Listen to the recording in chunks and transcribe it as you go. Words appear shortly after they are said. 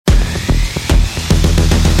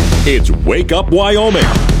It's Wake Up Wyoming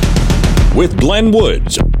with Glenn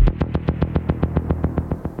Woods.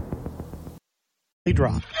 They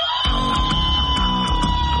drop.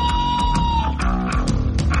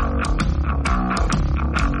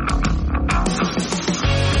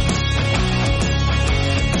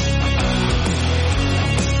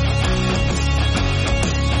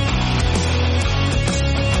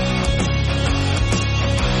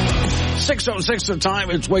 .06 the time.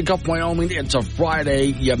 It's Wake Up Wyoming. It's a Friday.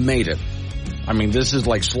 You made it. I mean, this is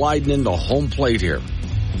like sliding into home plate here.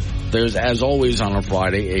 There's, as always on a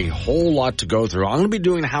Friday, a whole lot to go through. I'm going to be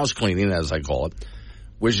doing house cleaning, as I call it,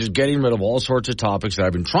 which is getting rid of all sorts of topics that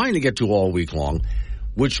I've been trying to get to all week long,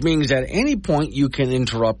 which means at any point you can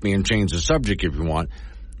interrupt me and change the subject if you want.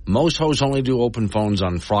 Most hosts only do open phones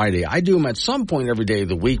on Friday. I do them at some point every day of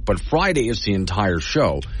the week, but Friday is the entire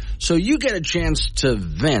show. So you get a chance to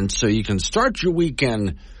vent so you can start your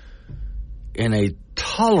weekend in a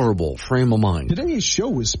tolerable frame of mind. Today's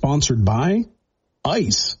show is sponsored by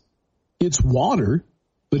ice. It's water,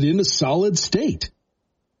 but in a solid state.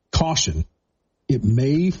 Caution. It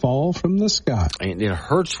may fall from the sky. And it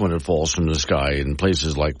hurts when it falls from the sky in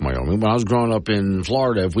places like Wyoming. When I was growing up in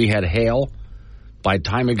Florida, if we had hail, by the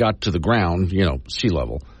time it got to the ground, sea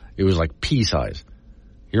level, it was like pea size.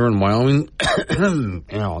 Here in Wyoming,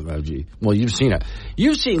 well, you've seen it.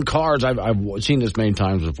 You've seen cars. I've seen this many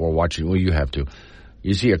times before watching. Well, you have to.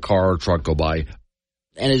 You see a car or truck go by,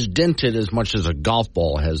 and it's dented as much as a golf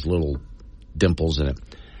ball has little dimples in it.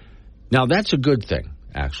 Now, that's a good thing,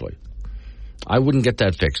 actually. I wouldn't get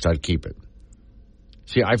that fixed. I'd keep it.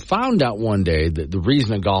 See, I found out one day that the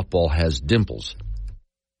reason a golf ball has dimples,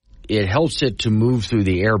 it helps it to move through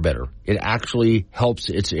the air better. It actually helps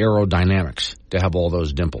its aerodynamics to have all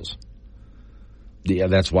those dimples. Yeah,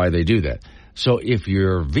 that's why they do that. So if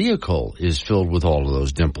your vehicle is filled with all of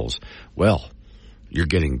those dimples, well, you're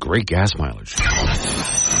getting great gas mileage.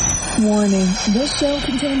 Warning, this show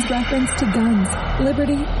contains reference to guns,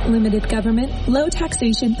 liberty, limited government, low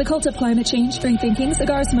taxation, the cult of climate change, free thinking,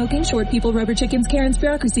 cigar smoking, short people, rubber chickens, Karen's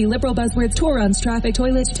bureaucracy, liberal buzzwords, tour runs, traffic,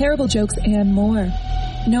 toilets, terrible jokes, and more.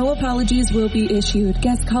 No apologies will be issued.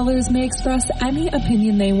 Guest callers may express any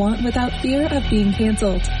opinion they want without fear of being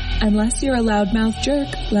canceled. Unless you're a loudmouth jerk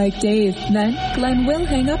like Dave, then Glenn will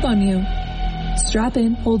hang up on you. Strap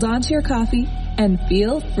in, hold on to your coffee, and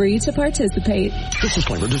feel free to participate. This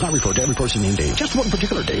disclaimer does not refer to every person named Dave, just one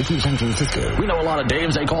particular Dave from San Francisco. We know a lot of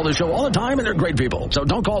Daves. They call this show all the time, and they're great people. So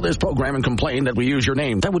don't call this program and complain that we use your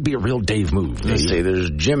name. That would be a real Dave move. Let's see, there's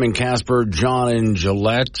Jim and Casper, John and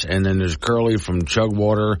Gillette, and then there's Curly from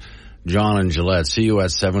Chugwater. John and Gillette, see you at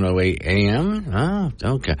 7:08 a.m.? Oh,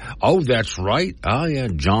 okay. Oh, that's right. Oh, yeah,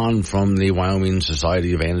 John from the Wyoming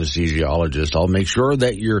Society of Anesthesiologists. I'll make sure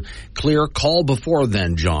that you're clear. Call before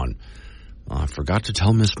then, John. I forgot to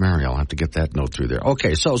tell Miss Mary. I'll have to get that note through there.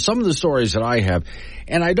 Okay, so some of the stories that I have,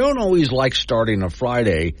 and I don't always like starting a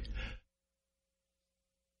Friday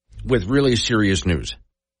with really serious news.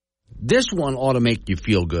 This one ought to make you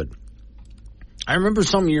feel good. I remember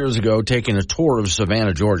some years ago taking a tour of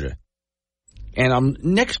Savannah, Georgia, and I'm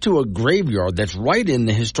next to a graveyard that's right in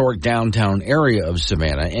the historic downtown area of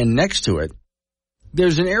Savannah, and next to it,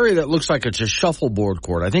 there's an area that looks like it's a shuffleboard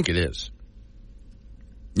court. I think it is.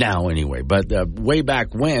 Now, anyway, but way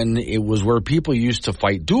back when, it was where people used to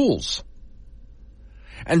fight duels.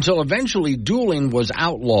 Until eventually dueling was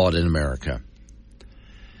outlawed in America.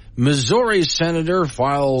 Missouri senator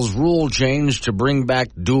files rule change to bring back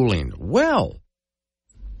dueling. Well,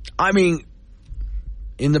 I mean,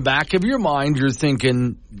 in the back of your mind, you're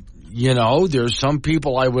thinking, there's some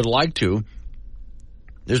people I would like to.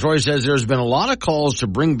 This story says there's been a lot of calls to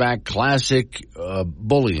bring back classic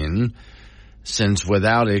bullying, since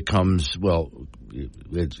without it comes,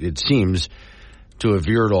 it seems to have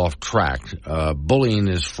veered off track. Bullying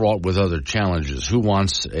is fraught with other challenges. Who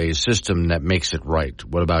wants a system that makes it right?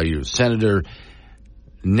 What about you? Senator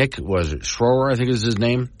Nick, Schroer, I think is his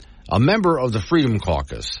name, a member of the Freedom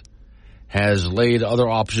Caucus, has laid other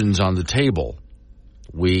options on the table.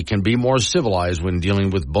 We can be more civilized when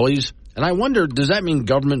dealing with bullies. And I wonder, does that mean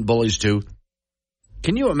government bullies too?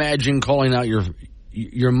 Can you imagine calling out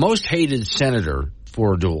your most hated senator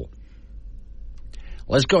for a duel?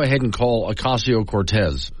 Let's go ahead and call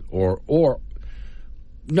Ocasio-Cortez we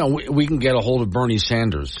can get a hold of Bernie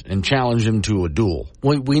Sanders and challenge him to a duel.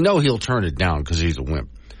 We know he'll turn it down because he's a wimp.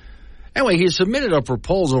 Anyway, he submitted a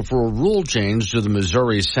proposal for a rule change to the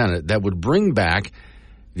Missouri Senate that would bring back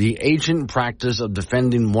the ancient practice of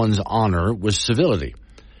defending one's honor with civility.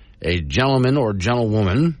 A gentleman or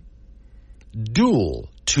gentlewoman duel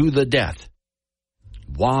to the death.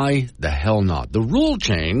 Why the hell not? The rule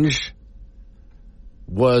change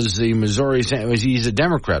was the Missouri Senator. He's a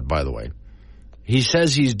Democrat, by the way. He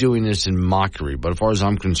says he's doing this in mockery, but as far as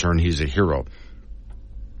I'm concerned, he's a hero.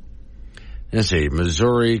 Let's see.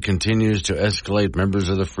 Missouri continues to escalate members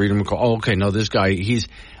of the Freedom Caucus. Oh, okay. No, this guy, he's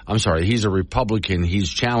a Republican. He's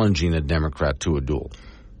challenging a Democrat to a duel.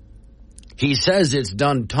 He says it's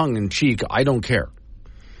done tongue-in-cheek. I don't care.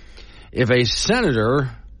 If a senator,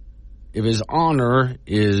 if his honor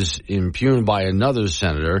is impugned by another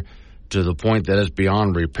senator to the point that it's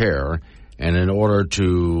beyond repair, and in order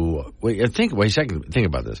to think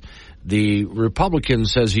about this. The Republican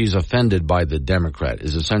says he's offended by the Democrat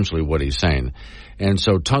is essentially what he's saying. And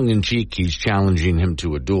so tongue-in-cheek, he's challenging him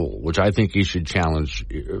to a duel, which I think he should challenge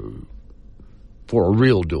for a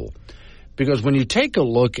real duel. Because when you take a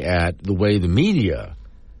look at the way the media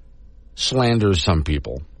slanders some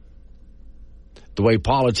people, the way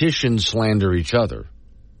politicians slander each other,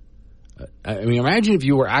 I mean, imagine if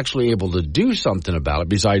you were actually able to do something about it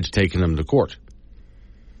besides taking them to court.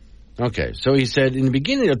 Okay, so he said in the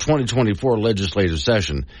beginning of 2024 legislative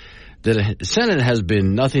session, the Senate has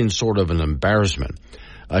been nothing short of an embarrassment.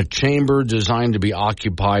 A chamber designed to be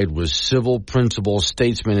occupied with civil principled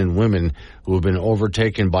statesmen and women who have been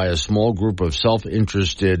overtaken by a small group of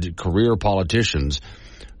self-interested career politicians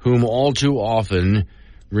whom all too often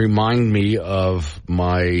remind me of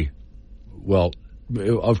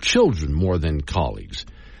of children more than colleagues.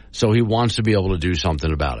 So he wants to be able to do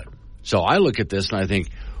something about it. So I look at this and I think,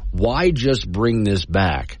 why just bring this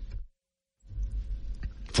back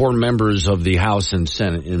for members of the House and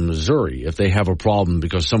Senate in Missouri if they have a problem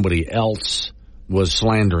because somebody else was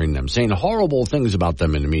slandering them, saying horrible things about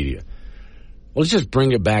them in the media? Well, let's just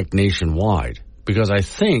bring it back nationwide, because I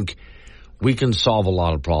think we can solve a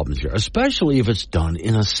lot of problems here, especially if it's done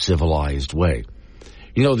in a civilized way.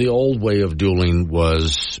 You know, the old way of dueling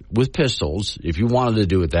was with pistols. If you wanted to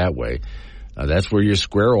do it that way, that's where you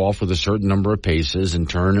square off with a certain number of paces and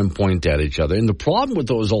turn and point at each other. And the problem with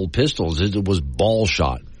those old pistols is it was ball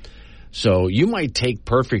shot. So you might take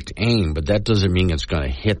perfect aim, but that doesn't mean it's going to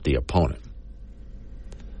hit the opponent.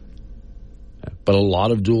 But a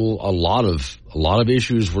lot of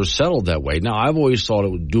issues were settled that way. Now, I've always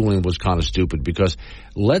thought dueling was kind of stupid, because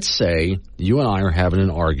let's say you and I are having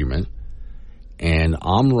an argument, and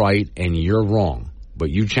I'm right and you're wrong, but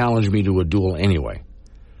you challenge me to a duel anyway.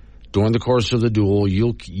 During the course of the duel,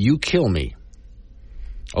 you kill me.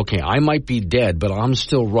 Okay, I might be dead, but I'm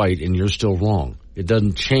still right and you're still wrong. It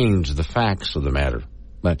doesn't change the facts of the matter.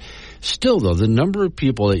 But still, though, the number of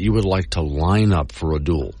people that you would like to line up for a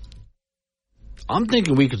duel, I'm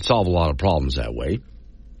thinking we could solve a lot of problems that way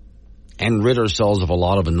and rid ourselves of a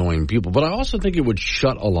lot of annoying people. But I also think it would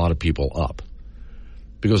shut a lot of people up,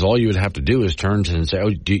 because all you would have to do is turn to and say,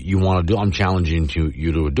 oh, do you want to do? I'm challenging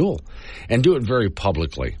you to a duel, and do it very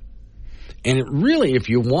publicly. And it really, if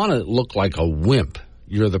you want to look like a wimp,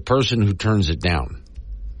 you're the person who turns it down.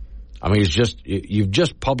 I mean, you've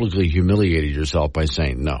just publicly humiliated yourself by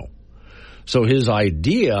saying no. So his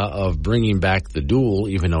idea of bringing back the duel,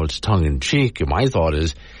 even though it's tongue-in-cheek, my thought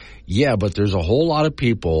is, yeah, but there's a whole lot of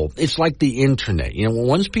people. It's like the internet. You know,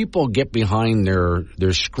 once people get behind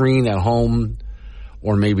their screen at home,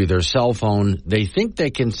 or maybe their cell phone, they think they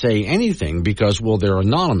can say anything because, well, they're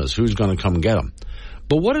anonymous. Who's going to come get them?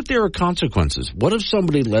 But what if there are consequences? What if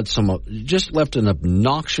somebody just left an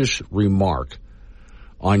obnoxious remark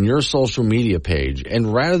on your social media page,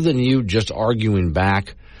 and rather than you just arguing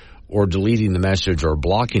back or deleting the message or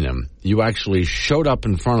blocking them, you actually showed up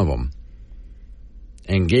in front of them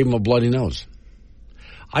and gave them a bloody nose?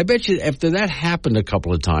 I bet you after that happened a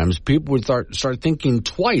couple of times, people would start thinking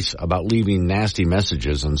twice about leaving nasty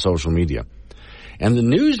messages on social media. And the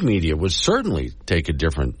news media would certainly take a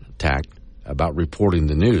different tack about reporting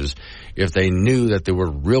the news if they knew that there were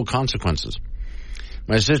real consequences.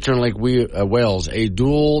 My sister in Lake Wales, a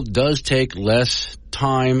duel does take less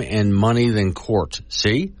time and money than court.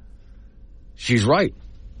 See? She's right.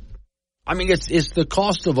 I mean, it's the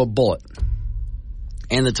cost of a bullet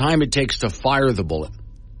and the time it takes to fire the bullet.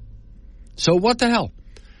 So what the hell?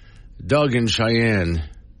 Doug in Cheyenne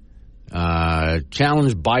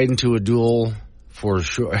challenged Biden to a duel for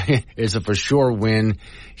sure. It's a for sure win.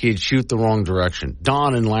 He'd shoot the wrong direction.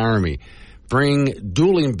 Don in Laramie,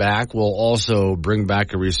 dueling back will also bring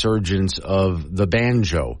back a resurgence of the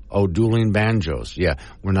banjo. Oh, dueling banjos. Yeah,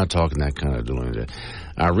 we're not talking that kind of dueling.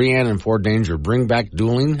 Rhiannon in Fort Danger, bring back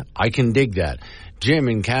dueling. I can dig that. Jim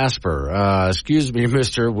in Casper, excuse me,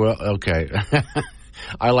 mister. Well, okay.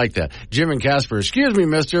 I like that. Jim and Casper, excuse me,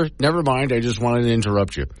 mister. Never mind, I just wanted to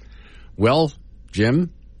interrupt you. Well,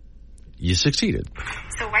 Jim, you succeeded.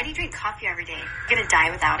 So why do you drink coffee every day? You gonna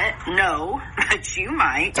die without it? No, but you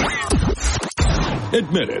might.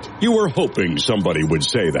 Admit it, you were hoping somebody would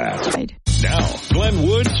say that. Now, Glenn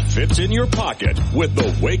Woods fits in your pocket with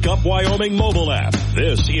the Wake Up Wyoming mobile app.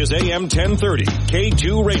 This is AM 1030,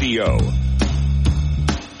 K2 Radio.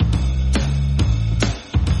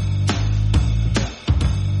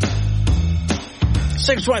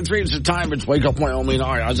 6:23 is the time. It's Wake Up Wyoming.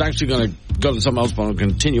 All right, I was actually going to go to something else, but I'll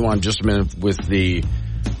continue on just a minute with the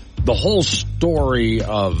whole story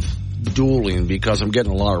of dueling because I'm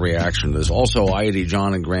getting a lot of reaction to this. Also, I.D.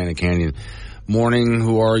 John in Granite Canyon. Morning,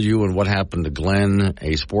 who are you and what happened to Glenn?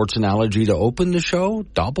 A sports analogy to open the show?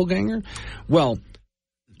 Doppelganger? Well,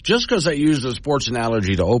 just because I used a sports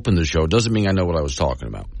analogy to open the show doesn't mean I know what I was talking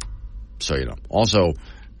about. So, you know. Also,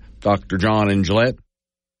 Dr. John in Gillette,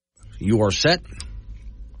 you are set.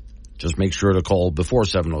 Just make sure to call before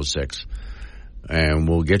 7:06, and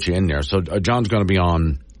we'll get you in there. So John's going to be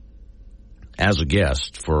on as a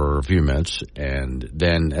guest for a few minutes, and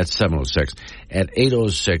then at 7:06. At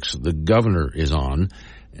 8:06, the governor is on,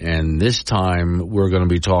 and this time we're going to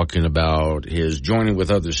be talking about his joining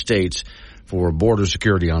with other states for border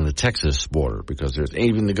security on the Texas border, because there's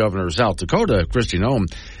even the governor of South Dakota, Kristi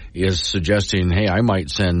Noem, is suggesting, hey, I might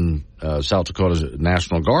send South Dakota's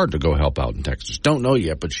National Guard to go help out in Texas. Don't know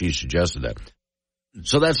yet, but she suggested that.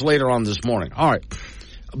 So that's later on this morning. All right.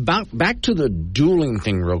 Back to the dueling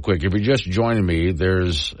thing real quick. If you're just joining me,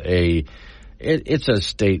 there's it's a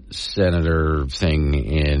state senator thing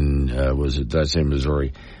in, did I say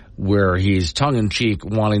Missouri, where he's tongue-in-cheek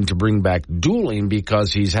wanting to bring back dueling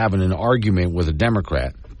because he's having an argument with a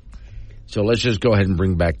Democrat. So let's just go ahead and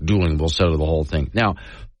bring back dueling. We'll settle the whole thing. Now,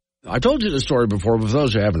 I told you the story before, but for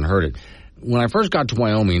those who haven't heard it, when I first got to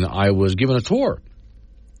Wyoming, I was given a tour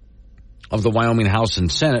of the Wyoming House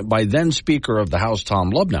and Senate by then Speaker of the House,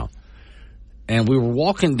 Tom Lubnow. And we were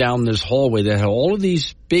walking down this hallway that had all of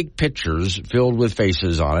these big pictures filled with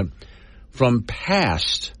faces on it from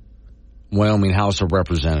past Wyoming House of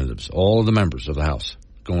Representatives, all of the members of the House,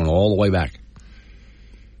 going all the way back.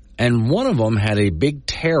 And one of them had a big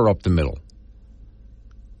tear up the middle.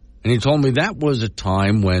 And he told me that was a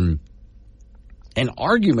time when an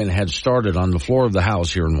argument had started on the floor of the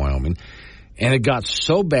House here in Wyoming, and it got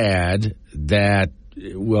so bad that,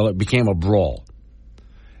 well, it became a brawl.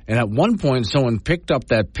 And at one point, someone picked up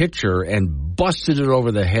that picture and busted it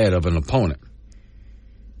over the head of an opponent.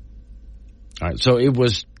 All right, so it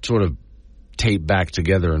was sort of taped back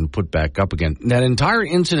together and put back up again. That entire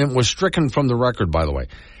incident was stricken from the record, by the way.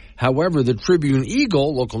 However, the Tribune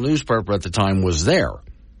Eagle, local newspaper at the time, was there.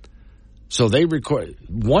 So they record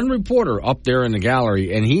one reporter up there in the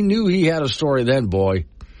gallery, and he knew he had a story then, boy.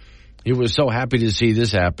 He was so happy to see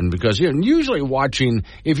this happen because usually watching,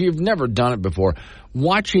 if you've never done it before,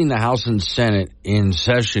 watching the House and Senate in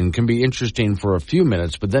session can be interesting for a few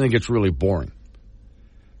minutes, but then it gets really boring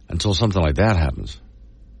until something like that happens.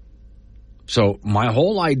 So my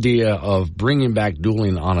whole idea of bringing back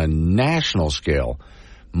dueling on a national scale,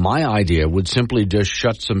 my idea would simply just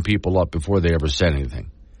shut some people up before they ever said anything.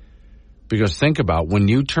 Because think about when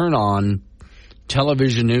you turn on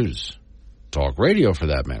television news, talk radio for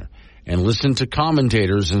that matter, and listen to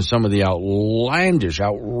commentators and some of the outlandish,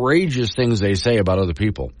 outrageous things they say about other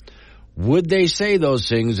people. Would they say those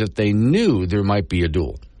things if they knew there might be a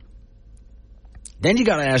duel? Then you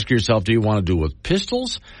got to ask yourself, do you want to duel with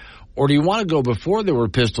pistols? Or do you want to go before there were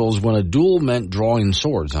pistols when a duel meant drawing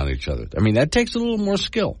swords on each other? I mean, that takes a little more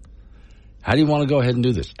skill. How do you want to go ahead and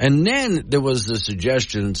do this? And then there was the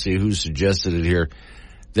suggestion, see who suggested it here,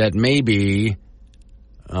 that maybe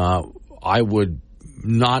I would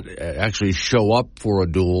not actually show up for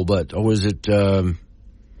a duel, but was it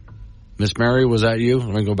Miss Mary, was that you?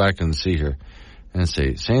 Let me go back and see here and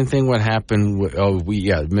see. Same thing would happen.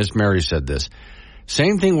 Miss Mary said this.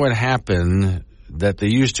 Same thing would happen that they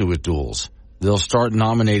used to with duels. They'll start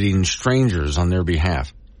nominating strangers on their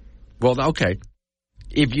behalf. Well, okay.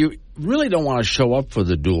 If you really don't want to show up for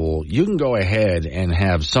the duel, you can go ahead and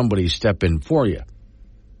have somebody step in for you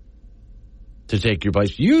to take your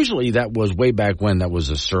place. Usually that was way back when that was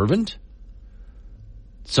a servant,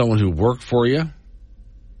 someone who worked for you,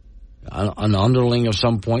 an underling of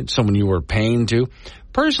some point, someone you were paying to.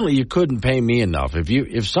 Personally, you couldn't pay me enough.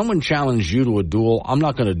 If someone challenged you to a duel, I'm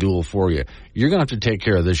not going to duel for you. You're going to have to take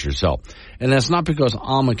care of this yourself. And that's not because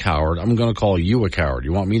I'm a coward. I'm going to call you a coward.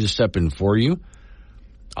 You want me to step in for you?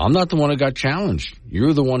 I'm not the one who got challenged.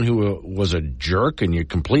 You're the one who was a jerk and you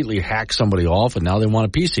completely hacked somebody off and now they want a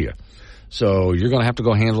piece of you. So you're going to have to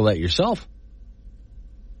go handle that yourself.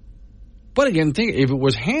 But again, think if it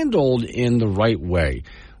was handled in the right way,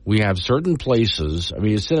 we have certain places,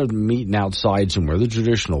 instead of meeting outside somewhere, the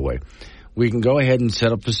traditional way, we can go ahead and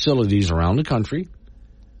set up facilities around the country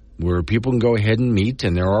where people can go ahead and meet,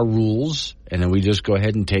 and there are rules, and then we just go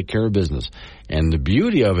ahead and take care of business. And the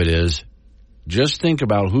beauty of it is, just think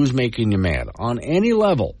about who's making you mad on any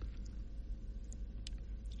level.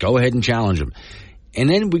 Go ahead and challenge them. And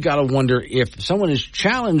then we got to wonder if someone is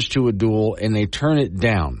challenged to a duel and they turn it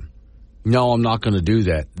down. No, I'm not going to do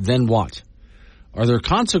that. Then what? Are there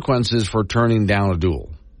consequences for turning down a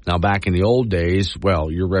duel? Now, back in the old days, well,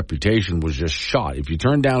 your reputation was just shot. If you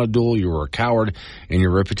turned down a duel, you were a coward, and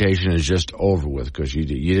your reputation is just over with because you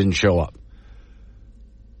didn't show up.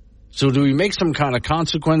 So do we make some kind of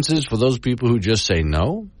consequences for those people who just say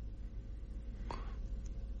no?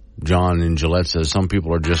 John in Gillette says some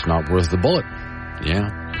people are just not worth the bullet. Yeah.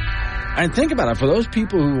 And think about it. For those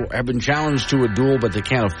people who have been challenged to a duel but they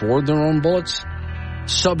can't afford their own bullets,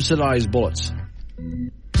 subsidized bullets.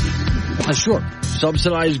 Sure.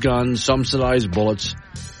 Subsidized guns, subsidized bullets.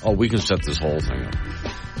 Oh, we can set this whole thing up.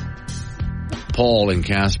 Paul and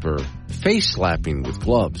Casper, face slapping with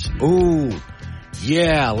gloves. Ooh,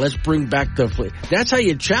 yeah, let's bring back that's how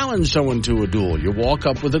you challenge someone to a duel. You walk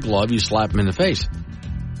up with a glove, you slap them in the face.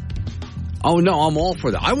 Oh, no, I'm all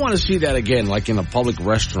for that. I want to see that again, like in a public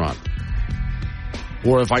restaurant.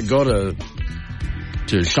 Or if I go to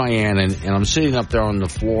Cheyenne and I'm sitting up there on the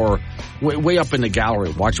floor, way up in the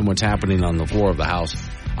gallery, watching what's happening on the floor of the house.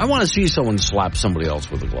 I want to see someone slap somebody else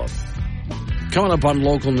with a glove. Coming up on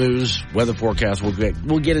local news, weather forecast,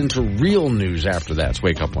 we'll get into real news after that. It's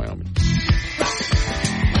Wake Up Wyoming.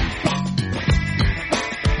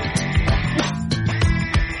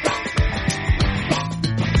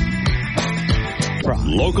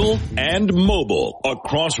 Local and mobile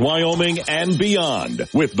across Wyoming and beyond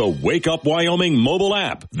with the Wake Up Wyoming mobile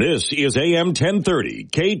app. This is AM 1030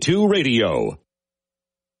 K2 Radio.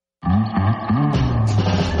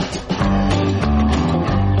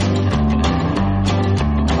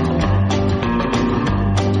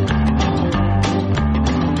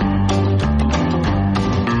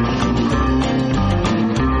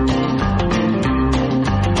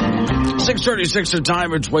 6:36 the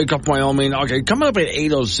time. It's Wake Up Wyoming. Okay, coming up at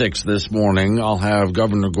 8:06 this morning, I'll have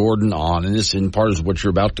Governor Gordon on, and this in part is what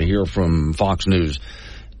you're about to hear from Fox News.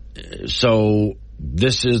 So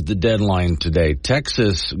this is the deadline today.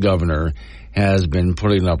 Texas governor has been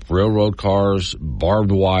putting up railroad cars,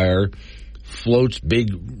 barbed wire,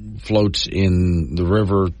 big floats in the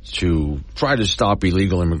river to try to stop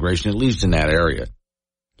illegal immigration, at least in that area.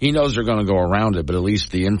 He knows they're going to go around it, but at least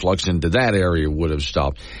the influx into that area would have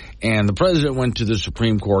stopped. And the president went to the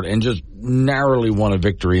Supreme Court and just narrowly won a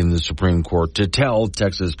victory in the Supreme Court to tell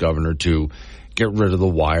Texas governor to get rid of the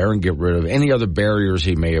wire and get rid of any other barriers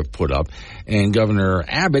he may have put up. And Governor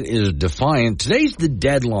Abbott is defiant. Today's the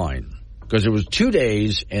deadline because it was 2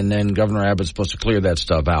 days, and then Governor Abbott's supposed to clear that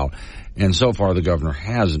stuff out. And so far, the governor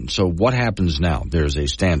hasn't. So what happens now? There's a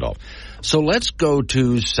standoff. So let's go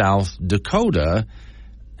to South Dakota.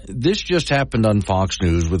 This just happened on Fox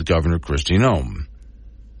News with Governor Kristi Noem.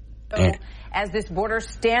 As this border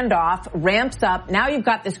standoff ramps up, now you've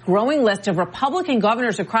got this growing list of Republican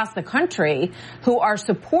governors across the country who are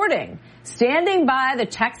standing by the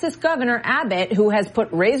Texas Governor Abbott, who has put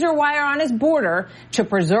razor wire on his border to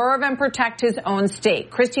preserve and protect his own state.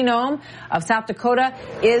 Kristi Noem of South Dakota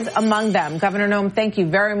is among them. Governor Noem, thank you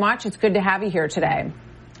very much. It's good to have you here today.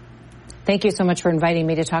 Thank you so much for inviting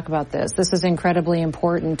me to talk about this. This is incredibly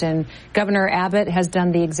important, and Governor Abbott has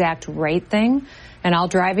done the exact right thing, and I'll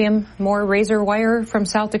drive him more razor wire from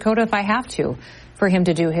South Dakota if I have to for him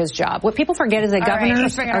to do his job. What people forget is that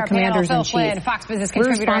governors are commanders-in-chief. We're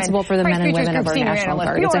responsible for the men and women of our National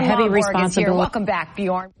Guard. It's a heavy responsibility. Welcome back,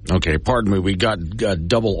 Bjorn. Okay, pardon me. We got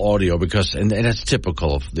double audio because, and that's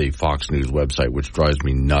typical of the Fox News website, which drives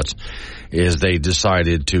me nuts, is they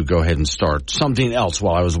decided to go ahead and start something else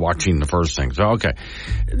while I was watching the first thing. So, okay,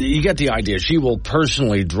 you get the idea. She will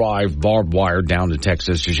personally drive barbed wire down to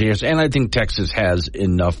Texas. And I think Texas has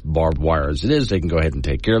enough barbed wire as it is. They can go ahead and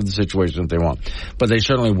take care of the situation if they want. But they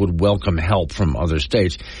certainly would welcome help from other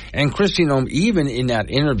states. And Kristi Noem, even in that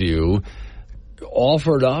interview,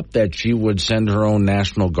 offered up that she would send her own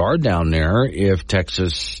National Guard down there if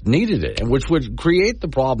Texas needed it, which would create the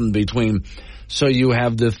problem between. So you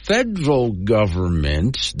have the federal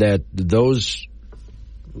government that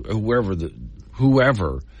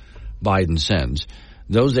whoever Biden sends,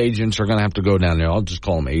 those agents are going to have to go down there. I'll just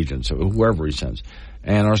call them agents, whoever he sends,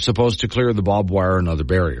 and are supposed to clear the barbed wire and other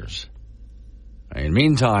barriers. In the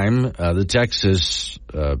meantime, the Texas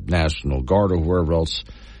National Guard or whoever else,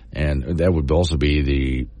 and that would also be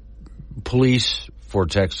the police for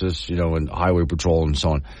Texas, and Highway Patrol and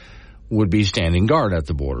so on, would be standing guard at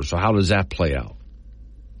the border. So how does that play out?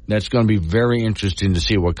 That's going to be very interesting to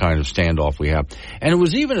see what kind of standoff we have. And it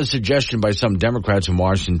was even a suggestion by some Democrats in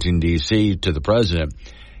Washington, D.C. to the president,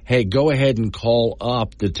 hey, go ahead and call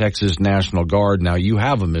up the Texas National Guard. Now you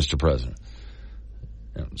have them, Mr. President.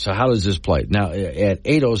 So how does this play? Now, at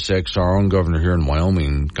 8:06, our own governor here in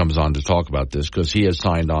Wyoming comes on to talk about this because he has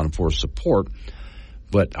signed on for support.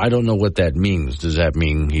 But I don't know what that means. Does that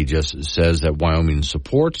mean he just says that Wyoming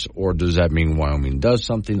supports, or does that mean Wyoming does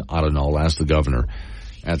something? I don't know. I'll ask the governor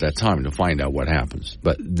at that time to find out what happens.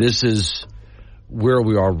 But this is where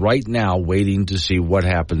we are right now, waiting to see what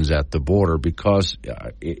happens at the border, because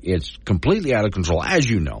it's completely out of control, as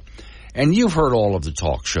you know. And you've heard all of the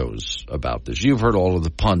talk shows about this. You've heard all of the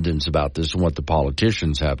pundits about this and what the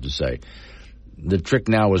politicians have to say. The trick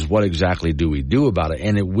now is, what exactly do we do about it?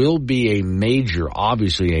 And it will be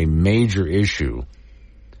obviously a major issue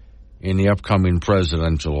in the upcoming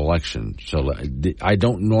presidential election. So I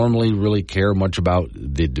don't normally really care much about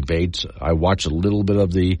the debates. I watch a little bit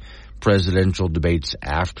of the presidential debates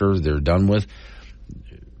after they're done with.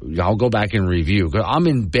 I'll go back and review, because I'm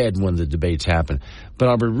in bed when the debates happen. But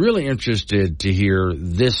I'll be really interested to hear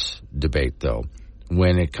this debate, though,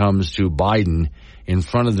 when it comes to Biden in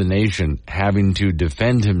front of the nation having to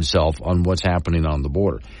defend himself on what's happening on the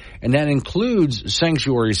border. And that includes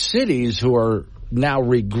sanctuary cities who are now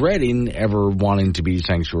regretting ever wanting to be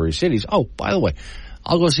sanctuary cities. Oh, by the way,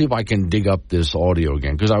 I'll go see if I can dig up this audio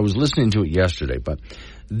again, because I was listening to it yesterday. But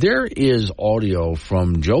there is audio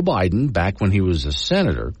from Joe Biden back when he was a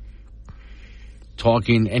senator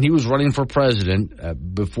talking, and he was running for president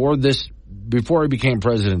before he became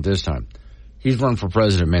president this time. He's run for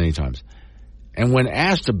president many times. And when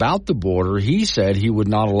asked about the border, he said he would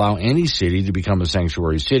not allow any city to become a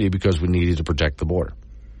sanctuary city because we needed to protect the border.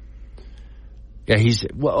 Yeah, he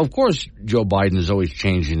said, well, of course, Joe Biden is always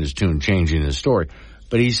changing his tune, changing his story.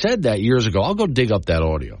 But he said that years ago. I'll go dig up that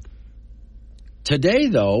audio. Today,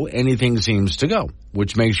 though, anything seems to go,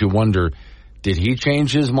 which makes you wonder, did he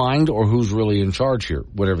change his mind, or who's really in charge here?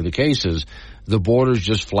 Whatever the case is, the border's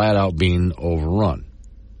just flat out being overrun.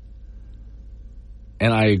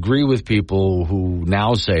 And I agree with people who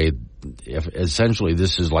now say, essentially,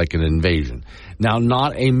 this is like an invasion. Now,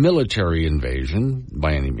 not a military invasion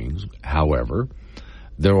by any means. However,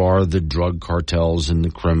 there are the drug cartels and the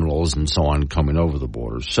criminals and so on coming over the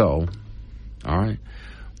border. So, all right.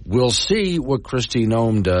 We'll see what Kristi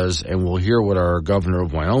Noem does, and we'll hear what our governor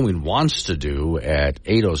of Wyoming wants to do at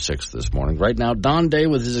 8:06 this morning. Right now, Don Day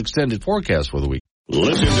with his extended forecast for the week.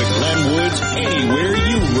 Listen to Glenn Woods anywhere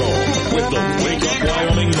you roam with the Wake Up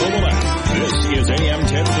Wyoming mobile app. This is AM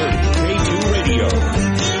 1030, K2 Radio.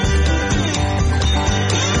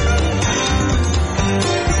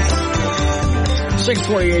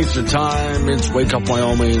 6:48's the time. It's Wake Up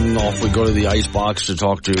Wyoming. Off we go to the icebox to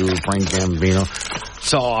talk to Frank Gambino.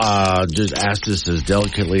 So, just ask this as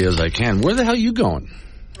delicately as I can. Where the hell are you going?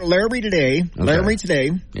 Laramie today. Okay. Laramie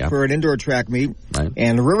today for an indoor track meet. Right.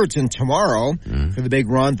 And Riverton tomorrow for the big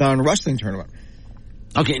Ron Thon wrestling tournament.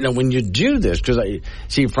 Okay, now when you do this, because I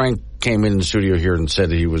see Frank came in the studio here and said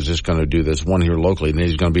that he was just going to do this one here locally, and then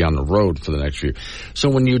he's going to be on the road for the next few. So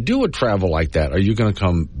when you do a travel like that, are you going to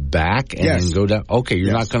come back and then go down? Okay,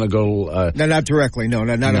 you're not going to go... no, not directly. No,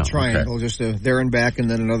 not a triangle. Okay. Just a there and back and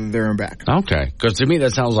then another there and back. Okay, because to me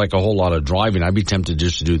that sounds like a whole lot of driving. I'd be tempted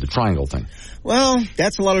just to do the triangle thing. Well,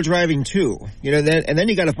 that's a lot of driving too. You know, and then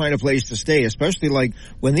you got to find a place to stay, especially like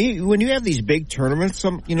when you have these big tournaments.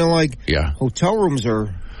 Hotel rooms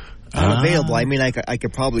are unavailable. I mean, I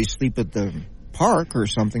could probably sleep at the park or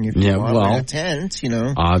something if you want, in a tent. You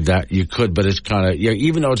know, that you could, but it's kind of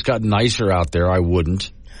even though it's got nicer out there, I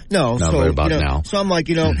wouldn't. No, not worry about now. So I'm like,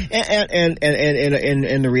 and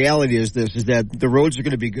the reality is this: is that the roads are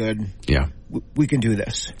going to be good. Yeah. We can do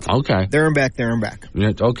this. Okay. There and back, there and back.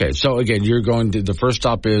 Okay. So again, you're going to, the first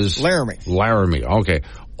stop is? Laramie. Laramie. Okay.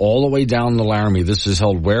 All the way down to Laramie. This is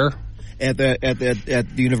held where? At the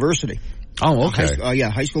university. Oh, okay.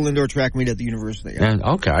 High school indoor track meet at the university. Yeah.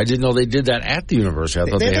 Okay. I didn't know they did that at the university. I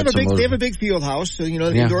thought they have a big field house, so the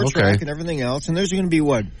indoor track and everything else. And there's going to be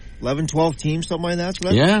 11, 12 teams, something like that. So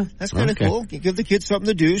that's kind of cool. You give the kids something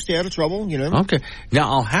to do, stay out of trouble, Okay.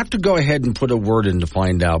 Now, I'll have to go ahead and put a word in to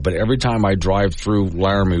find out, but every time I drive through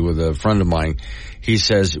Laramie with a friend of mine, he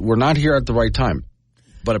says, we're not here at the right time.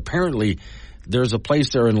 But apparently, there's a place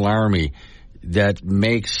there in Laramie that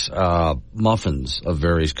makes muffins of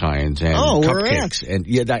various kinds and cupcakes. And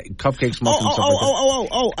cupcakes, muffins,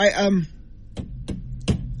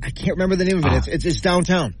 I can't remember the name of it. It's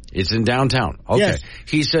downtown. It's in downtown. Okay. Yes.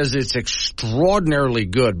 He says it's extraordinarily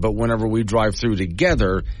good, but whenever we drive through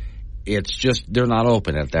together, It's just they're not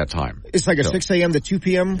open at that time. It's like a 6 a.m. to 2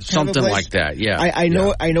 p.m. Something like that, yeah. I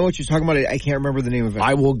know what you're talking about. I can't remember the name of it.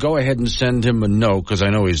 I will go ahead and send him a note, because I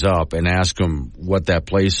know he's up, and ask him what that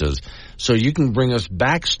place is. So you can bring us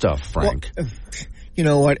back stuff, Frank. Well, you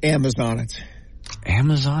know what? Amazon it.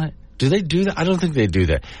 Amazon it? Do they do that? I don't think they do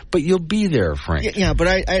that. But you'll be there, Frank. Yeah, but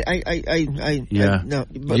no.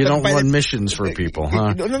 But, you don't run missions for people,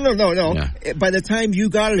 huh? No. Yeah. By the time you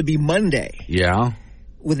got it, it'd be Monday. Yeah.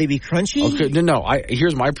 Will they be crunchy? Okay, no.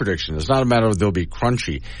 Here's my prediction. It's not a matter of they'll be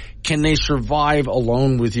crunchy. Can they survive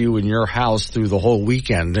alone with you in your house through the whole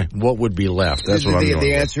weekend? What would be left? That's what I'm going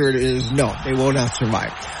The answer is no. They will not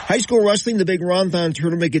survive. High school wrestling, the big Ronthon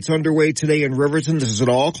tournament gets underway today in Riverton. This is an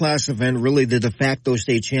all-class event, really the de facto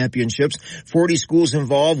state championships. 40 schools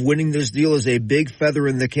involved. Winning this deal is a big feather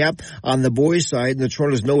in the cap. On the boys' side, the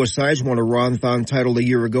Toronto's Noah Sides won a Ronthon title a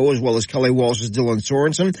year ago, as well as Kelly Walsh's Dylan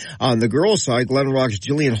Sorensen. On the girls' side, Glen Rock's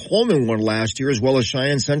Jillian Holman won last year, as well as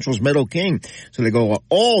Cheyenne Central's Meadow King. So they go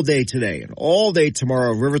all day today and all day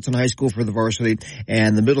tomorrow. Riverton High School for the varsity,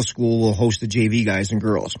 and the middle school will host the JV guys and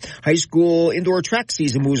girls. High school indoor track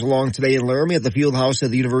season moves along today in Laramie at the field house at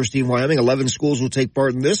the University of Wyoming. 11 schools will take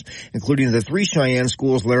part in this, including the 3 Cheyenne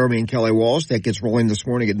schools, Laramie and Kelly Walsh. That gets rolling this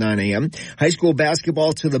morning at 9 a.m. High school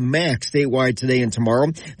basketball to the max statewide today and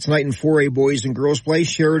tomorrow. Tonight in 4A boys and girls play,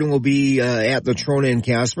 Sheridan will be at the Trona in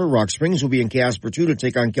Casper. Rock Springs will be in Casper too to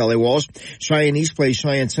take on Kelly Walsh. Cheyenne East plays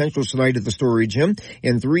Cheyenne Central tonight at the Story Gym.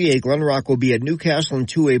 In 3A, Glen Rock will be at Newcastle, and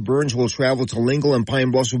 2A, Burns will travel to Lingle, and Pine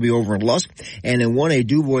Bluffs will be over in Lusk. And in 1A,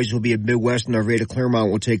 DuBois will be at Midwest, and Arvada Claremont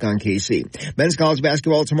will take on KC. Men's college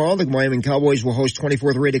basketball tomorrow. The Wyoming Cowboys will host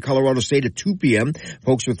 24th rated Colorado State at 2 p.m.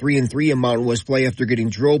 Folks are 3-3 in Mountain West play after getting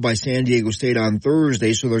drilled by San Diego State on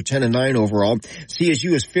Thursday, so they're 10-9 overall.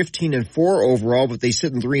 CSU is 15-4 overall, but they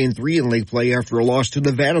sit in 3-3 in league play after a loss to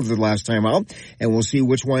Nevada the last time out. And we'll see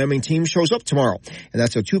which Wyoming team shows up tomorrow. And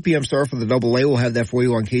that's a 2 p.m. start for the AA. We'll have that for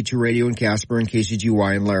you on K2 Radio in Casper and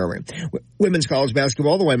KCGY in Laramie. Women's college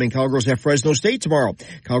basketball, the Wyoming Cowgirls have Fresno State tomorrow.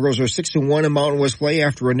 Cowgirls are 6-1 in Mountain West play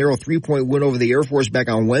after a narrow 3-point win over the Air Force back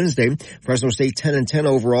on Wednesday. Fresno State 10-10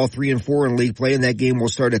 overall, 3-4 in league play, and that game will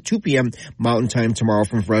start at 2 p.m. Mountain Time tomorrow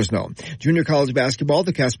from Fresno. Junior college basketball,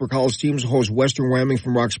 the Casper College teams will host Western Wyoming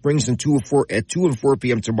from Rock Springs at 2 and 4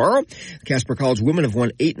 p.m. tomorrow. Casper College women have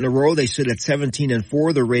won 8 in a row. They sit at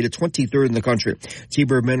 17-4. They're rated 23rd in the country.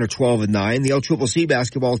 T-Bird men are 12-9. The LCCC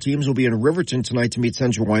basketball teams will be in Riverton tonight to meet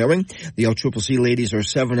Central Wyoming. The LCCC ladies are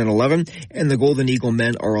 7-11, and the Golden Eagle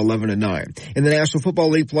men are 11-9. In the National Football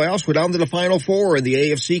League playoffs, we're down to the Final Four. In the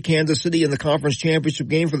AFC, Kansas City in the conference championship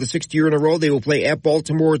game for the 6th year in a row. They will play at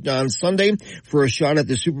Baltimore on Sunday for a shot at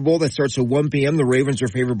the Super Bowl that starts at 1 p.m. The Ravens are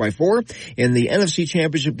favored by 4. In the NFC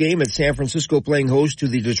championship game, it's San Francisco playing host to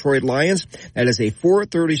the Detroit Lions. That is a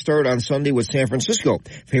 4:30 start on Sunday with San Francisco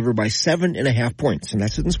favored by 7.5 points. And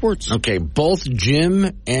that's it in sports. Okay, both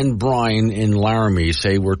Jim and Brian in Laramie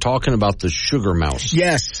say we're talking about the sugar mouse.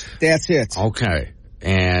 Yes, that's it. Okay.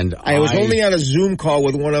 And I was only on a Zoom call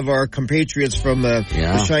with one of our compatriots from the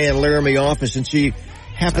Cheyenne Laramie office, and she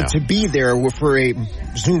happened to be there for a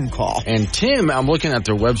Zoom call. And Tim, I'm looking at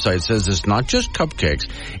their website, says it's not just cupcakes.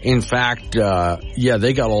 In fact,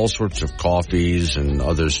 they got all sorts of coffees and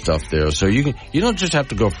other stuff there. So you don't just have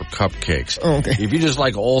to go for cupcakes. Oh, okay. If you just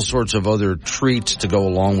like all sorts of other treats to go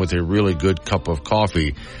along with a really good cup of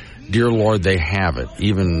coffee, dear Lord, they have it.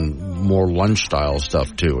 Even more lunch-style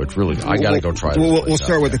stuff, too. It's really, I got to go try this. We'll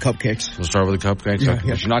start with the cupcakes. We'll start with the cupcakes? Yeah, okay.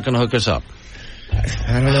 yeah. But you're not going to hook us up.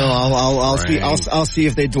 I don't know. I'll see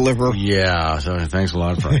if they deliver. Yeah. So thanks a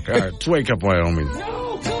lot, Frank. All right. Let's wake up, Wyoming.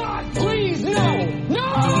 No, God, please, no. No!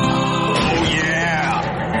 Oh, yeah.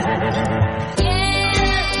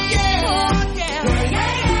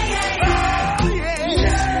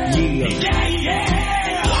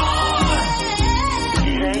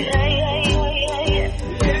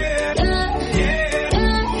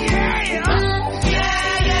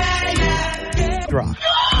 Drop.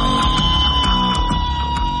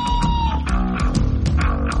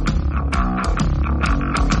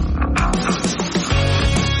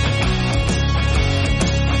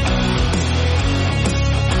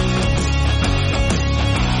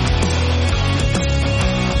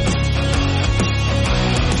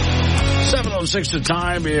 The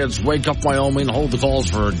time. It's Wake Up Wyoming. Hold the calls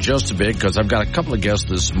for just a bit because I've got a couple of guests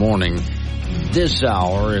this morning. This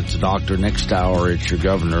hour, it's a doctor. Next hour, it's your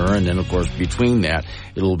governor. And then, of course, between that,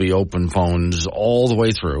 it'll be open phones all the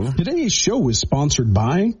way through. Today's show is sponsored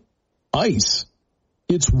by ice.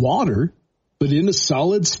 It's water, but in a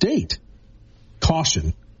solid state.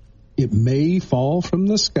 Caution. It may fall from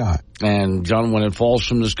the sky. And, John, when it falls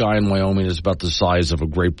from the sky in Wyoming, it's about the size of a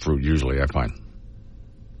grapefruit, usually, I find.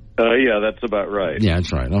 Yeah, that's about right. Yeah,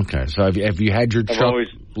 that's right. Okay. So have you had your truck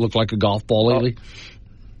look like a golf ball lately?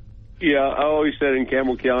 Yeah, I always said in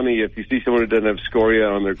Campbell County, if you see someone who doesn't have scoria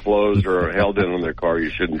on their clothes or held in on their car, you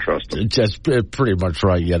shouldn't trust them. That's pretty much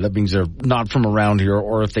right. Yeah, that means they're not from around here,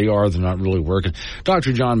 or if they are, they're not really working.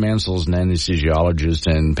 Dr. John Mansell is an anesthesiologist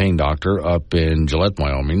and pain doctor up in Gillette,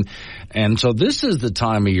 Wyoming. And so this is the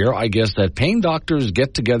time of year, I guess, that pain doctors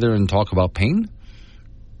get together and talk about pain?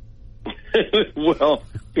 Well,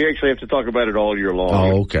 we actually have to talk about it all year long.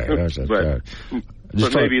 Oh, okay.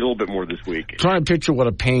 But maybe a little bit more this week. Try and picture what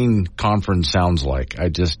a pain conference sounds like. I'll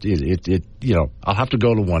have to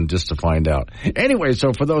go to one just to find out. Anyway,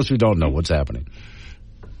 so for those who don't know, what's happening?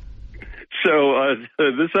 So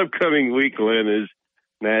this upcoming week, Glenn, is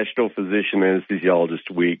National Physician Anesthesiologist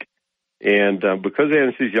Week. And because the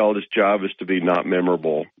anesthesiologist's job is to be not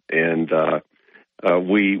memorable, and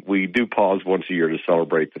we do pause once a year to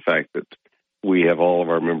celebrate the fact that we have all of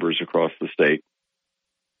our members across the state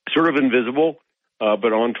sort of invisible,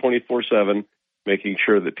 but on 24/7, making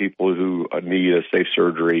sure that people who need a safe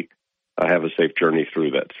surgery have a safe journey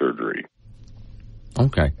through that surgery.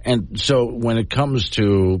 Okay. And so when it comes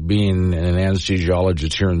to being an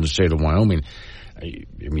anesthesiologist here in the state of Wyoming, I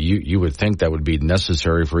mean, you would think that would be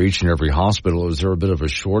necessary for each and every hospital. Is there a bit of a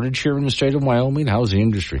shortage here in the state of Wyoming? How's the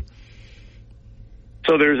industry?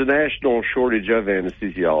 So there's a national shortage of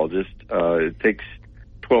anesthesiologists. It takes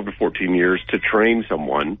 12 to 14 years to train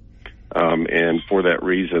someone. And for that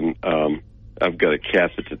reason, I've got a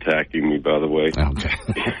cat that's attacking me, by the way. Okay.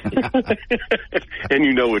 And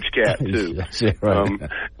you know which cat, too. Yeah, right.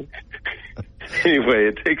 Anyway,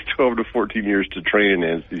 it takes 12 to 14 years to train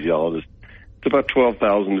an anesthesiologist. It's about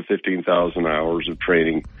 12,000 to 15,000 hours of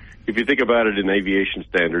training. If you think about it in aviation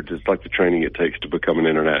standards, it's like the training it takes to become an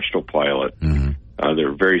international pilot. Mm-hmm. There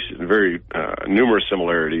are very numerous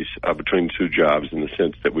similarities between the two jobs in the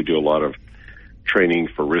sense that we do a lot of training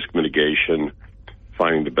for risk mitigation,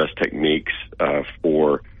 finding the best techniques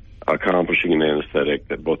for accomplishing an anesthetic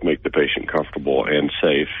that both make the patient comfortable and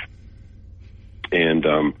safe. And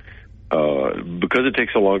because it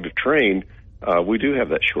takes so long to train, we do have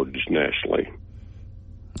that shortage nationally.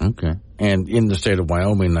 Okay. And in the state of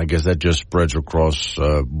Wyoming, I guess that just spreads across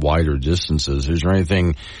wider distances. Is there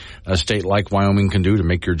anything a state like Wyoming can do to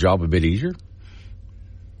make your job a bit easier?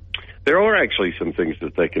 There are actually some things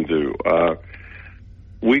that they can do.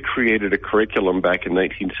 We created a curriculum back in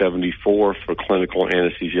 1974 for clinical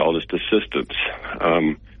anesthesiologist assistants,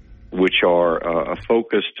 which are a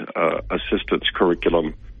focused assistance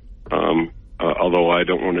curriculum, although I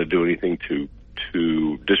don't want to do anything to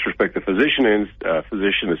disrespect the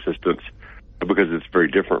physician assistants because it's very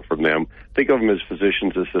different from them. Think of them as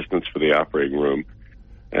physician's assistants for the operating room.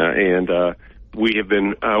 And we have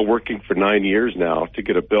been working for 9 years now to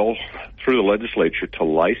get a bill through the legislature to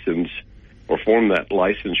license or form that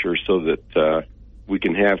licensure so that we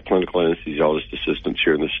can have clinical anesthesiologist assistants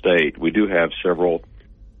here in the state. We do have several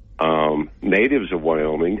natives of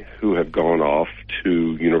Wyoming who have gone off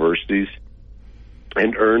to universities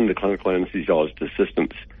and earned the clinical anesthesiologist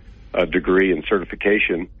assistant's degree and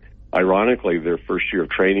certification. Ironically, their first year of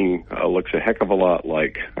training looks a heck of a lot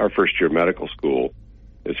like our first year of medical school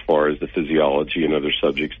as far as the physiology and other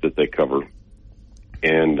subjects that they cover.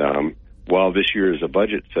 And while this year is a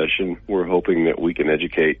budget session, we're hoping that we can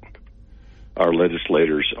educate our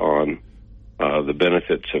legislators on the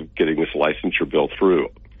benefits of getting this licensure bill through.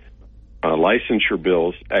 Licensure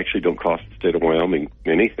bills actually don't cost the state of Wyoming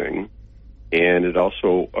anything. And it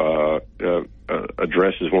also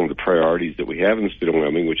addresses one of the priorities that we have in the state of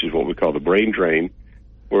Wyoming, which is what we call the brain drain,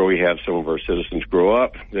 where we have some of our citizens grow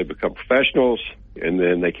up, they become professionals, and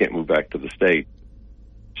then they can't move back to the state.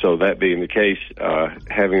 So that being the case,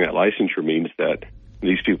 having that licensure means that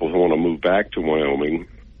these people who want to move back to Wyoming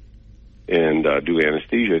and do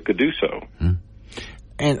anesthesia could do so. Mm-hmm.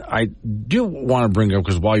 And I do want to bring up,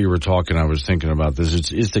 because while you were talking, I was thinking about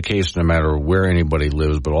this. It's the case no matter where anybody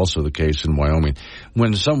lives, but also the case in Wyoming.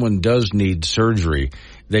 When someone does need surgery,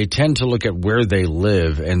 they tend to look at where they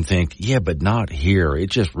live and think, yeah, but not here.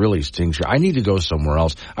 It just really stinks here. I need to go somewhere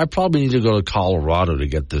else. I probably need to go to Colorado to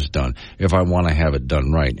get this done if I want to have it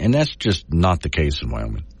done right. And that's just not the case in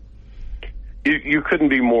Wyoming. You couldn't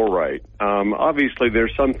be more right. Obviously,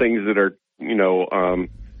 there's some things that are,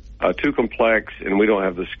 too complex, and we don't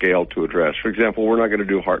have the scale to address. For example, we're not going to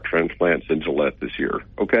do heart transplants in Gillette this year,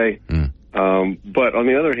 okay? But on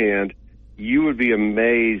the other hand, you would be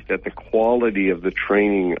amazed at the quality of the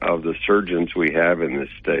training of the surgeons we have in this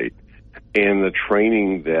state and the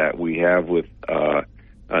training that we have with the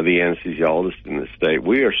anesthesiologists in this state.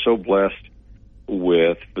 We are so blessed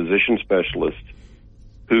with physician specialists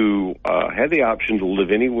who had the option to live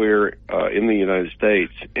anywhere in the United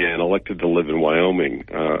States and elected to live in Wyoming.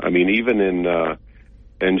 Even in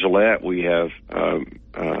Gillette, we have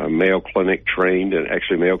Mayo Clinic trained and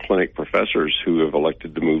actually Mayo Clinic professors who have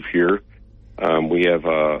elected to move here. We have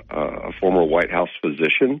a former White House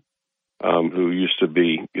physician who used to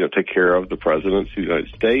take care of the presidents of the United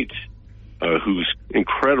States, who's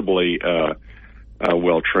incredibly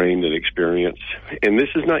well trained and experienced. And this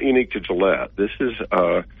is not unique to Gillette. This is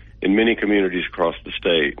in many communities across the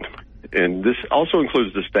state. And this also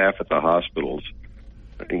includes the staff at the hospitals.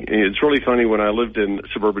 It's really funny, when I lived in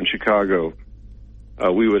suburban Chicago,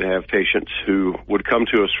 we would have patients who would come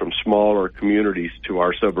to us from smaller communities to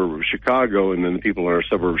our suburb of Chicago, and then the people in our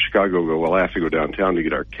suburb of Chicago go, well, I have to go downtown to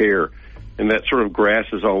get our care. And that sort of grass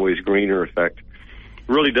is always greener effect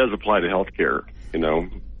really does apply to healthcare,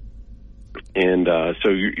 And so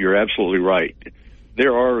you're absolutely right.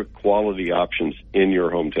 There are quality options in your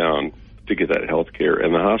hometown to get that health care,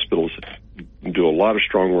 and the hospitals do a lot of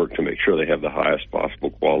strong work to make sure they have the highest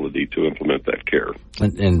possible quality to implement that care.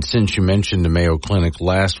 And since you mentioned the Mayo Clinic,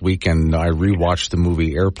 last weekend I rewatched the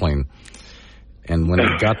movie Airplane, and when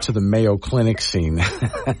I got to the Mayo Clinic scene,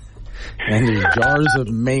 and there's jars of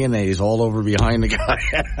mayonnaise all over behind the guy.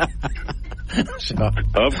 So,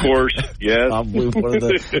 of course, yes. Probably one of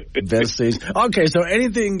the best things. Okay, so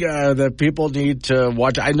anything that people need to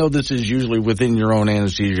watch? I know this is usually within your own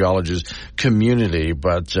anesthesiologist community,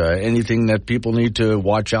 but anything that people need to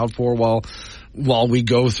watch out for while we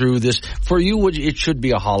go through this? For you, it should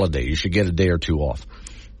be a holiday. You should get a day or two off.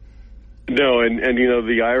 No, and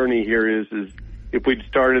the irony here is if we'd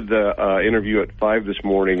started the interview at 5 this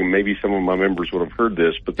morning, maybe some of my members would have heard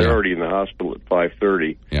this, but they're already in the hospital at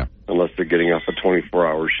 5:30. Yeah. Unless they're getting off a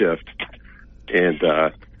 24-hour shift. And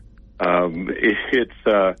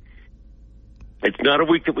it's not a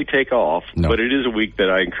week that we take off, but it is a week that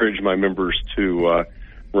I encourage my members to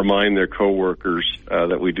remind their coworkers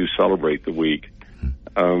that we do celebrate the week.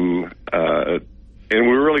 And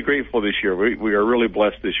we're really grateful this year. We are really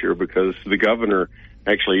blessed this year because the governor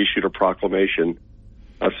actually issued a proclamation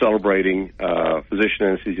celebrating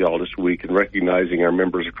Physician Anesthesiologist Week and recognizing our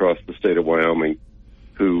members across the state of Wyoming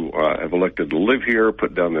who have elected to live here,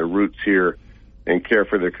 put down their roots here, and care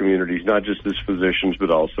for their communities, not just as physicians,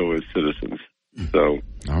 but also as citizens. So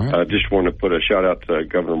I just want to put a shout-out to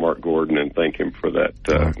Governor Mark Gordon and thank him for that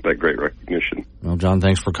great recognition. Well, John,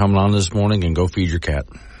 thanks for coming on this morning, and go feed your cat.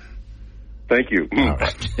 Thank you. All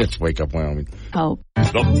right. It's Wake Up Wyoming. Oh.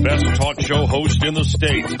 The best talk show host in the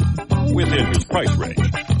state, within his price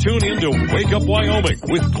range. Tune in to Wake Up Wyoming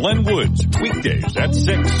with Glenn Woods, weekdays at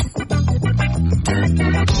 6.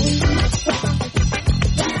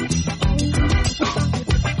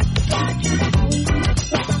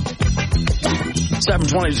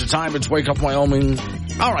 7:20 is the time. It's Wake Up Wyoming.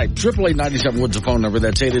 All right, 888-97 Woods the phone number.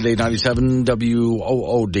 That's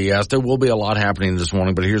 888-97-WOODS. There will be a lot happening this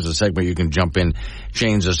morning, but here's a segment you can jump in,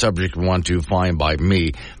 change the subject you want to, fine by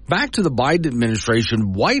me. Back to the Biden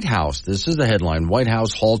administration, White House. This is the headline. White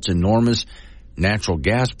House halts enormous natural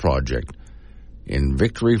gas project in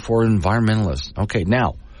victory for environmentalists. Okay,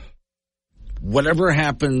 now, whatever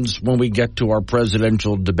happens when we get to our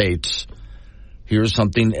presidential debates, here's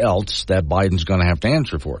something else that Biden's going to have to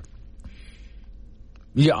answer for.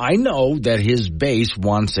 Yeah, I know that his base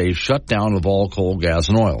wants a shutdown of all coal, gas,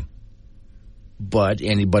 and oil. But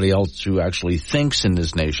anybody else who actually thinks in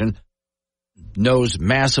this nation knows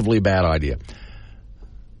massively bad idea.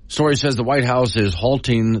 Story says the White House is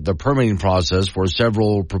halting the permitting process for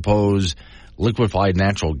several proposed liquefied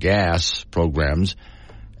natural gas programs,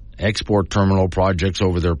 export terminal projects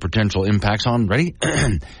over their potential impacts on, ready?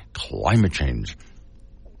 Climate change.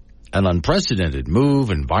 An unprecedented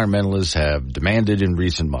move environmentalists have demanded in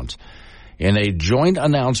recent months. In a joint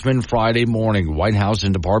announcement Friday morning, White House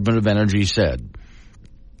and Department of Energy said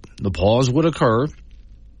the pause would occur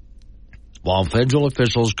while federal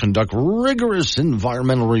officials conduct rigorous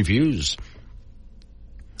environmental reviews,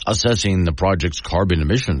 assessing the project's carbon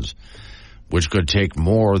emissions, which could take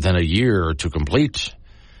more than a year to complete.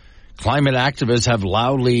 Climate activists have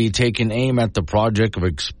loudly taken aim at the project of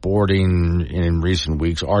exporting in recent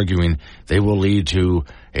weeks, arguing they will lead to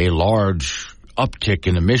a large uptick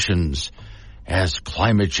in emissions as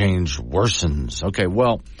climate change worsens. Okay,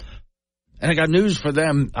 well, and I got news for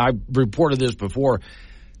them. I reported this before.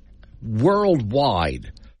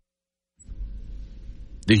 Worldwide,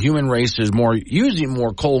 the human race is using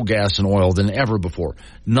more coal, gas, and oil than ever before,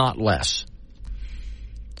 not less.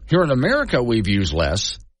 Here in America, we've used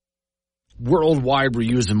less. Worldwide, we're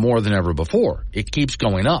using more than ever before. It keeps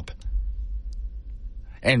going up.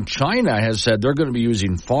 And China has said they're going to be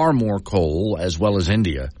using far more coal, as well as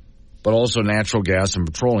India, but also natural gas and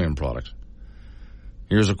petroleum products.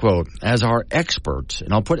 Here's a quote. As our experts,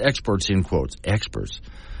 and I'll put experts in quotes, experts.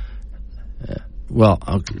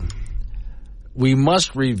 We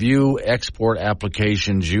must review export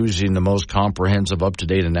applications using the most comprehensive,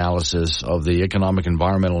 up-to-date analysis of the economic,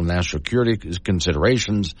 environmental, and national security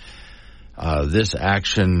considerations. This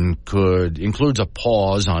action includes a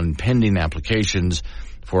pause on pending applications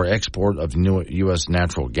for export of new U.S.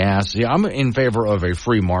 natural gas. See, I'm in favor of a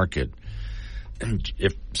free market. And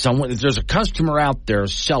if there's a customer out there,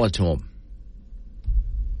 sell it to them.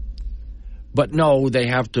 But no, they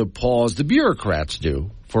have to pause. The bureaucrats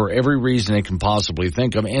do, for every reason they can possibly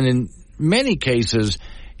think of. And in many cases,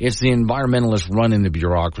 it's the environmentalists running the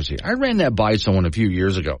bureaucracy. I ran that by someone a few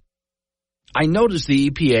years ago. I noticed the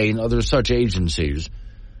EPA and other such agencies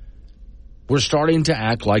were starting to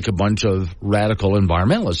act like a bunch of radical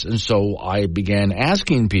environmentalists. And so I began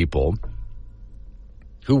asking people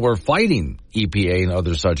who were fighting EPA and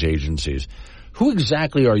other such agencies, who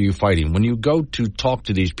exactly are you fighting? When you go to talk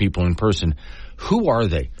to these people in person, who are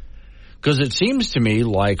they? Because it seems to me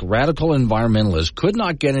like radical environmentalists could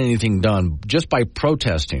not get anything done just by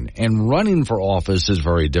protesting, and running for office is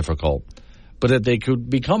very difficult. But if they could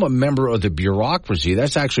become a member of the bureaucracy,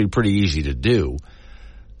 that's actually pretty easy to do.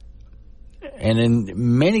 And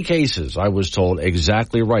in many cases, I was told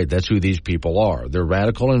exactly right. That's who these people are. They're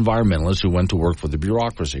radical environmentalists who went to work for the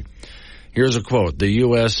bureaucracy. Here's a quote. The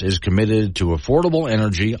U.S. is committed to affordable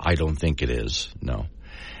energy. I don't think it is. No.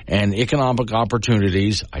 And economic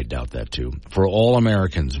opportunities. I doubt that too. For all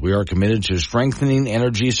Americans, we are committed to strengthening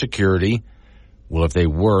energy security. Well, if they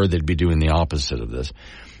were, they'd be doing the opposite of this.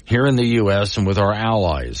 Here in the U.S. and with our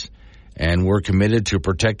allies. And we're committed to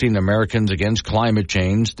protecting Americans against climate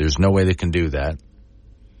change. There's no way they can do that.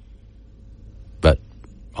 But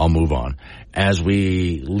I'll move on. As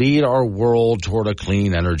we lead our world toward a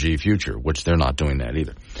clean energy future, which they're not doing that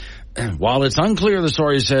either. While it's unclear, the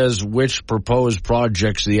story says, which proposed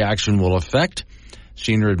projects the action will affect,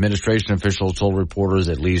 senior administration officials told reporters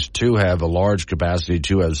at least 2 have a large capacity,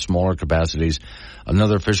 2 have smaller capacities.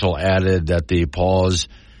 Another official added that the pause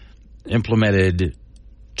implemented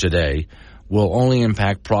today will only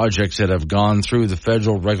impact projects that have gone through the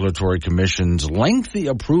Federal Regulatory Commission's lengthy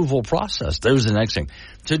approval process. There's the next thing.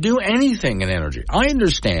 To do anything in energy, I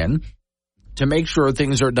understand, to make sure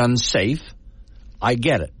things are done safe. I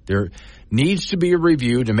get it. There needs to be a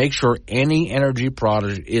review to make sure any energy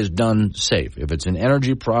product is done safe. If it's an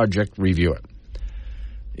energy project, review it.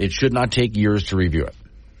 It should not take years to review it.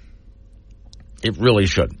 It really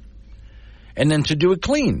shouldn't. And then to do it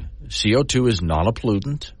clean. CO2 is not a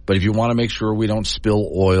pollutant, but if you want to make sure we don't spill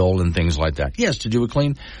oil and things like that, yes, to do it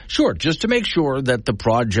clean, sure, just to make sure that the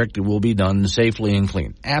project will be done safely and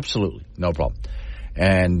clean. Absolutely, no problem.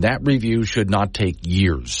 And that review should not take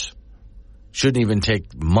years. Shouldn't even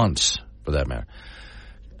take months, for that matter.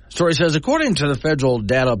 Story says, according to the federal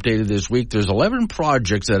data updated this week, there's 11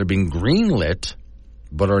 projects that have been greenlit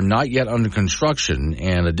but are not yet under construction,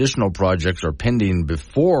 and additional projects are pending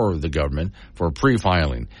before the government for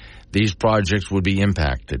pre-filing. These projects would be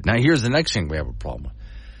impacted. Now, here's the next thing we have a problem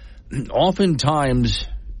with. Oftentimes,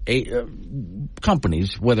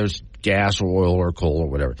 companies, whether it's gas or oil or coal or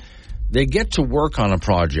whatever, they get to work on a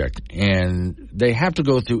project, and they have to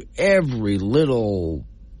go through every little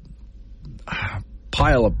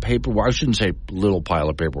pile of paperwork. I shouldn't say little pile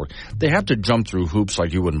of paperwork. They have to jump through hoops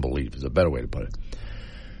like you wouldn't believe, is a better way to put it.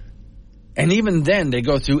 And even then, they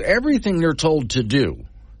go through everything they're told to do,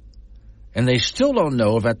 and they still don't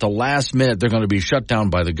know if at the last minute they're going to be shut down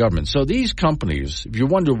by the government. So these companies, if you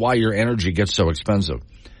wonder why your energy gets so expensive,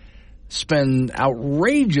 spend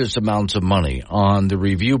outrageous amounts of money on the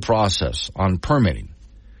review process, on permitting,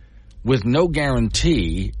 with no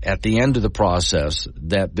guarantee at the end of the process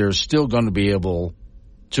that they're still going to be able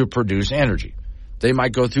to produce energy. They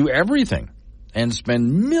might go through everything and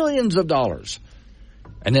spend millions of dollars,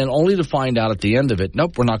 and then only to find out at the end of it,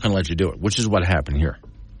 nope, we're not going to let you do it, which is what happened here.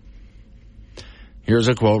 Here's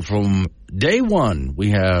a quote from day one.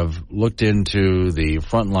 We have looked into the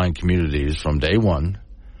frontline communities from day one.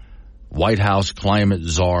 White House climate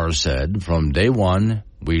czar said, from day one,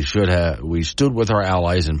 we stood with our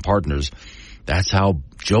allies and partners. That's how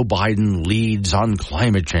Joe Biden leads on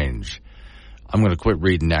climate change. I'm going to quit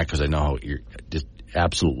reading that because I know how just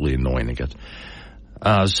absolutely annoying it gets.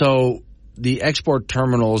 So the export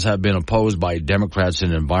terminals have been opposed by Democrats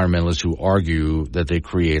and environmentalists who argue that they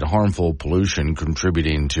create harmful pollution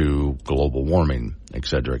contributing to global warming, et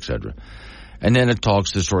cetera, et cetera. And then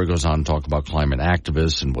the story goes on to talk about climate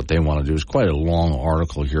activists and what they want to do. It's quite a long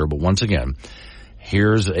article here, but once again,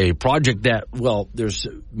 Here's a project that, well, there's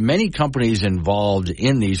many companies involved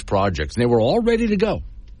in these projects, and they were all ready to go.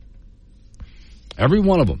 Every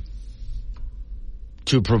one of them.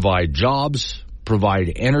 To provide jobs, provide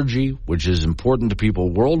energy, which is important to people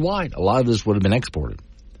worldwide. A lot of this would have been exported.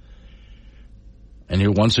 And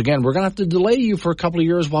here, once again, we're going to have to delay you for a couple of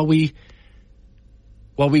years while we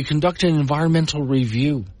conduct an environmental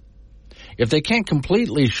review. If they can't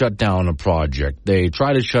completely shut down a project, they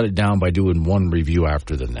try to shut it down by doing one review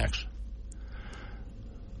after the next.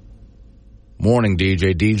 Morning,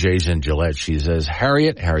 DJ. DJ's in Gillette. She says,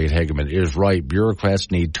 Harriet Hageman is right. Bureaucrats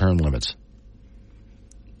need term limits.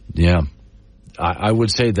 Yeah, I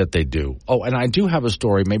would say that they do. Oh, and I do have a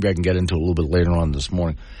story. Maybe I can get into a little bit later on this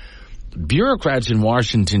morning. Bureaucrats in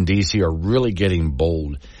Washington, D.C. are really getting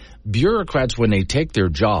bold. Bureaucrats, when they take their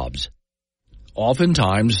jobs,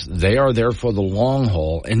 oftentimes they are there for the long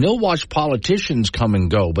haul, and they'll watch politicians come and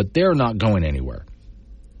go, but they're not going anywhere.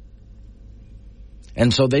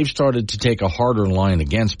 And so they've started to take a harder line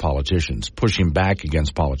against politicians, pushing back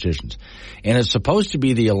against politicians. And it's supposed to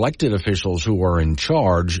be the elected officials who are in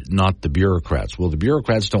charge, not the bureaucrats. Well, the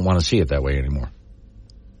bureaucrats don't want to see it that way anymore.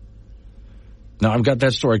 Now, I've got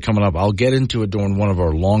that story coming up. I'll get into it during one of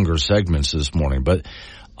our longer segments this morning, but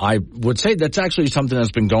I would say that's actually something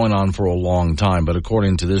that's been going on for a long time. But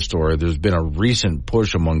according to this story, there's been a recent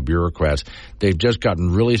push among bureaucrats. They've just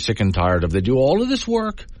gotten really sick and tired of. They do all of this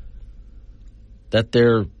work that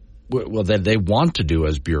that they want to do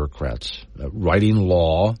as bureaucrats, writing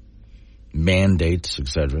law, mandates,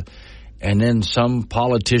 etc. And then some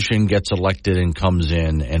politician gets elected and comes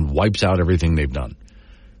in and wipes out everything they've done.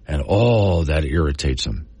 And that irritates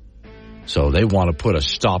them. So they want to put a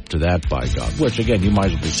stop to that, by God. Which, again, you might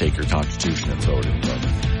as well just take your Constitution and throw it in the rubber.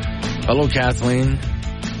 Hello, Kathleen.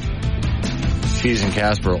 She's in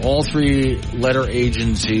Casper. All three-letter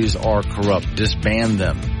agencies are corrupt. Disband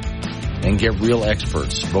them and get real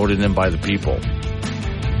experts voted in by the people.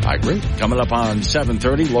 I agree. Coming up on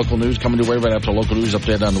 7:30, local news coming your way right after local news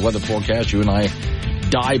update on the weather forecast. You and I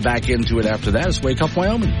dive back into it after that. It's Wake Up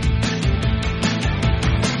Wyoming.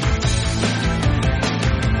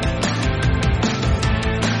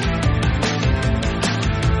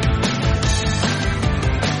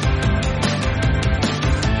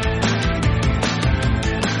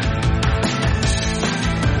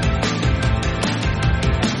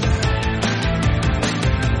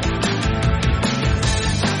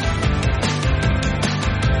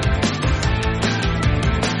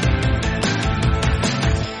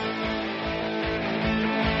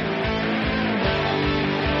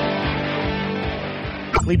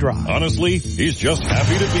 Drive. Honestly, he's just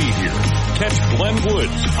happy to be here. Catch Glenn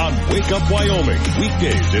Woods on Wake Up Wyoming.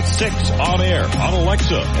 Weekdays at 6 on air, on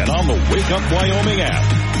Alexa, and on the Wake Up Wyoming app.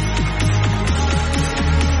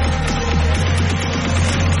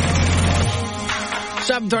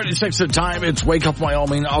 7:36 the time. It's Wake Up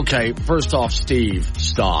Wyoming. Okay, first off, Steve,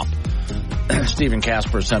 stop. Stephen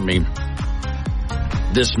Casper sent me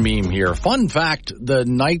this meme here. Fun fact, the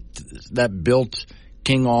night that built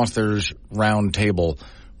King Arthur's Round Table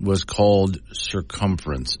was called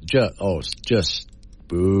Circumference. Just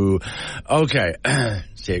boo. Okay.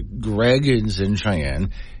 See, Greg is in Cheyenne.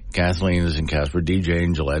 Kathleen is in Casper. DJ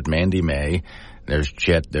in Gillette. Mandy May. There's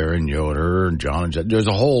Chet there in Yoder. And John and Jet. There's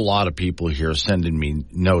a whole lot of people here sending me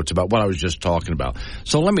notes about what I was just talking about.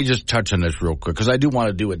 So let me just touch on this real quick because I do want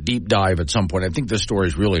to do a deep dive at some point. I think this story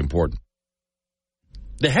is really important.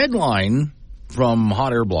 The headline from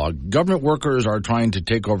Hot Air Blog, government workers are trying to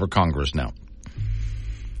take over Congress now.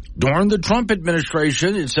 During the Trump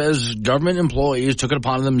administration, it says government employees took it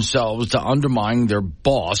upon themselves to undermine their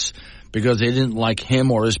boss because they didn't like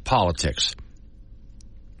him or his politics.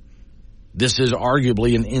 This is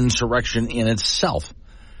arguably an insurrection in itself,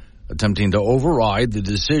 attempting to override the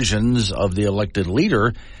decisions of the elected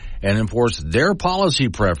leader and enforce their policy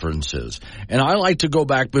preferences. And I like to go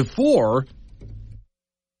back before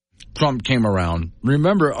Trump came around.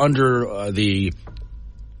 Remember, under the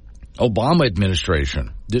Obama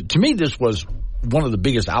administration, to me this was one of the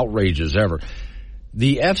biggest outrages ever.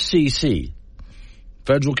 The FCC,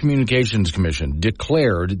 Federal Communications Commission,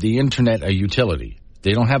 declared the Internet a utility.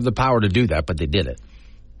 They don't have the power to do that, but they did it.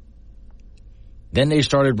 Then they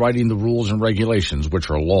started writing the rules and regulations, which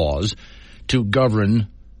are laws, to govern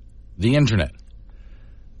the Internet.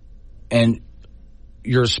 And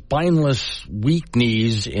your spineless weak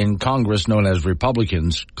knees in Congress, known as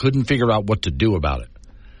Republicans, couldn't figure out what to do about it.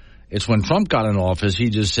 It's when Trump got in office, he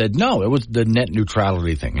just said, no, it was the net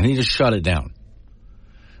neutrality thing, and he just shut it down.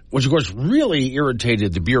 Which, of course, really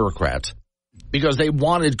irritated the bureaucrats because they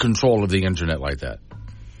wanted control of the Internet like that.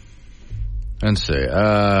 Let's see.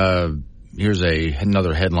 Here's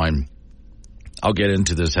another headline. I'll get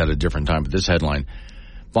into this at a different time, but this headline,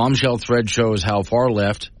 bombshell thread shows how far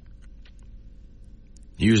left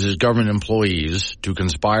uses government employees to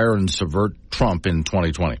conspire and subvert Trump in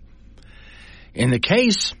 2020. In the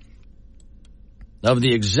case of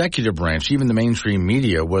the executive branch, even the mainstream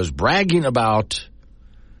media was bragging about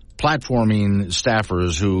platforming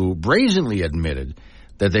staffers who brazenly admitted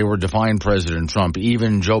that they were defying President Trump.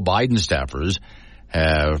 Even Joe Biden staffers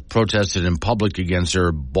have protested in public against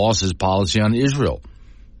their boss's policy on Israel.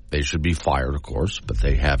 They should be fired, of course, but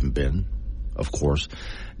they haven't been, of course.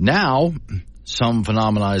 Now, some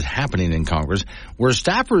phenomena is happening in Congress where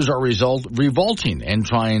staffers are revolting and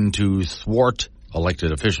trying to thwart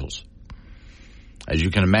elected officials. As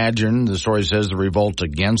you can imagine, the story says the revolt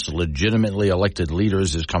against legitimately elected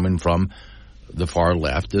leaders is coming from the far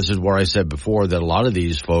left. This is where I said before that a lot of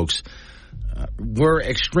these folks were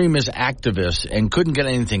extremist activists and couldn't get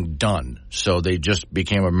anything done, so they just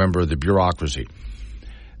became a member of the bureaucracy.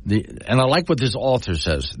 And I like what this author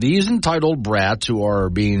says. These entitled brats who are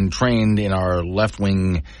being trained in our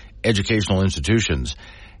left-wing educational institutions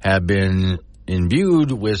have been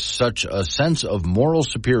imbued with such a sense of moral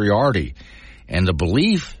superiority and the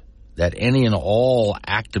belief that any and all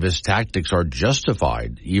activist tactics are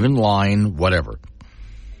justified, even lying, whatever.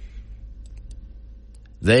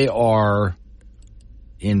 They are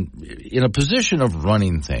in a position of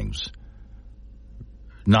running things,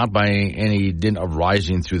 not by any dint of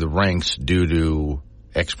rising through the ranks due to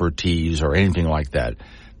expertise or anything like that.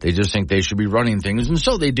 They just think they should be running things, and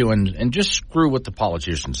so they do, and just screw what the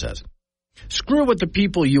politician says. Screw what the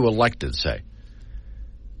people you elected say.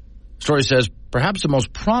 Story says, perhaps the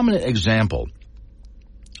most prominent example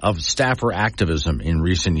of staffer activism in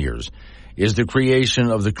recent years is the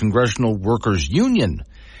creation of the Congressional Workers Union.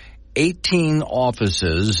 18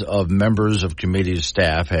 offices of members of committee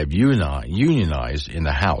staff have unionized in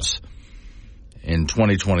the House in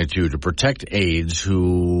 2022 to protect aides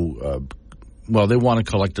who, they want to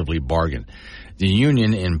collectively bargain. The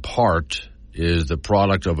union, in part, is the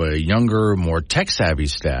product of a younger, more tech-savvy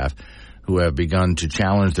staff who have begun to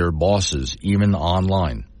challenge their bosses, even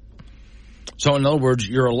online. So, in other words,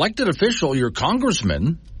 your elected official, your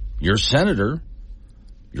congressman, your senator,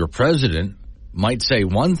 your president might say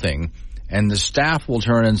one thing, and the staff will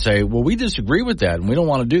turn and say, well, we disagree with that, and we don't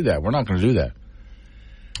want to do that. We're not going to do that.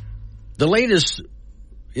 The latest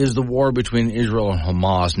is the war between Israel and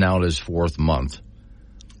Hamas, now in its fourth month.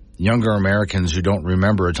 Younger Americans who don't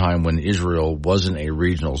remember a time when Israel wasn't a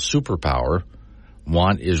regional superpower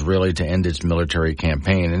want Israel to end its military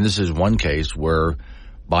campaign. And this is one case where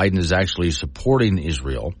Biden is actually supporting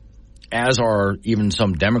Israel, as are even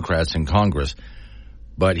some Democrats in Congress.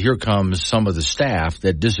 But here comes some of the staff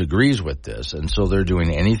that disagrees with this, and so they're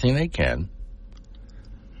doing anything they can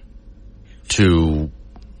to,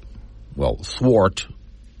 thwart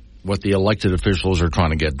what the elected officials are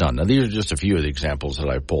trying to get done. Now, these are just a few of the examples that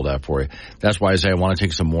I pulled out for you. That's why I say I want to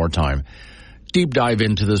take some more time, deep dive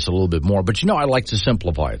into this a little bit more. But, I like to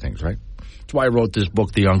simplify things, right? That's why I wrote this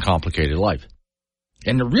book, The Uncomplicated Life.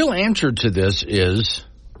 And the real answer to this is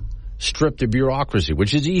strip the bureaucracy,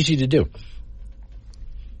 which is easy to do.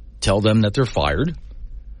 Tell them that they're fired,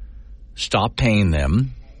 stop paying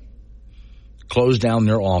them, close down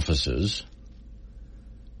their offices,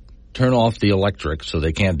 turn off the electric so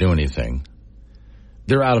they can't do anything.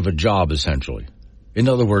 They're out of a job, essentially. In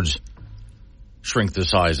other words, shrink the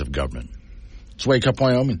size of government. It's Wake Up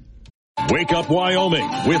Wyoming. Wake Up Wyoming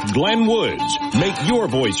with Glenn Woods. Make your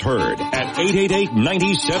voice heard at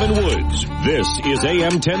 888-97-WOODS. This is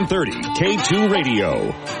AM 1030, K2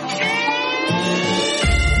 Radio.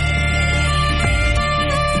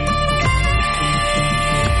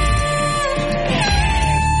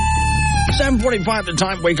 7:45 the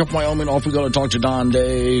time. Wake Up Wyoming. Off we go to talk to Don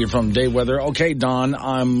Day from Day Weather. Okay, Don,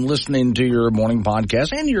 I'm listening to your morning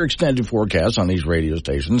podcast and your extended forecast on these radio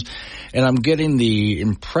stations, and I'm getting the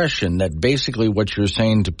impression that basically what you're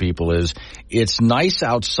saying to people is it's nice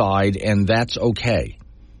outside and that's okay.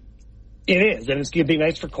 It is, and it's going to be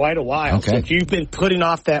nice for quite a while. Okay. So if you've been putting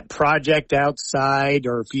off that project outside,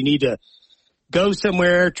 or if you need to go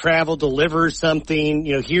somewhere, travel, deliver something,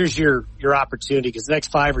 here's your opportunity, because the next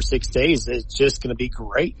 5 or 6 days, it's just going to be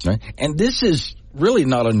great. Right. And this is really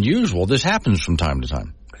not unusual. This happens from time to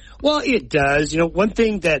time. Well, it does. One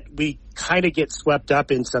thing that we kind of get swept up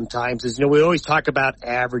in sometimes is, we always talk about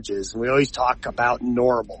averages, and we always talk about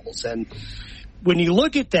normals. And when you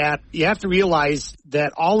look at that, you have to realize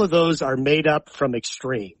that all of those are made up from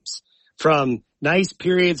extremes, from nice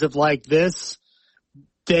periods of like this.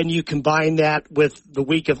 Then you combine that with the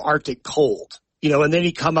week of Arctic cold. and then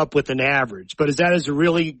you come up with an average. But is that a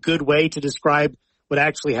really good way to describe what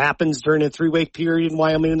actually happens during a 3-week period in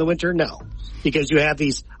Wyoming in the winter? No, because you have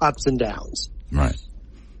these ups and downs. Right.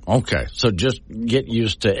 Okay, so just get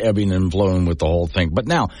used to ebbing and flowing with the whole thing. But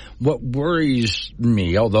now, what worries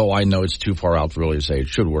me, although I know it's too far out to really say it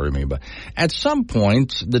should worry me, but at some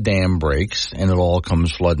point the dam breaks and it all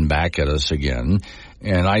comes flooding back at us again.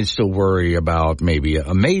 And I still worry about maybe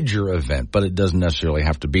a major event, but it doesn't necessarily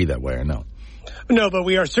have to be that way, I know. No, but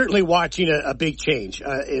we are certainly watching a big change.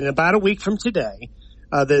 In about a week from today,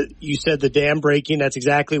 you said the dam breaking, that's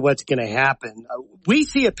exactly what's going to happen. We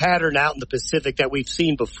see a pattern out in the Pacific that we've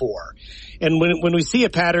seen before. And when we see a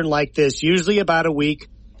pattern like this, usually about a week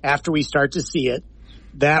after we start to see it,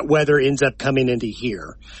 that weather ends up coming into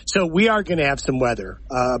here. So we are going to have some weather.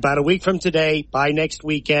 About a week from today, by next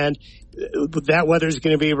weekend, that weather is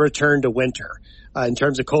going to be a return to winter in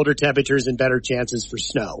terms of colder temperatures and better chances for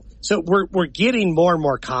snow. So we're getting more and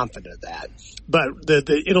more confident of that. But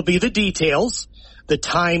it'll be the details, the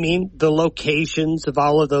timing, the locations of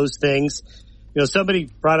all of those things. Somebody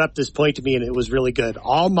brought up this point to me, and it was really good.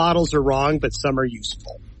 All models are wrong, but some are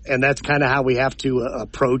useful. And that's kind of how we have to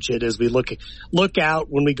approach it as we look out.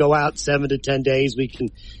 When we go out 7 to 10 days, we can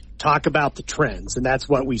talk about the trends. And that's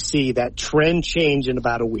what we see, that trend change in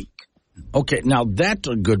about a week. Okay, now that's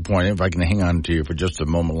a good point, if I can hang on to you for just a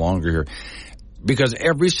moment longer here. Because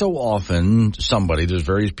every so often, there's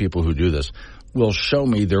various people who do this, will show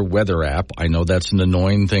me their weather app. I know that's an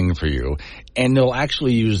annoying thing for you. And they'll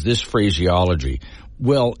actually use this phraseology.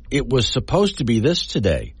 Well, it was supposed to be this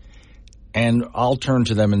today. And I'll turn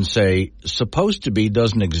to them and say, supposed to be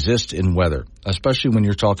doesn't exist in weather, especially when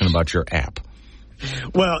you're talking about your app.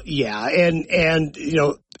 Well, yeah. And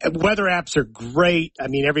weather apps are great. I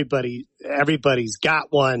mean, everybody's got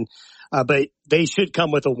one, but they should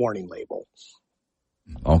come with a warning label.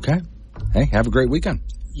 Okay. Hey, have a great weekend.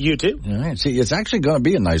 You too. All right. See, it's actually going to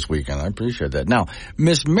be a nice weekend. I appreciate that. Now,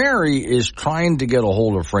 Miss Mary is trying to get a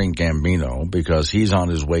hold of Frank Gambino because he's on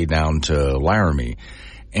his way down to Laramie.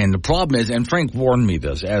 And the problem is, and Frank warned me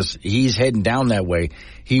this, as he's heading down that way,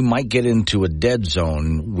 he might get into a dead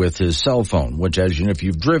zone with his cell phone, which, as you know, if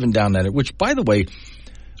you've driven down that, which, by the way,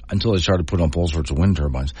 until they started putting up all sorts of wind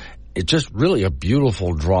turbines, it's just really a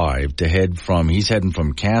beautiful drive to he's heading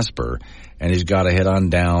from Casper, and he's got to head on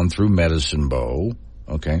down through Medicine Bow.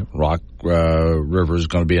 Okay, Rock River is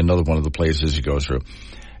going to be another one of the places he goes through.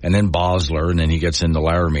 And then Bosler, and then he gets into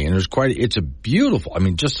Laramie. And it's a beautiful,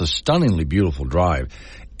 just a stunningly beautiful drive.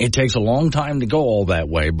 It takes a long time to go all that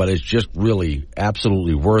way, but it's just really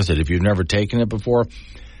absolutely worth it. If you've never taken it before,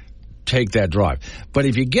 take that drive. But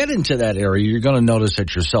if you get into that area, you're going to notice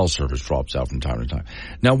that your cell service drops out from time to time.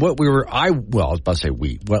 Now, what I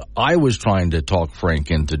was trying to talk Frank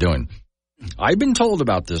into doing, I've been told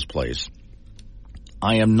about this place.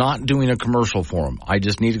 I am not doing a commercial for him. I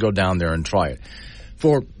just need to go down there and try it.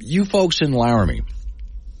 For you folks in Laramie,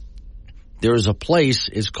 there is a place,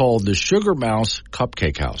 it's called the Sugar Mouse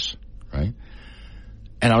Cupcake House, right?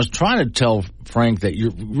 And I was trying to tell Frank that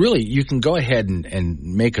you can go ahead and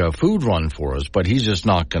make a food run for us, but he's just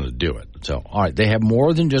not going to do it. So, all right, they have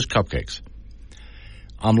more than just cupcakes.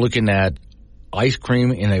 I'm looking at ice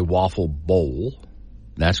cream in a waffle bowl.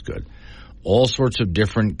 That's good. All sorts of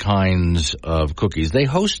different kinds of cookies. They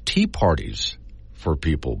host tea parties for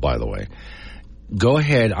people, by the way. Go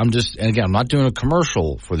ahead. I'm not doing a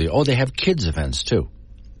commercial for they have kids events too.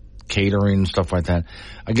 Catering, stuff like that.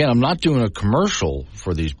 Again, I'm not doing a commercial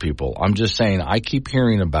for these people. I'm just saying I keep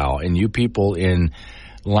hearing about, and you people in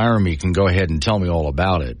Laramie can go ahead and tell me all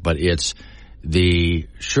about it, but it's the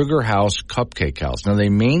Sugar House Cupcake House. Now, they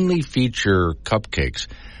mainly feature cupcakes,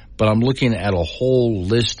 but I'm looking at a whole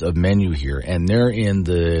list of menu here, and they're in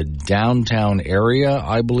the downtown area,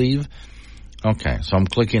 I believe. Okay, so I'm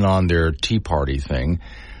clicking on their tea party thing.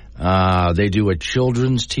 They do a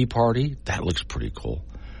children's tea party. That looks pretty cool.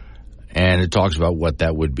 And it talks about what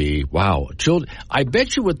that would be. Wow. I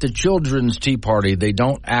bet you with the children's tea party, they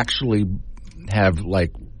don't actually have,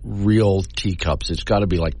 real teacups. It's got to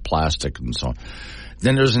be, plastic and so on.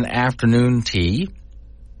 Then there's an afternoon tea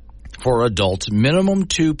for adults, minimum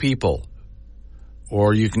 2 people.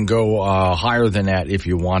 Or you can go higher than that if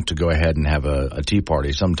you want to go ahead and have a tea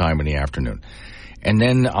party sometime in the afternoon. And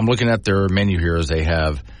then I'm looking at their menu here as they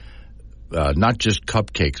have not just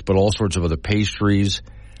cupcakes, but all sorts of other pastries,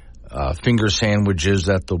 finger sandwiches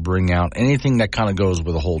that they'll bring out, anything that kind of goes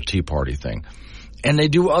with the whole tea party thing. And they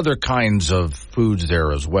do other kinds of foods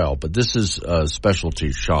there as well, but this is a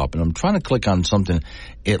specialty shop. And I'm trying to click on something.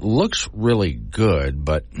 It looks really good,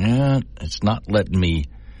 but it's not letting me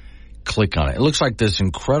click on it. It looks like this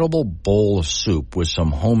incredible bowl of soup with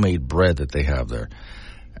some homemade bread that they have there.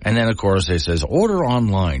 And then, of course, it says, order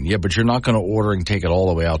online. Yeah, but you're not going to order and take it all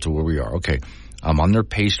the way out to where we are. Okay, I'm on their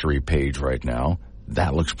pastry page right now.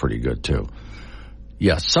 That looks pretty good, too.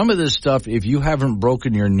 Yeah, some of this stuff, if you haven't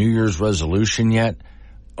broken your New Year's resolution yet,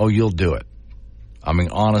 you'll do it. I mean,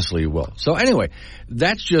 honestly, you will. So anyway,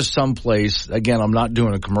 that's just someplace. Again, I'm not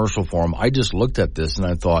doing a commercial for them. I just looked at this and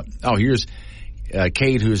I thought, here's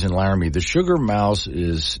Kate, who's in Laramie. The Sugar Mouse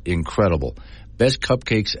is incredible. Best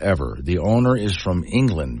cupcakes ever. The owner is from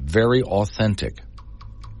England. Very authentic.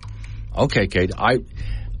 Okay, Kate,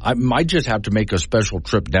 I might just have to make a special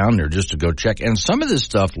trip down there just to go check. And some of this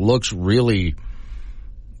stuff looks really,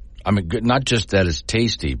 not just that it's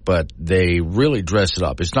tasty, but they really dress it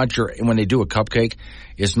up. It's not when they do a cupcake,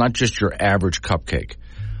 it's not just your average cupcake.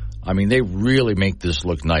 I mean, they really make this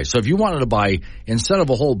look nice. So if you wanted to buy, instead of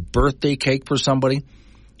a whole birthday cake for somebody,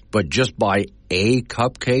 but just buy a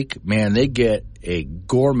cupcake, man, they get a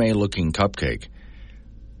gourmet-looking cupcake.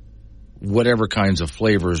 Whatever kinds of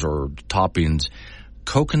flavors or toppings.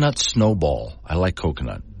 Coconut snowball. I like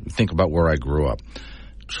coconut. Think about where I grew up.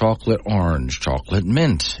 Chocolate orange, chocolate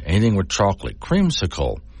mint, anything with chocolate.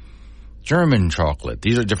 Creamsicle, German chocolate.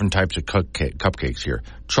 These are different types of cupcakes here.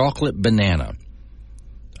 Chocolate banana.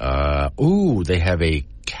 They have a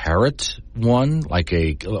carrot one,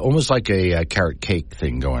 almost like a carrot cake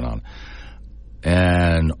thing going on.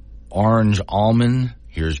 And orange almond.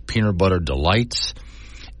 Here's peanut butter delights.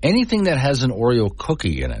 Anything that has an Oreo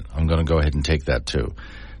cookie in it, I'm going to go ahead and take that too.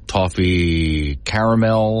 Toffee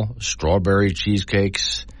caramel, strawberry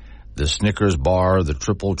cheesecakes, the Snickers bar, the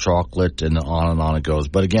triple chocolate, and on it goes.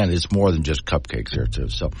 But again, it's more than just cupcakes here too.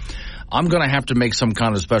 So I'm going to have to make some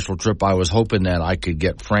kind of special trip. I was hoping that I could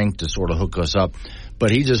get Frank to sort of hook us up, but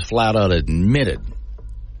he just flat out admitted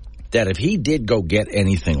that if he did go get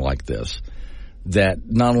anything like this, that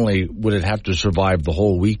not only would it have to survive the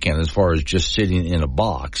whole weekend as far as just sitting in a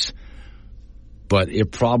box, but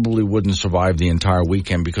it probably wouldn't survive the entire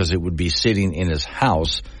weekend because it would be sitting in his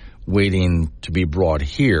house waiting to be brought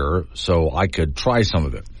here so I could try some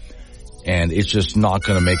of it. And it's just not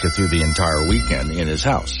going to make it through the entire weekend in his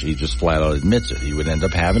house. He just flat out admits it. He would end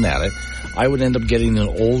up having at it. I would end up getting an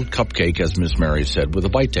old cupcake, as Miss Mary said, with a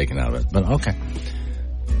bite taken out of it. But okay.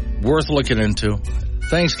 Worth looking into.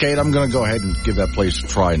 Thanks, Kate. I'm going to go ahead and give that place a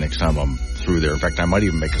try next time I'm through there. In fact, I might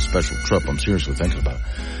even make a special trip. I'm seriously thinking about it.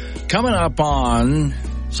 Coming up on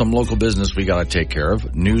some local business we got to take care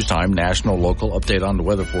of. News time, national, local, update on the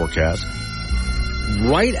weather forecast.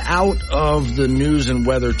 Right out of the news and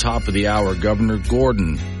weather top of the hour, Governor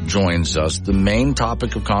Gordon joins us. The main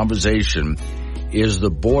topic of conversation is the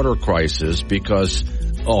border crisis because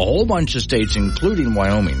a whole bunch of states, including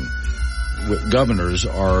Wyoming, governors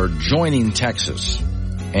are joining Texas.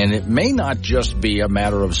 And it may not just be a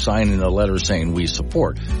matter of signing a letter saying we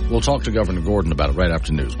support. We'll talk to Governor Gordon about it right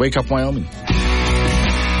after news. Wake up, Wyoming.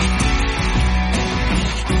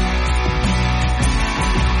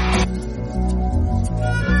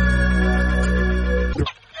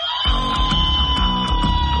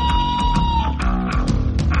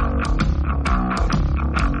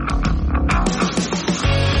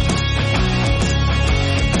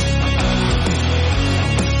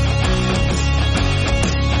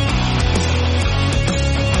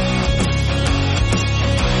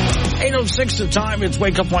 6 the time. It's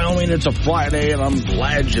Wake Up Wyoming. It's a Friday, and I'm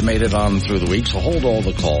glad you made it on through the week. So hold all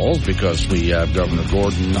the calls because we have Governor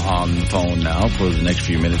Gordon on the phone now for the next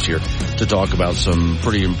few minutes here to talk about some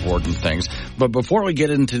pretty important things. But before we get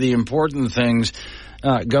into the important things,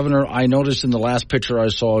 Governor, I noticed in the last picture I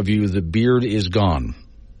saw of you, the beard is gone.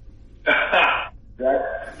 That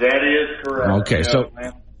is correct. Okay, so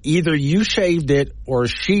either you shaved it or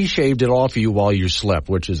she shaved it off of you while you slept.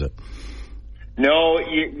 Which is it? No,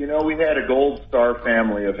 you know, we had a Gold Star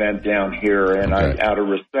family event down here, and okay. out of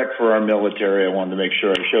respect for our military, I wanted to make sure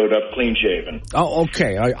I showed up clean-shaven. Oh,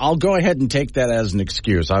 okay. I'll go ahead and take that as an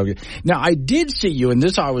excuse. Now, I did see you, and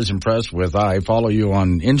this I was impressed with. I follow you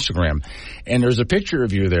on Instagram, and there's a picture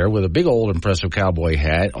of you there with a big old impressive cowboy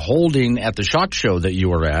hat holding, at the SHOT Show that you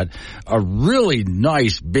were at, a really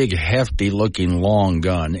nice, big, hefty-looking long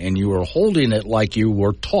gun, and you were holding it like you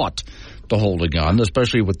were taught to hold a gun,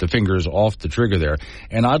 especially with the fingers off the trigger there.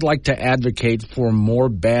 And I'd like to advocate for more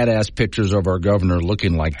badass pictures of our governor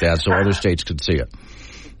looking like that so other states could see it.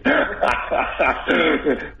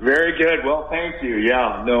 Very good. Well, thank you.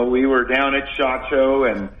 Yeah, no, we were down at SHOT Show,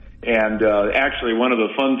 and actually one of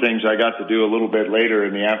the fun things I got to do a little bit later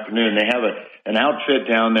in the afternoon, they have an outfit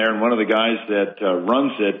down there, and one of the guys that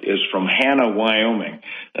runs it is from Hanna, Wyoming,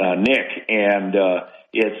 Nick, and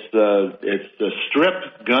it's the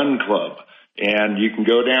Strip Gun Club. And you can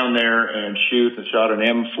go down there and shoot. I shot an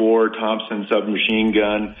M4 Thompson submachine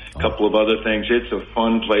gun, a couple of other things. It's a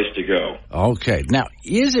fun place to go. Okay. Now,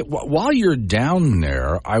 while you're down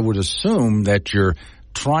there, I would assume that you're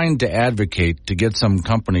trying to advocate to get some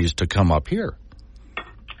companies to come up here.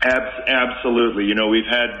 Absolutely. We've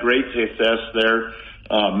had great success there.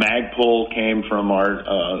 Magpul came from our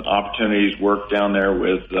opportunities work down there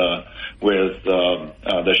with the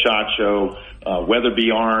SHOT Show,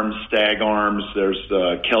 Weatherby Arms, Stag Arms. There's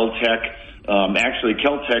Keltec. Actually,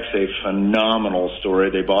 Keltec's a phenomenal story.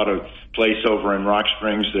 They bought a place over in Rock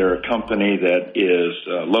Springs. They're a company that is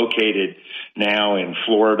located now in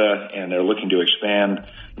Florida, and they're looking to expand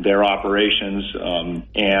their operations.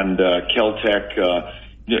 And Keltec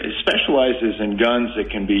specializes in guns that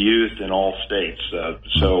can be used in all states.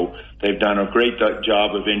 So they've done a great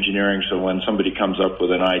job of engineering. So when somebody comes up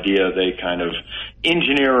with an idea, they kind of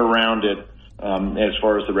engineer around it as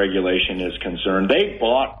far as the regulation is concerned. They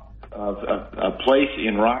bought a place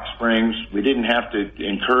in Rock Springs. We didn't have to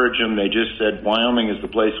encourage them. They just said, Wyoming is the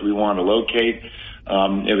place we want to locate.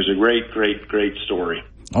 It was a great story.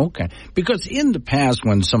 Okay. Because in the past,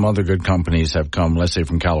 when some other good companies have come, let's say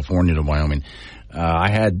from California to Wyoming, I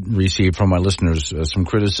had received from my listeners some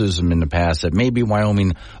criticism in the past that maybe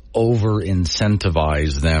Wyoming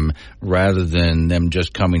over-incentivized them rather than them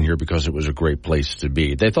just coming here because it was a great place to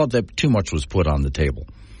be. They thought that too much was put on the table.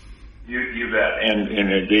 You bet.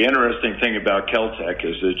 And the interesting thing about Keltec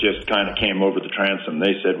is it just kind of came over the transom.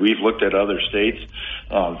 They said, we've looked at other states.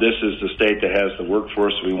 This is the state that has the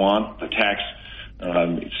workforce we want, the tax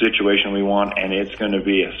situation we want, and it's going to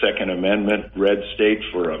be a Second Amendment red state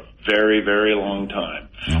for a very, very long time.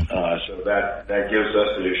 So that gives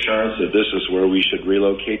us the assurance that this is where we should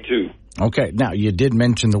relocate to. Okay. Now, you did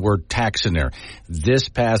mention the word tax in there. This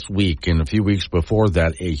past week and a few weeks before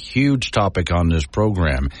that, a huge topic on this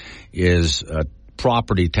program is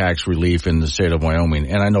property tax relief in the state of Wyoming.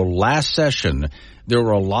 And I know last session there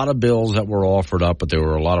were a lot of bills that were offered up, but there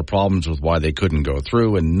were a lot of problems with why they couldn't go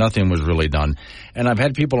through, and nothing was really done. And I've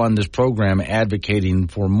had people on this program advocating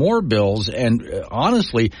for more bills, and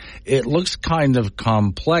honestly, it looks kind of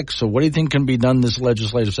complex. So what do you think can be done this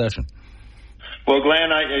legislative session? Well,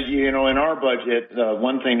 Glenn, in our budget,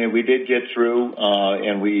 one thing that we did get through,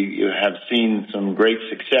 and we have seen some great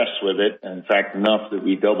success with it, in fact, enough that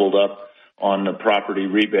we doubled up on the property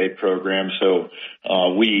rebate program. So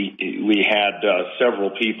we had several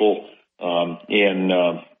people in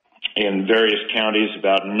various counties.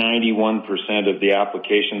 About 91% of the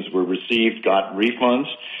applications were received, got refunds,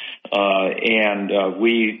 and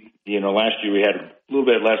last year we had a little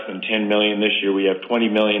bit less than $10 million. This year we have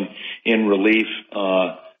 $20 million in relief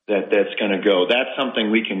that's going to go. That's something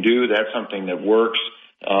we can do. That's something that works,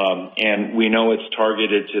 and we know it's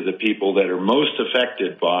targeted to the people that are most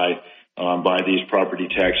affected by these property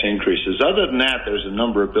tax increases. Other than that, there's a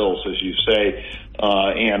number of bills, as you say,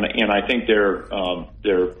 and I think they're a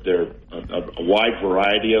wide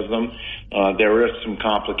variety of them. There are some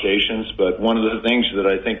complications, but one of the things that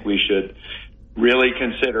I think we should really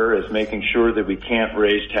consider is making sure that we can't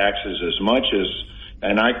raise taxes as much as,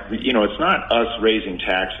 it's not us raising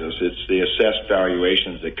taxes, it's the assessed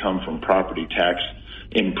valuations that come from property tax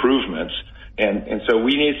improvements. And so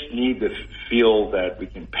we need to feel that we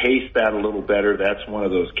can pace that a little better. That's one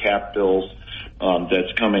of those cap bills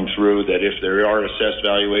that's coming through, that if there are assessed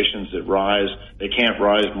valuations that rise, they can't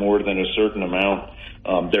rise more than a certain amount.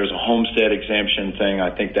 There's a homestead exemption thing.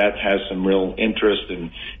 I think that has some real interest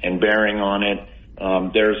and bearing on it.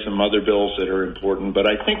 There's some other bills that are important, but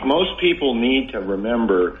I think most people need to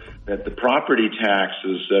remember that the property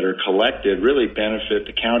taxes that are collected really benefit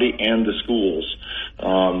the county and the schools.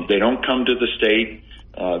 They don't come to the state.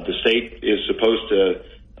 The state is supposed to,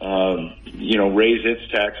 raise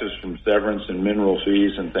its taxes from severance and mineral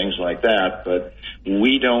fees and things like that, but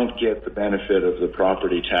we don't get the benefit of the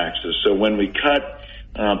property taxes. So when we cut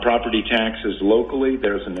property taxes locally,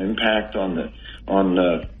 there's an impact on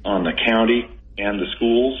the county and the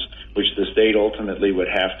schools, which the state ultimately would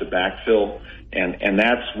have to backfill. And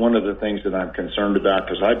that's one of the things that I'm concerned about,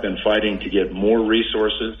 because I've been fighting to get more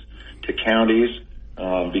resources to counties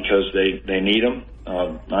because they need them.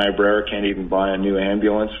 Niobrara can't even buy a new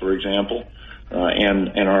ambulance, for example, and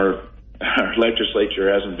our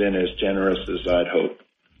legislature hasn't been as generous as I'd hoped.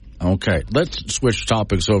 Okay, let's switch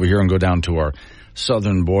topics over here and go down to our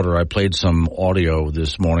southern border. I played some audio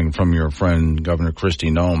this morning from your friend, Governor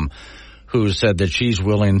Kristi Noem, who said that she's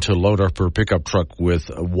willing to load up her pickup truck with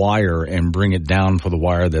a wire and bring it down for the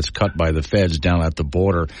wire that's cut by the feds down at the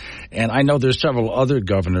border. And I know there's several other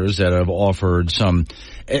governors that have offered some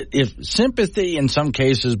sympathy in some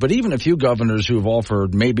cases, but even a few governors who have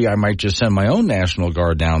offered maybe I might just send my own National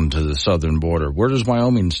Guard down to the southern border. Where does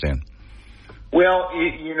Wyoming stand? Well,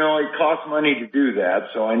 it costs money to do that,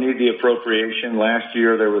 so I need the appropriation. Last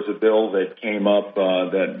year there was a bill that came up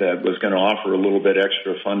that was going to offer a little bit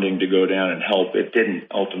extra funding to go down and help. It didn't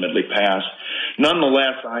ultimately pass.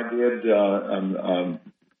 Nonetheless, I did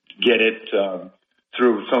get it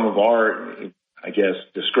through some of our,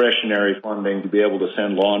 discretionary funding to be able to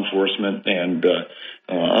send law enforcement and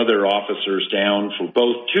other officers down for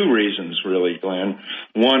both two reasons, really, Glenn.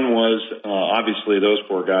 One was, obviously, those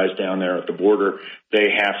poor guys down there at the border, they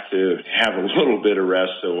have to have a little bit of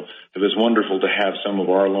rest, so it was wonderful to have some of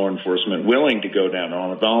our law enforcement willing to go down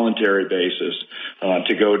on a voluntary basis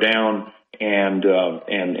to go down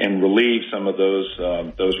and relieve some of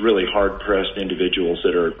those really hard-pressed individuals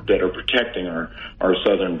that are protecting our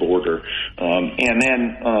southern border. And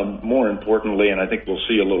then, more importantly, and I think we'll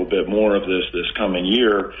see a little bit more of this coming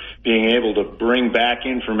year, being able to bring back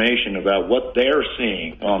information about what they're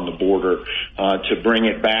seeing on the border to bring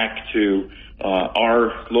it back to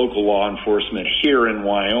our local law enforcement here in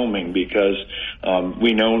Wyoming, because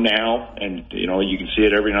we know now, and you can see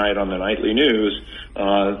it every night on the nightly news,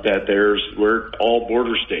 that we're all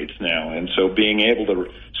border states now, and so being able to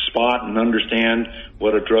spot and understand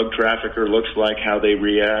what a drug trafficker looks like, how they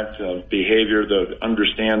react, behavior,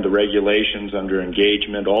 understand the regulations under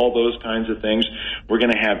engagement, all those kinds of things. We're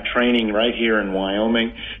going to have training right here in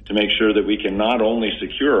Wyoming to make sure that we can not only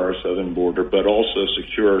secure our southern border, but also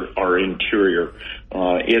secure our interior.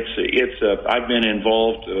 I've been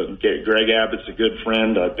involved. Greg Abbott's a good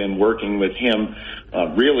friend. I've been working with him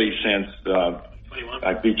really since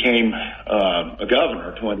I became a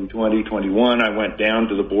governor, 2020, 21. I went down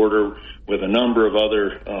to the border with a number of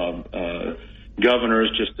other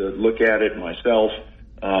governors just to look at it myself,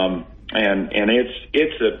 and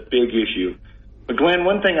it's a big issue. But Glenn,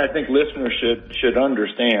 one thing I think listeners should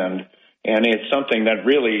understand, and it's something that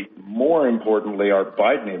really, more importantly, our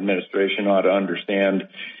Biden administration ought to understand.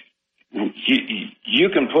 You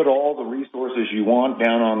can put all the resources you want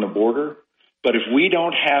down on the border, but if we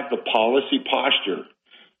don't have the policy posture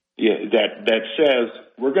that says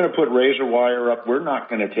we're going to put razor wire up, we're not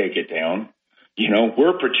going to take it down.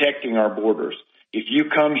 We're protecting our borders. If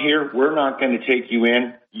you come here, we're not going to take you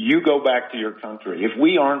in. You go back to your country. If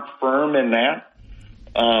we aren't firm in that,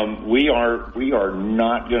 we are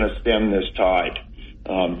not going to stem this tide.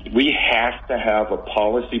 We have to have a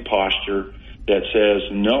policy posture that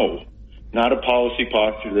says no. Not a policy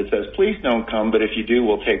posture that says, please don't come, but if you do,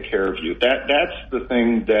 we'll take care of you. That's the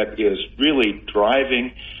thing that is really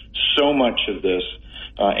driving so much of this.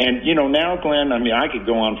 And now, Glenn, I could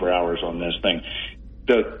go on for hours on this thing.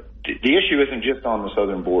 The issue isn't just on the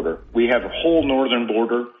southern border. We have a whole northern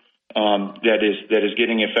border that is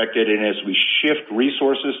getting affected, and as we shift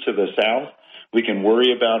resources to the south, we can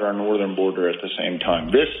worry about our northern border at the same time.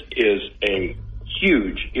 This is a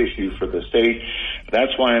huge issue for the state.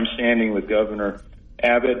 That's why I'm standing with Governor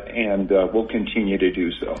Abbott, and we'll continue to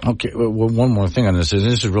do so. Okay, well, one more thing on this.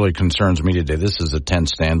 This really concerns me today. This is a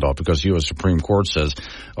tense standoff because U.S. Supreme Court says,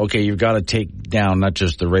 okay, you've got to take down not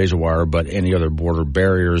just the razor wire, but any other border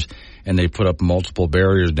barriers, and they put up multiple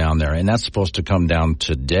barriers down there, and that's supposed to come down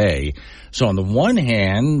today. So on the one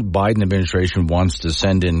hand, Biden administration wants to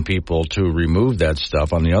send in people to remove that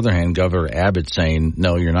stuff. On the other hand, Governor Abbott saying,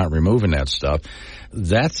 no, you're not removing that stuff.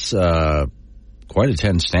 That's quite a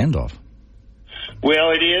tense standoff.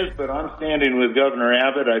 Well, it is, but I'm standing with Governor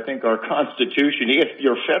Abbott. I think our Constitution, if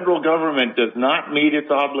your federal government does not meet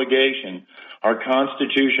its obligation, our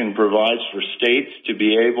Constitution provides for states to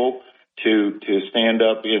be able to stand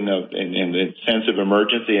up in the sense of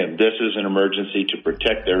emergency, and this is an emergency to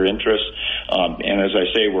protect their interests. And as I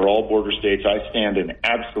say, we're all border states. I stand in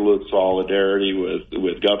absolute solidarity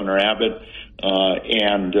with Governor Abbott.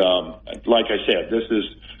 And like I said, this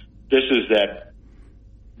is that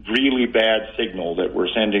really bad signal that we're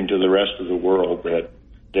sending to the rest of the world that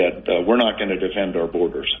we're not going to defend our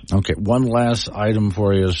borders. Okay, one last item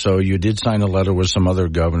for you. So you did sign a letter with some other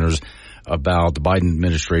governors about the Biden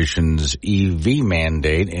administration's EV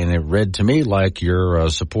mandate, and it read to me like you're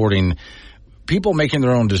supporting people making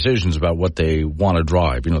their own decisions about what they want to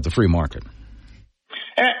drive, the free market.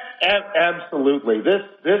 Absolutely.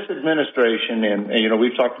 This administration, and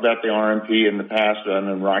we've talked about the RMP in the past and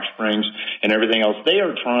in Rock Springs and everything else. They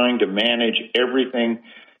are trying to manage everything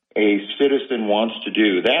a citizen wants to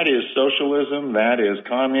do. That is socialism. That is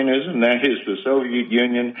communism. That is the Soviet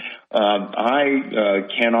Union. I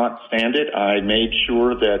cannot stand it. I made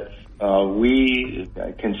sure that we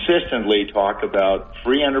consistently talk about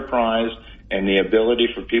free enterprise and the ability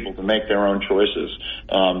for people to make their own choices.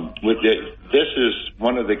 This is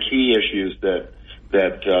one of the key issues that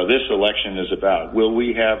this election is about. Will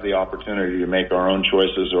we have the opportunity to make our own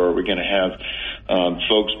choices, or are we going to have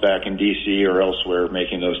folks back in D.C. or elsewhere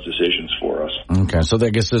making those decisions for us? Okay, so I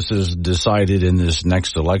guess this is decided in this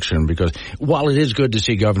next election, because while it is good to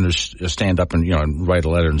see governors stand up and, and write a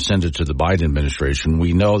letter and send it to the Biden administration,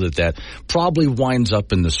 we know that probably winds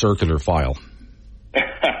up in the circular file.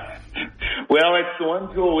 Well, it's the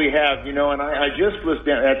one tool we have, and I just was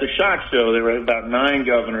down at the SHOT Show. There were about 9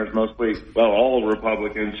 governors, mostly, all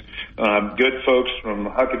Republicans, good folks from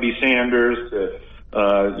Huckabee Sanders to,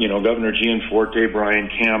 Governor Gianforte, Brian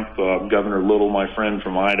Kemp, Governor Little, my friend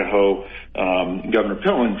from Idaho, Governor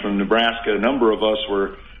Pillen from Nebraska. A number of us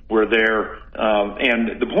were there.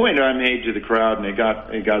 And the point I made to the crowd, and it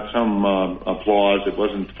got some applause. It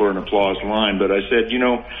wasn't for an applause line, but I said,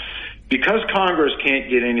 because Congress can't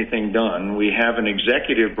get anything done, we have an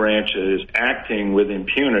executive branch that is acting with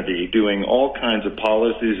impunity, doing all kinds of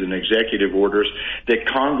policies and executive orders that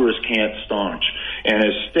Congress can't staunch. And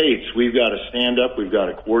as states, we've got to stand up, we've got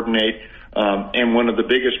to coordinate. And one of the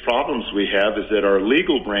biggest problems we have is that our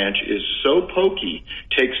legal branch is so pokey,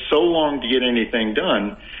 takes so long to get anything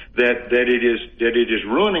done, that it is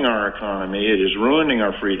ruining our economy, it is ruining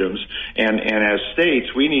our freedoms, and as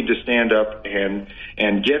states we need to stand up and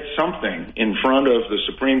get something in front of the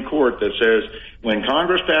Supreme Court that says, when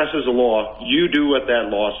Congress passes a law, you do what that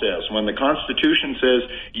law says. When the Constitution says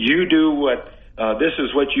you do what this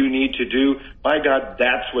is what you need to do, by God,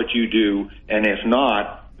 that's what you do, and if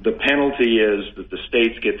not, the penalty is that the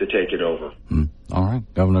states get to take it over. All right,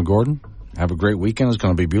 Governor Gordon, have a great weekend. It's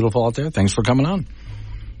going to be beautiful out there. Thanks for coming on.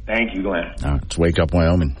 Thank you, Glenn. It's Wake Up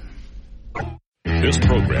Wyoming. This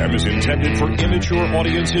program is intended for immature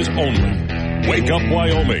audiences only. Wake Up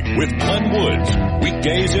Wyoming with Glenn Woods.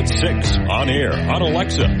 Weekdays at 6 on air, on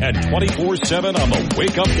Alexa, and 24/7 on the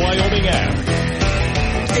Wake Up Wyoming app.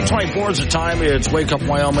 8:24 is the time. It's Wake Up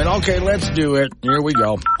Wyoming. Okay, let's do it. Here we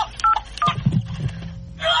go.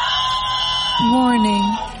 Warning.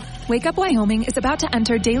 Wake Up Wyoming is about to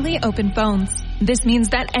enter daily open phones. This means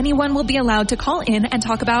that anyone will be allowed to call in and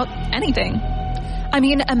talk about anything. I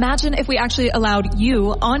mean, imagine if we actually allowed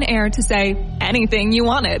you on air to say anything you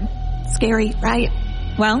wanted. Scary, right?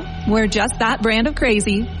 Well, we're just that brand of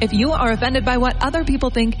crazy. If you are offended by what other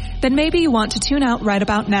people think, then maybe you want to tune out right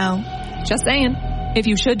about now. Just saying. If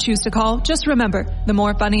you should choose to call, just remember, the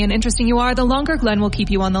more funny and interesting you are, the longer Glenn will keep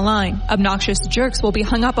you on the line. Obnoxious jerks will be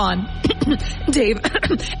hung up on. Dave,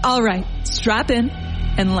 all right, strap in,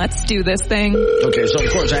 and let's do this thing. Okay, so of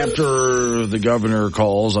course, after the governor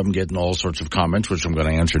calls, I'm getting all sorts of comments, which I'm going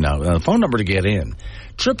to answer now. The phone number to get in,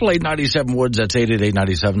 888-97-WOODS, that's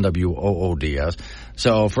 888-97-WOODS.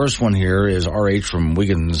 So first one here is RH from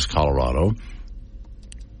Wiggins, Colorado,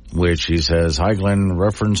 which he says, hi, Glenn,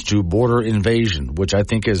 reference to border invasion, which I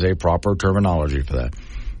think is a proper terminology for that.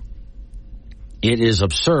 It is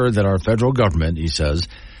absurd that our federal government, he says,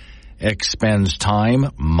 expends time,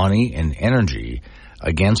 money, and energy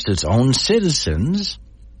against its own citizens,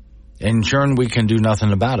 ensuring we can do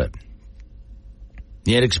nothing about it.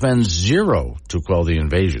 Yet expends zero to quell the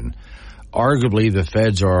invasion. Arguably, the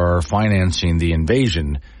feds are financing the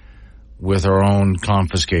invasion with our own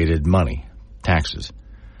confiscated money, taxes.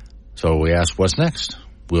 So we ask, what's next?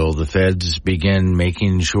 Will the feds begin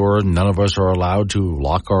making sure none of us are allowed to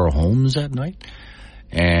lock our homes at night?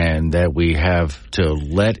 And that we have to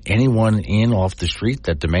let anyone in off the street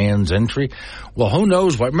that demands entry? Well, who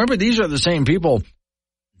knows what? Remember, these are the same people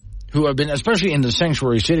who have been, especially in the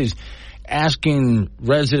sanctuary cities, asking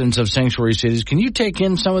residents of sanctuary cities, can you take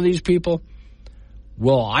in some of these people?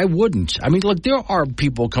 Well, I wouldn't. I mean, look, there are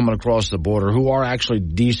people coming across the border who are actually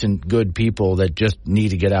decent, good people that just need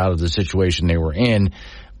to get out of the situation they were in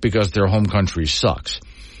because their home country sucks.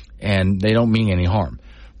 And they don't mean any harm.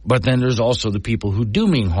 But then there's also the people who do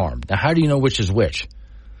mean harm. Now, how do you know which is which?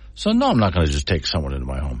 So, no, I'm not going to just take someone into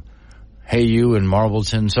my home. Hey, you in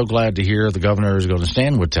Marvelton, so glad to hear the governor is going to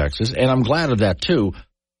stand with Texas. And I'm glad of that, too.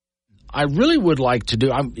 I really would like to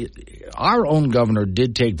do our own governor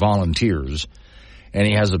did take volunteers, and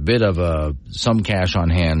he has a bit of some cash on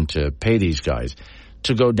hand to pay these guys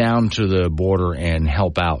to go down to the border and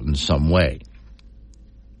help out in some way.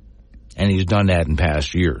 And he's done that in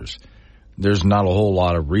past years. There's not a whole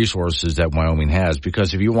lot of resources that Wyoming has,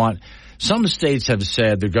 because if you want, some states have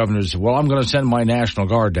said, the governors, well, I'm going to send my National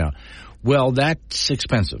Guard down. Well, that's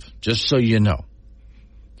expensive, just so you know.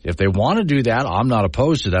 If they want to do that, I'm not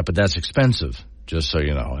opposed to that, but that's expensive, just so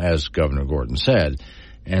you know, as Governor Gordon said.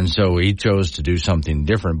 And so he chose to do something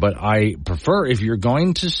different. But I prefer, if you're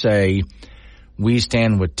going to say we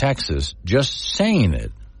stand with Texas, just saying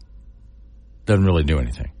it doesn't really do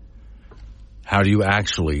anything. How do you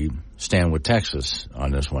actually stand with Texas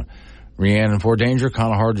on this one? Rhiannon Fort Danger,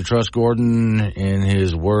 kind of hard to trust Gordon in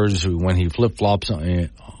his words when he flip-flops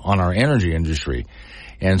on our energy industry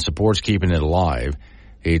and supports keeping it alive.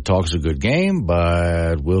 He talks a good game,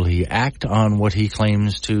 but will he act on what he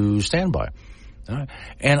claims to stand by?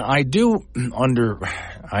 And I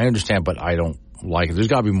understand, but I don't like it. There's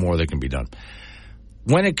got to be more that can be done.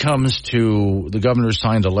 When it comes to the governor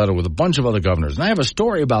signed a letter with a bunch of other governors, and I have a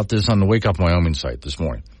story about this on the Wake Up Wyoming site this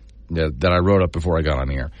morning that I wrote up before I got on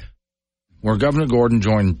the air, where Governor Gordon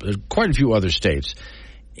joined quite a few other states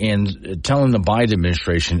in telling the Biden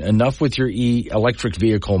administration, enough with your electric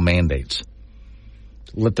vehicle mandates.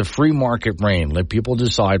 Let the free market reign. Let people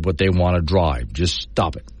decide what they want to drive. Just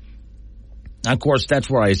stop it. Now, of course, that's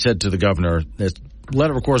where I said to the governor, this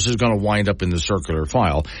letter, of course, is going to wind up in the circular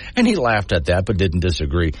file. And he laughed at that, but didn't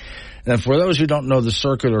disagree. And for those who don't know the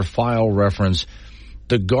circular file reference,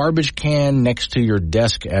 the garbage can next to your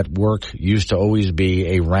desk at work used to always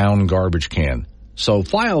be a round garbage can. So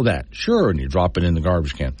file that, sure, and you drop it in the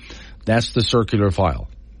garbage can. That's the circular file.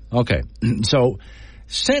 Okay, so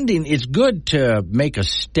it's good to make a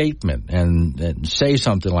statement and say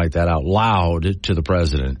something like that out loud to the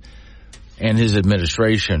president and his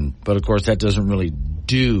administration, but of course that doesn't really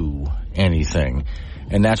do anything.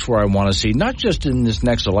 And that's where I want to see, not just in this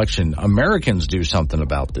next election, Americans do something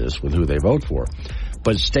about this with who they vote for,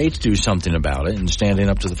 but states do something about it and standing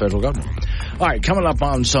up to the federal government. All right, coming up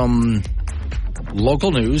on some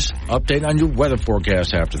local news, update on your weather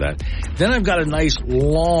forecast after that. Then I've got a nice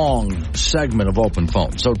long segment of open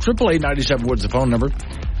phone. So 888-97 Woods, the phone number.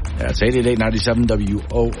 That's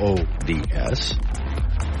 888-97-WOODS.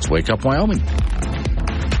 Let's Wake Up Wyoming.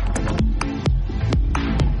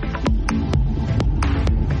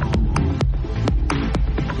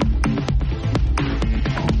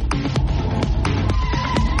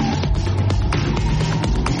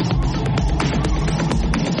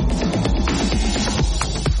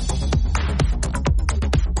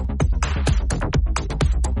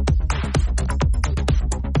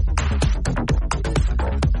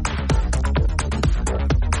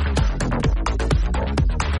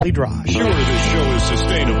 Sure, this show is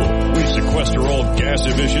sustainable. We sequester all gas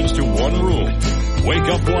emissions to one room. Wake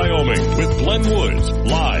Up Wyoming with Glenn Woods,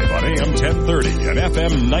 live on AM 1030 and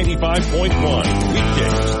FM 95.1.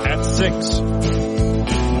 Weekdays at 6.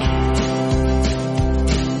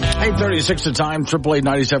 8:36 the time,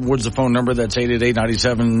 888-97 Woods the phone number. That's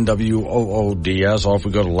 888-97-WOODS. Off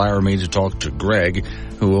we go to Laramie to talk to Greg,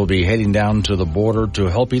 who will be heading down to the border to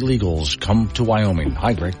help illegals come to Wyoming.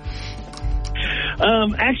 Hi, Greg.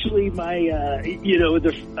 Actually,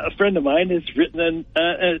 a friend of mine has written,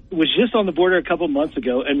 was just on the border a couple months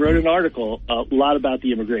ago and wrote an article a lot about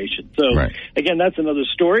the immigration. So, right. Again, that's another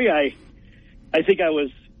story. I think I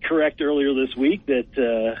was correct earlier this week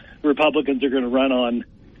that Republicans are going to run on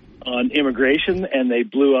immigration, and they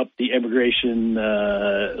blew up the immigration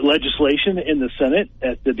legislation in the Senate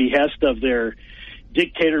at the behest of their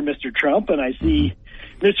dictator, Mr. Trump. And I see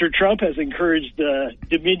Mr. Trump has encouraged the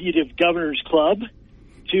diminutive Governors Club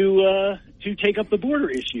to take up the border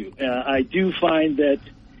issue. I do find that,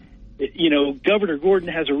 Governor Gordon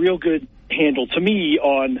has a real good handle, to me,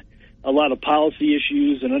 on a lot of policy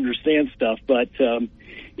issues and understands stuff. But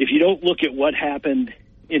if you don't look at what happened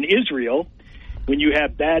in Israel, when you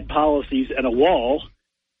have bad policies and a wall,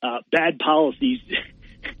 bad policies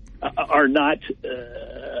are not.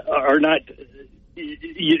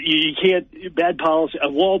 You can't, bad policy, a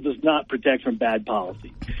wall does not protect from bad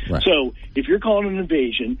policy. Right. So if you're calling an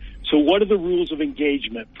invasion, so what are the rules of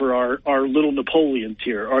engagement for our little Napoleons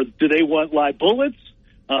here? Do they want live bullets?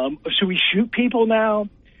 Should we shoot people now?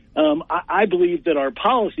 I believe that our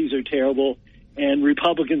policies are terrible and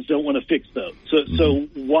Republicans don't want to fix those. So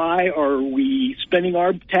why are we spending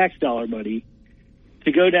our tax dollar money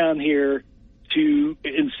to go down here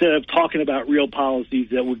instead of talking about real policies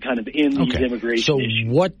that would kind of end these immigration issues?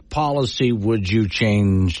 So what policy would you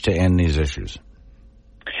change to end these issues?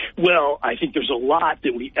 Well, I think there's a lot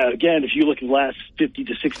that again, if you look at the last 50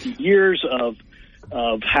 to 60 years of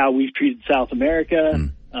how we've treated South America,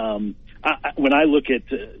 when I look at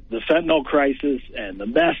the fentanyl crisis and the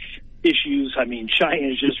meth issues, I mean, China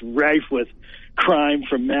is just rife with crime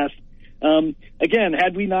from meth. Again,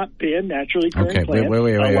 had we not been naturally occurring plants,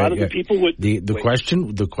 a lot of the people would.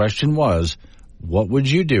 The question was, what would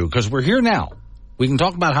you do? Because we're here now. We can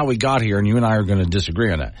talk about how we got here, and you and I are going to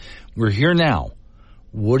disagree on that. We're here now.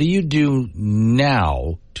 What do you do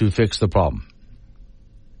now to fix the problem?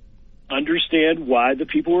 Understand why the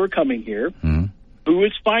people are coming here, who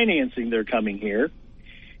is financing their coming here,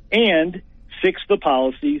 and fix the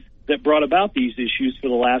policies that brought about these issues for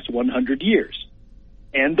the last 100 years.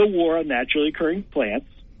 End the war on naturally occurring plants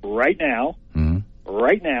right now.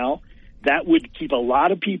 Right now, that would keep a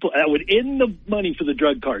lot of people, that would end the money for the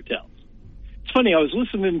drug cartels. It's funny, I was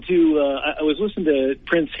listening to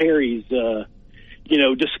Prince Harry's,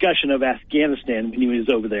 discussion of Afghanistan when he was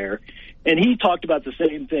over there, and he talked about the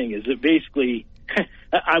same thing, is that basically,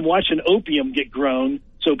 I'm watching opium get grown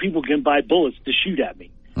so people can buy bullets to shoot at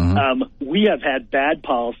me. We have had bad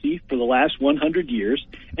policy for the last 100 years,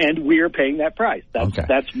 and we are paying that price.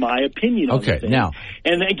 That's my opinion on the thing. Now,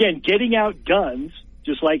 and again, getting out guns,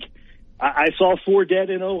 just like I saw 4 dead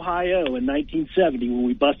in Ohio in 1970 when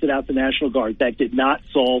we busted out the National Guard. That did not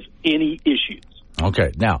solve any issues.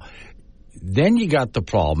 Okay, now, then you got the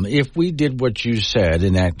problem. If we did what you said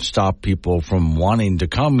and that stopped people from wanting to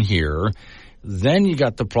come here, then you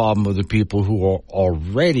got the problem of the people who are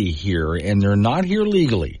already here, and they're not here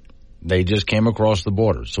legally. They just came across the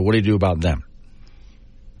border. So what do you do about them?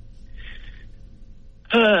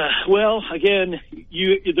 Well, again,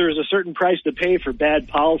 there's a certain price to pay for bad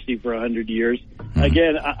policy for 100 years.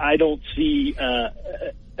 Again, I don't see. I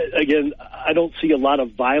don't see a lot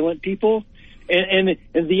of violent people. And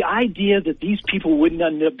the idea that these people wouldn't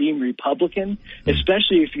end up being Republican,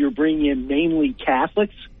 especially if you're bringing in mainly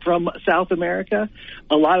Catholics from South America,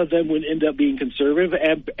 a lot of them would end up being conservative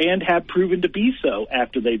and have proven to be so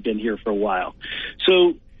after they've been here for a while.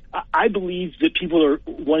 So I believe that people are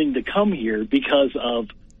wanting to come here because of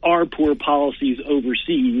our poor policies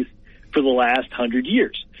overseas for the last 100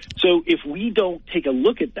 years. So if we don't take a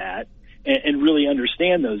look at that and really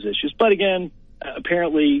understand those issues, but again,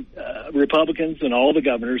 apparently Republicans and all the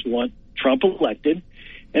governors want Trump elected,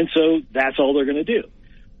 and so that's all they're going to do.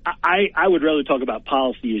 I would rather talk about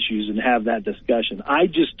policy issues and have that discussion. I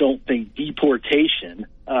just don't think deportation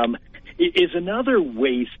is another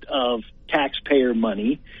waste of taxpayer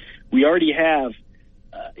money. We already have,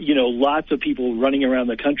 lots of people running around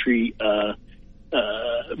the country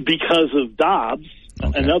because of Dobbs.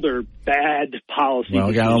 Okay. Another bad policy. Well,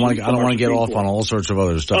 I don't want to get off on all sorts of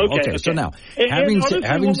other stuff. Okay. So now, having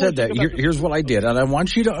said that, here's what I did, and I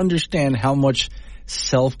want you to understand how much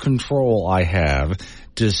self-control I have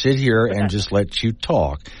to sit here and just let you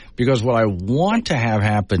talk. Because what I want to have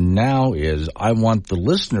happen now is I want the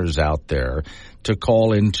listeners out there to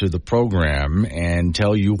call into the program and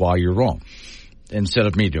tell you why you're wrong instead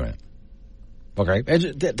of me doing it. Okay,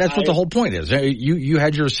 that's what the whole point is. You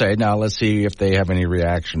had your say. Now let's see if they have any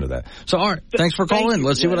reaction to that. So, all right, thanks for calling.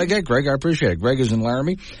 Let's see what I get, Greg. I appreciate it. Greg is in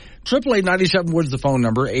Laramie. 888-97-WOODS the phone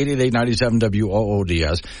number.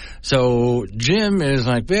 888-97-WOODS. So Jim is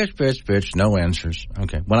like, bitch, no answers.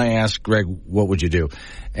 Okay. When I asked Greg, what would you do?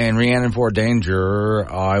 And Rhiannon Fort Danger,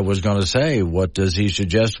 I was going to say, what does he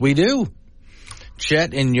suggest we do?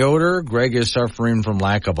 Chet in Yoder, Greg is suffering from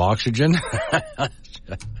lack of oxygen.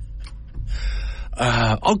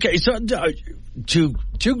 Okay, so to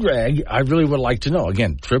Greg, I really would like to know.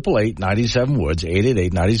 Again, 888-97-WOODS,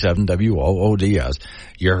 888-97-WOODS.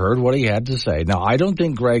 You heard what he had to say. Now, I don't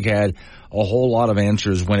think Greg had a whole lot of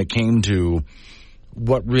answers when it came to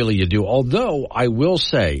what really you do. Although, I will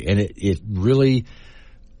say, and it really,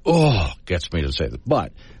 gets me to say that.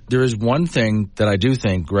 But there is one thing that I do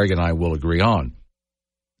think Greg and I will agree on.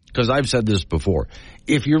 Because I've said this before.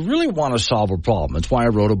 If you really want to solve a problem, that's why I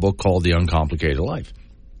wrote a book called The Uncomplicated Life.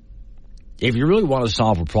 If you really want to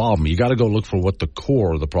solve a problem, you got to go look for what the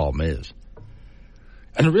core of the problem is.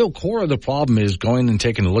 And the real core of the problem is going and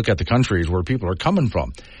taking a look at the countries where people are coming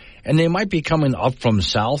from. And they might be coming up from the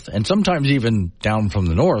south and sometimes even down from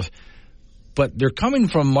the north, but they're coming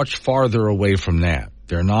from much farther away from that.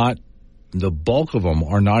 They're not, the bulk of them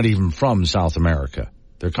are not even from South America.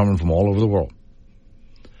 They're coming from all over the world.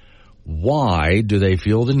 Why do they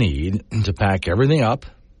feel the need to pack everything up,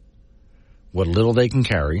 what little they can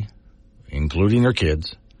carry, including their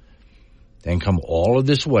kids, and come all of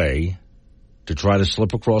this way to try to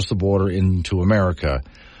slip across the border into America?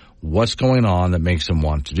 What's going on that makes them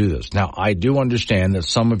want to do this? Now, I do understand that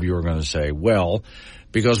some of you are going to say, well,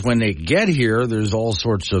 because when they get here, there's all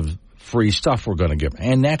sorts of free stuff we're going to give.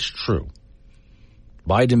 And that's true.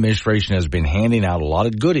 Biden administration has been handing out a lot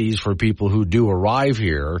of goodies for people who do arrive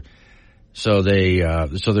here. So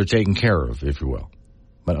they're taken care of, if you will.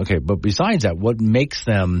 But besides that, what makes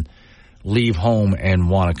them leave home and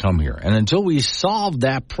want to come here? And until we solve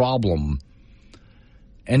that problem,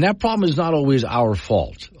 And that problem is not always our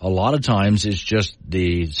fault. A lot of times it's just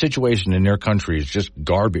the situation in their country is just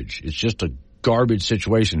garbage. It's just a garbage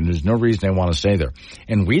situation. There's no reason they want to stay there.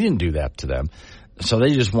 And we didn't do that to them. So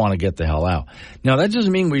they just want to get the hell out. Now, that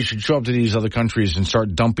doesn't mean we should show up to these other countries and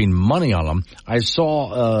start dumping money on them. I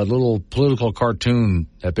saw a little political cartoon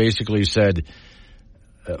that basically said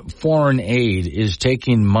foreign aid is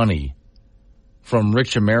taking money from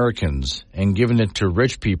rich Americans and giving it to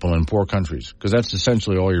rich people in poor countries, because that's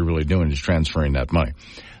essentially all you're really doing is transferring that money.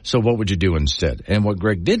 So what would you do instead? And what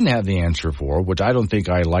Greg didn't have the answer for, which I don't think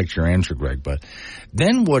I liked your answer, Greg, but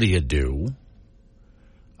then what do you do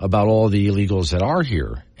about all the illegals that are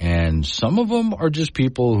here? And some of them are just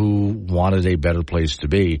people who wanted a better place to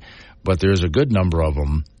be, but there's a good number of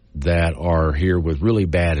them that are here with really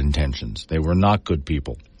bad intentions. They were not good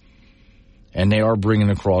people. And they are bringing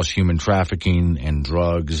across human trafficking and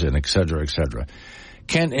drugs and et cetera, et cetera.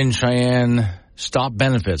 Kent and Cheyenne, stop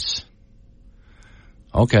benefits.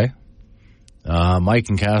 Okay. Mike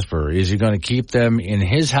and Casper, is he going to keep them in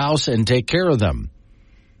his house and take care of them?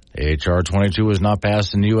 H.R. 22 was not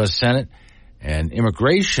passed in the U.S. Senate. An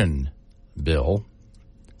immigration bill,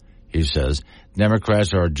 he says,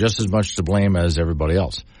 Democrats are just as much to blame as everybody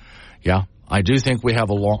else. Yeah. I do think we have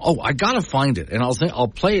a long... Oh, I got to find it, and I'll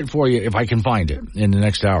play it for you if I can find it in the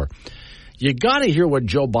next hour. You got to hear what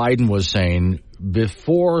Joe Biden was saying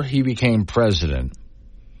before he became president,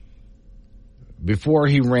 before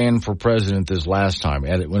he ran for president this last time,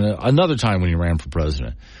 another time when he ran for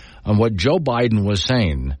president, on what Joe Biden was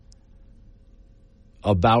saying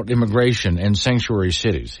about immigration and sanctuary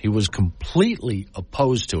cities. He was completely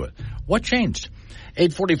opposed to it. What changed?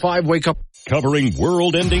 8:45, wake up. Covering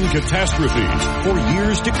world-ending catastrophes for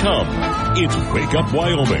years to come. It's Wake Up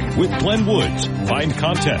Wyoming with Glenn Woods. Find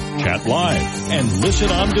content, chat live, and listen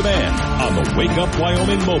on demand on the Wake Up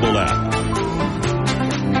Wyoming mobile app.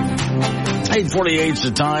 8:48 is the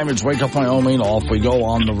time. It's Wake Up Wyoming. Off we go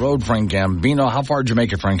on the road. Frank Gambino. How far did you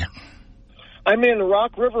make it, Frank? I'm in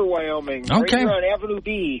Rock River, Wyoming. Okay. Right here on Avenue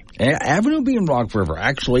B. Avenue B in Rock River.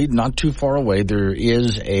 Actually, not too far away. There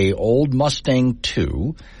is a old Mustang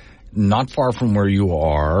 2, not far from where you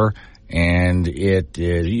are, and it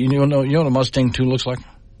you know what a Mustang 2 looks like?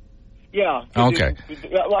 Yeah. Okay.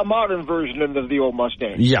 A modern version of the old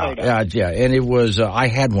Mustang. Yeah, and it was, I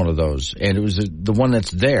had one of those, and it was the one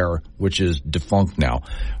that's there, which is defunct now,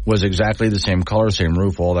 was exactly the same color, same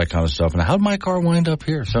roof, all that kind of stuff. And how'd my car wind up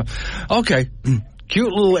here? So, okay.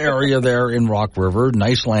 Cute little area there in Rock River,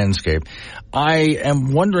 nice landscape. I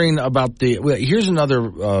am wondering about here's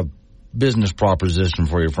another business proposition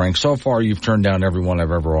for you, Frank. So far, you've turned down every one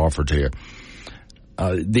I've ever offered to you.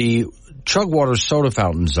 The Chugwater soda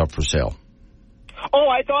fountain's up for sale. Oh,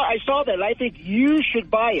 I saw that. I think you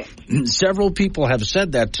should buy it. Several people have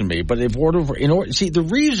said that to me, but see, the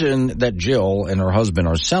reason that Jill and her husband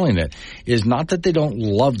are selling it is not that they don't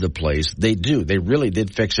love the place. They do. They really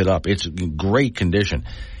did fix it up. It's in great condition.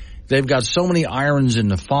 They've got so many irons in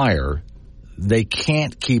the fire, they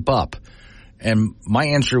can't keep up. And my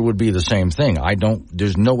answer would be the same thing.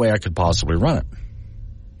 There's no way I could possibly run it.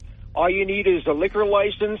 All you need is a liquor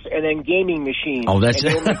license and then gaming machines. Oh, that's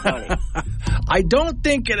it. Make money. I don't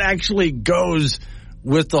think it actually goes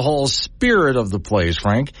with the whole spirit of the place,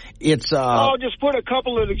 Frank. It's just put a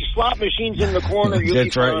couple of slot machines in the corner.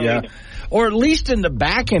 That's right, yeah. Or at least in the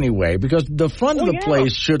back anyway, because the front of the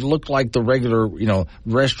place should look like the regular,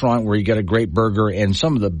 restaurant where you get a great burger and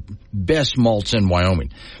some of the best malts in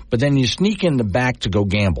Wyoming. But then you sneak in the back to go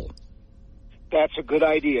gamble. That's a good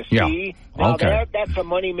idea. See? Yeah. Now okay. That's a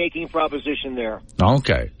money-making proposition there.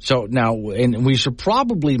 Okay. So now, and we should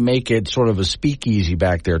probably make it sort of a speakeasy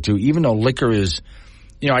back there, too, even though liquor is,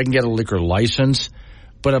 I can get a liquor license.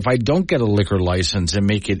 But if I don't get a liquor license and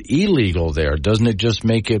make it illegal there, doesn't it just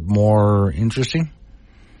make it more interesting?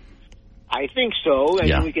 I think so.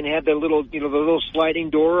 And we can have the little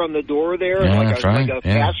sliding door on the door there, yeah, like a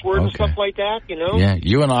password and stuff like that, Yeah,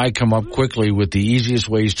 you and I come up quickly with the easiest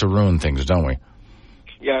ways to ruin things, don't we?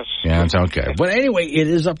 Yes. Yeah, it's okay. But anyway, it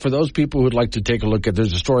is up for those people who'd like to take a look at,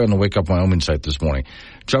 there's a story on the Wake Up Wyoming site this morning.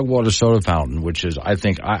 Chugwater Soda Fountain, which is, I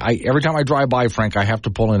think, every time I drive by, Frank, I have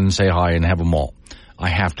to pull in and say hi and have them all. I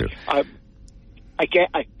have to. I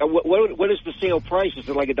can't. What is the sale price? Is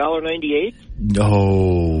it like $1.98?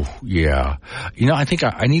 Oh, yeah. I think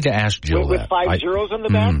I need to ask Jill with 5 zeros on the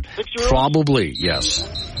back? 6 zeros? Probably, yes.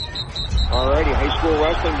 All righty. High school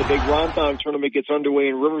wrestling, the big Ronthon tournament gets underway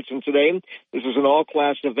in Riverton today. This is an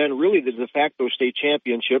all-class event, really the de facto state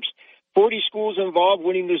championships. 40 schools involved.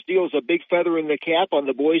 Winning this deal is a big feather in the cap. On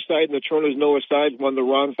the boys' side, Natrona's Noah Stides won the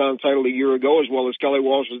Ron Found title a year ago, as well as Kelly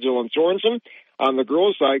Walsh's Dylan Sorensen. On the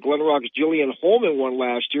girls' side, Glen Rock's Jillian Holman won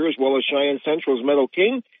last year, as well as Cheyenne Central's Meadow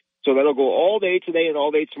King. So that'll go all day today and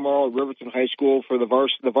all day tomorrow at Riverton High School for the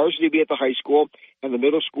varsity will be at the high school, and the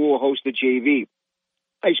middle school will host the JV.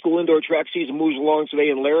 High school indoor track season moves along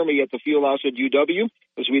today in Laramie at the field house at UW.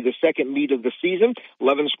 This will be the second meet of the season.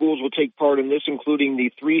 11 schools will take part in this, including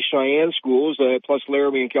the 3 Cheyenne schools, plus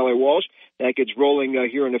Laramie and Kelly Walsh. That gets rolling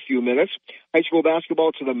here in a few minutes. High school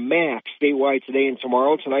basketball to the max statewide today and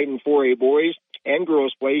tomorrow. Tonight in 4A boys and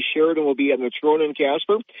girls play. Sheridan will be at Natrona and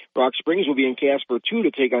Casper. Rock Springs will be in Casper 2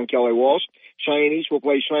 to take on Kelly Walsh. Cheyenne East will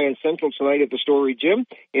play Cheyenne Central tonight at the Story Gym.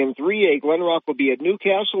 In 3A, Glen Rock will be at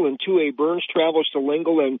Newcastle. In 2A, Burns travels to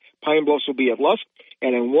Lingle, and Pine Bluffs will be at Lusk.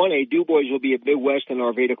 And in 1A, Du Bois will be at Midwest, and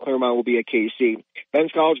Arvada Claremont will be at KC.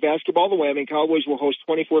 Men's college basketball, the Wyoming Cowboys will host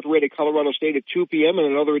 24th-rated Colorado State at 2 p.m. in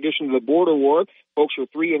another edition of the Border War. Folks are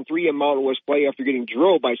 3-3 in Mountain West play after getting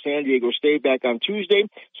drilled by San Diego State back on Tuesday,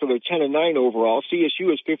 so they're 10-9 overall.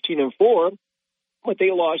 CSU is 15-4. But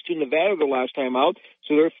they lost to Nevada the last time out,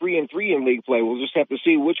 so they're 3-3 in league play. We'll just have to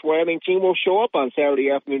see which Wyoming team will show up on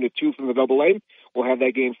Saturday afternoon at 2 from the AA. We'll have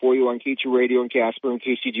that game for you on K2 Radio in Casper and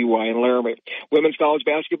KCGY in Laramie. Women's college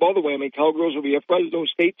basketball, the Wyoming Cowgirls will be at Fresno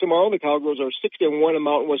State tomorrow. The Cowgirls are 6-1 in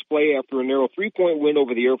Mountain West play after a narrow 3-point win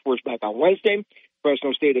over the Air Force back on Wednesday.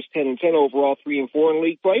 Fresno State is 10-10 overall, 3-4 in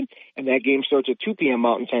league play, and that game starts at 2 p.m.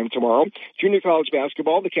 Mountain Time tomorrow. Junior college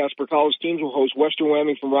basketball, the Casper College teams will host Western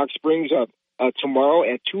Wyoming from Rock Springs tomorrow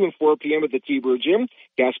at 2 and 4 p.m. at the T-Bird Gym.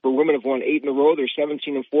 Casper women have won 8 in a row. They're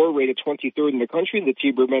 17-4, rated 23rd in the country. The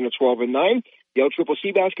T-Bird men are 12-9. The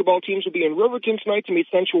LCCC basketball teams will be in Riverton tonight to meet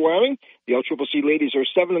Central Wyoming. The LCCC ladies are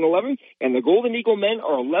 7-11, and the Golden Eagle men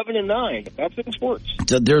are 11-9. That's it in sports.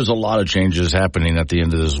 There's a lot of changes happening at the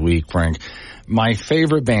end of this week, Frank. My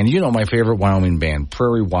favorite band, you know my favorite Wyoming band,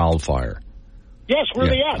 Prairie Wildfire. Yes, where are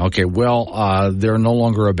they at? Okay, well, they're no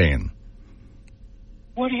longer a band.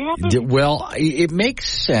 What happened? Well, it makes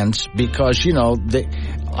sense because, you know,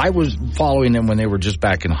 I was following them when they were just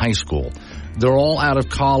back in high school. They're all out of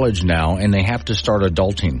college now, and they have to start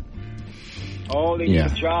adulting. Oh, they need a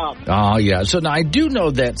job. Yeah. So now I do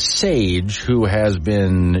know that Sage, who has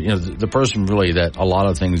been, you know, the person really that a lot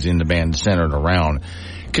of things in the band centered around,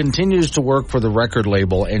 continues to work for the record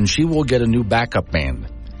label, and she will get a new backup band,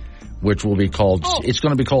 which will be called, it's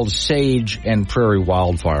going to be called Sage and Prairie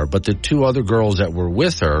Wildfire. But the 2 other girls that were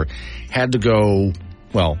with her had to go,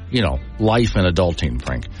 well, you know, life and adulting,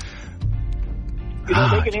 Frank. You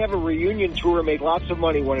know, they can have a reunion tour and make lots of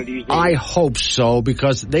money one of these days. I hope so,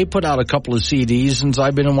 because they put out a couple of CDs since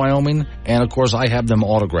I've been in Wyoming, and of course I have them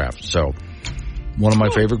autographed. So, one of my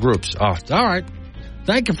favorite groups. All right.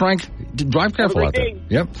 Thank you, Frank. Drive careful out there.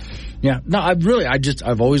 Yep. Yeah. No,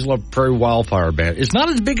 I've always loved Prairie Wildfire Band. It's not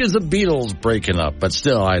as big as the Beatles breaking up, but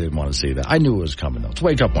still, I didn't want to see that. I knew it was coming, though. Let's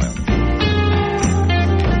wake up, Wyoming.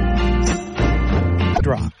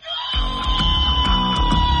 Drop.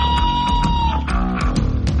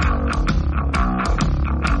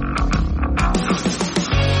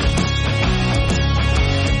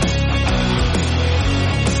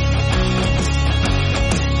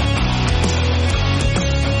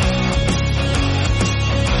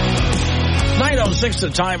 The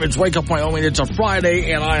time. It's Wake Up Wyoming. It's a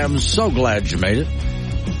Friday, and I am so glad you made it.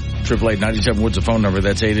 888-97 Woods, the phone number.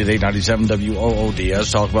 That's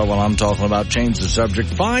 888-97-WOODS. Talk about what I'm talking about. Change the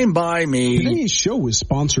subject. Fine by me. Today's show is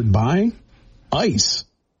sponsored by ice.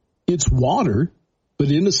 It's water, but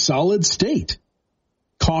in a solid state.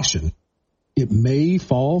 Caution. It may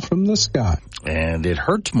fall from the sky. And it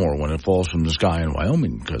hurts more when it falls from the sky in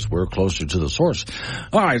Wyoming because we're closer to the source.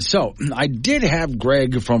 All right, so I did have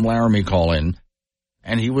Greg from Laramie call in.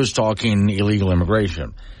 And he was talking illegal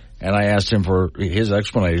immigration. And I asked him for his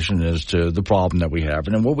explanation as to the problem that we have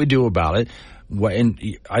and what we do about it. And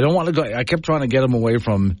I don't want to go, I kept trying to get him away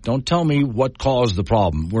from, don't tell me what caused the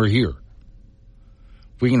problem. We're here.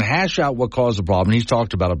 We can hash out what caused the problem. He's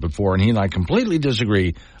talked about it before, and he and I completely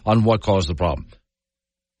disagree on what caused the problem.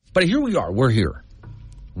 But here we are. We're here.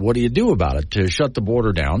 What do you do about it to shut the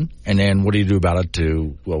border down? And then what do you do about it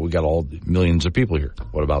to, well, we got all millions of people here.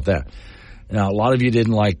 What about that? Now, a lot of you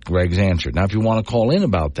didn't like Greg's answer. Now, if you want to call in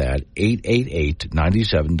about that,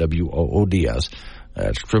 888-97-WOODS.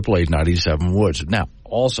 That's 888-97-WOODS. Now,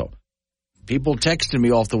 also, people texted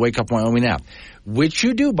me off the Wake Up Wyoming app, which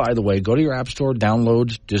you do, by the way. Go to your app store,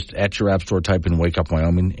 download, just at your app store, type in Wake Up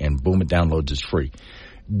Wyoming, and boom, it downloads. It's free.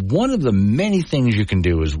 One of the many things you can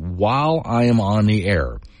do is while I am on the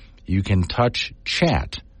air, you can touch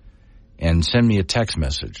chat and send me a text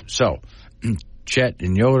message. So, Chet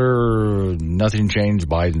and Yoder, nothing changed.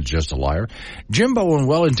 Biden's just a liar. Jimbo in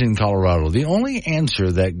Wellington, Colorado. The only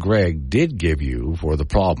answer that Greg did give you for the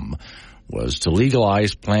problem was to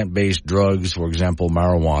legalize plant-based drugs, for example,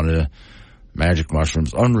 marijuana, magic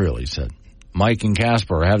mushrooms. Unreal, he said. Mike and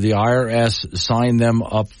Casper, have the IRS sign them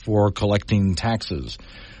up for collecting taxes.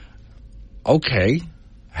 Okay.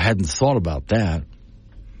 I hadn't thought about that.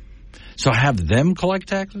 So have them collect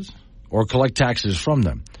taxes or collect taxes from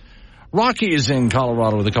them? Rocky is in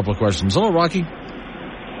Colorado with a couple of questions. Hello, Rocky.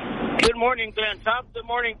 Good morning, Glenn. Top of the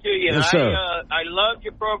morning to you. Yes, sir. I love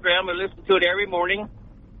your program. I listen to it every morning.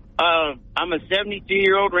 I'm a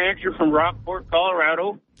 72-year-old rancher from Rockport,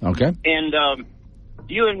 Colorado. Okay. And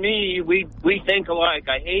you and me, we think alike.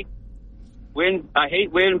 I hate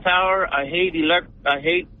wind power. I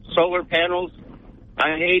hate solar panels.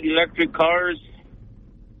 I hate electric cars.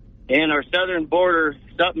 And our southern border,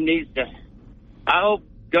 something needs to. I hope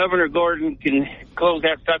Governor Gordon can close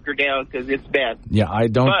that sucker down because it's bad. Yeah, I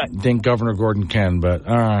don't think Governor Gordon can, but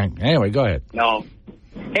all right. Anyway, go ahead. No.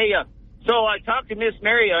 Hey, so I talked to Miss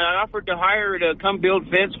Mary. I offered to hire her to come build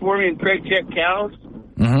fence for me and Craig check cows.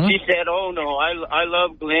 Mm-hmm. She said, "Oh no, I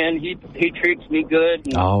love Glenn. He treats me good.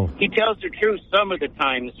 And he tells the truth some of the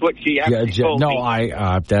time." Is what she actually told me.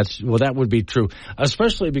 No, that would be true,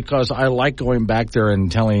 especially because I like going back there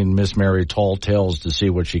and telling Miss Mary tall tales to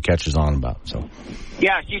see what she catches on about. So.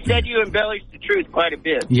 Yeah, she said you embellish the truth quite a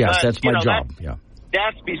bit. Yes, that's my job.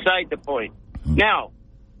 That's beside the point. Mm-hmm. Now,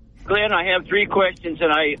 Glenn, I have 3 questions,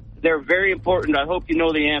 and they're very important. I hope you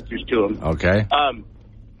know the answers to them. Okay.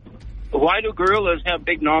 Why do gorillas have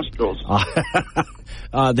big nostrils?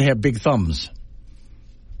 They have big thumbs.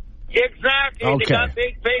 Exactly. Okay. They got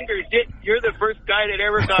big fingers. You're the first guy that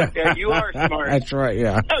ever got that. You are smart. That's right,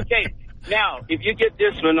 yeah. Okay. Now, if you get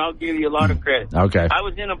this one, I'll give you a lot of credit. Okay. I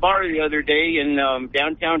was in a bar the other day in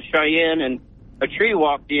downtown Cheyenne, and a tree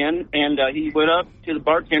walked in, and he went up to the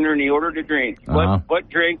bartender, and he ordered a drink. What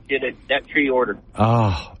drink did that tree order?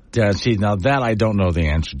 Oh, yeah, see, now that I don't know the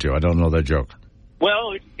answer to. I don't know that joke.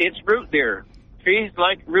 Well, it's root beer. Trees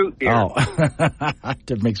like root beer. Oh,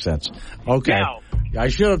 that makes sense. Okay. Now, I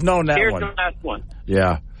should have known that here's one. Here's the last one.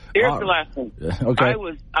 Yeah. Here's the last one. Okay.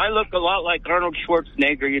 I look a lot like Arnold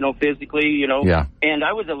Schwarzenegger, physically, Yeah. And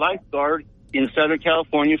I was a lifeguard in Southern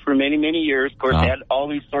California for many, many years. Of course, I had all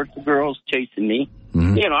these sorts of girls chasing me.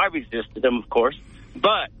 Mm-hmm. I resisted them, of course.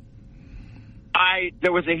 But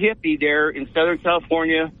there was a hippie there in Southern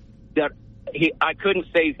California that I couldn't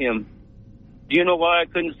save him. Do you know why I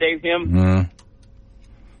couldn't save him? Mm.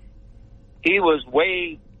 He was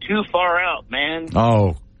way too far out, man.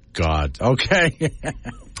 Oh, God. Okay.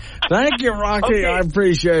 Thank you, Rocky. Okay. I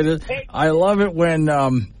appreciate it. I love it when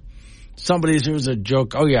somebody who's a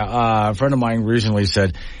joke. Oh, yeah. A friend of mine recently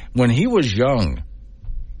said when he was young,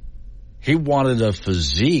 he wanted a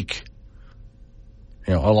physique,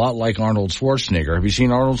 a lot like Arnold Schwarzenegger. Have you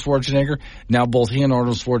seen Arnold Schwarzenegger? Now both he and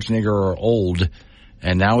Arnold Schwarzenegger are old,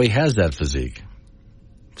 and now he has that physique.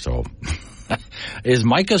 So, is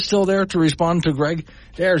Micah still there to respond to Greg?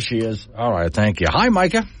 There she is. All right, thank you. Hi,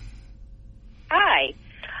 Micah. Hi.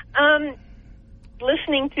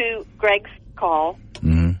 Listening to Greg's call,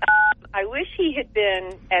 I wish he had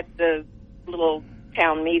been at the little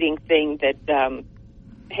town meeting thing that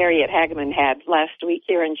Harriet Hageman had last week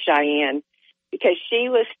here in Cheyenne, because she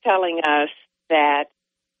was telling us that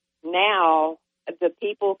now the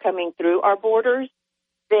people coming through our borders,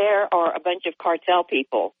 there are a bunch of cartel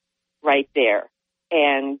people right there,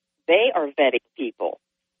 and they are vetting people.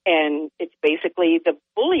 And it's basically the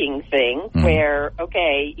bullying thing where,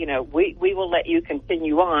 okay, we will let you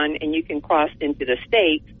continue on and you can cross into the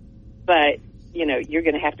state, but, you're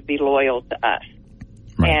going to have to be loyal to us.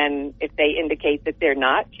 Right. And if they indicate that they're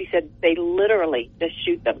not, she said they literally just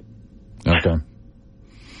shoot them. Okay.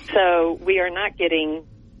 So we are not getting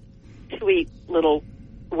sweet little,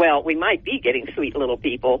 we might be getting sweet little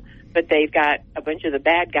people, but they've got a bunch of the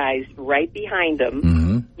bad guys right behind them,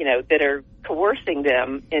 that are coercing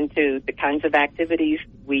them into the kinds of activities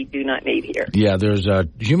we do not need here. Yeah, there's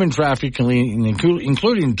human trafficking,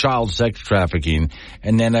 including child sex trafficking,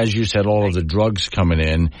 and then, as you said, all of the drugs coming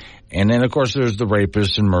in. And then, of course, there's the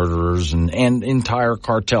rapists and murderers and entire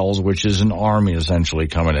cartels, which is an army essentially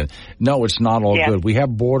coming in. No, it's not all good. We have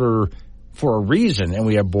border for a reason, and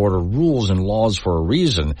we have border rules and laws for a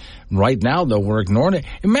reason. Right now, though, we're ignoring it.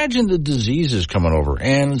 Imagine the diseases coming over.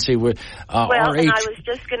 And let's see, and I was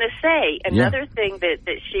just going to say, another thing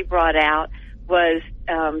that she brought out was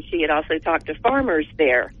she had also talked to farmers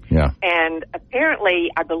there. Yeah. And apparently,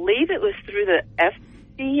 I believe it was through the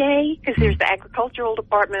FDA, because there's the agricultural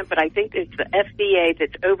department, but I think it's the FDA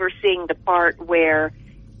that's overseeing the part where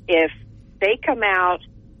if they come out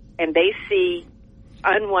and they see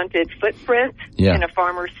unwanted footprints in a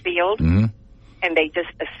farmer's field, and they just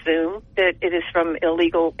assume that it is from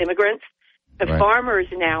illegal immigrants, the farmers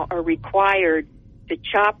now are required to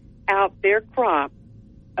chop out their crop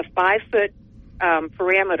a 5-foot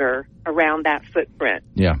parameter around that footprint.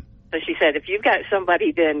 Yeah. So she said, if you've got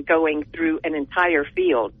somebody then going through an entire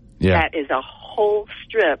field, that is a whole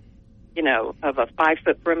strip, of a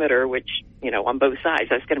 5-foot perimeter, which, on both sides,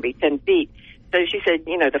 that's going to be 10 feet. So she said,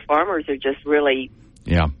 the farmers are just really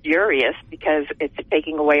furious because it's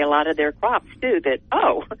taking away a lot of their crops, too, that,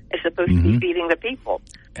 it's supposed to be feeding the people.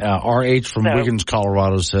 R.H. from Wiggins,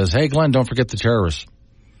 Colorado says, hey, Glenn, don't forget the terrorists.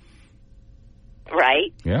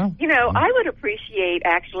 Right? Yeah. I would appreciate,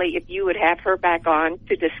 actually, if you would have her back on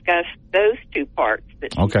to discuss those two parts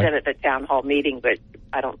that she said at the town hall meeting, but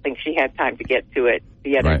I don't think she had time to get to it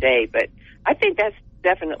the other day. But I think that's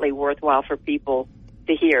definitely worthwhile for people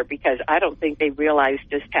to hear because I don't think they realize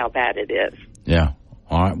just how bad it is. Yeah.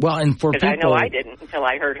 All right. Well, and for people... I know I didn't until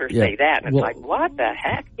I heard her say that. And it's like, what the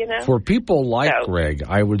heck, For people like Greg,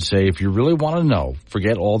 I would say if you really want to know,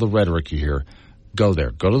 forget all the rhetoric you hear, go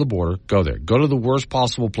there. Go to the border. Go there. Go to the worst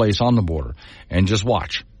possible place on the border and just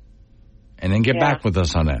watch. And then get back with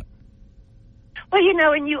us on that. Well,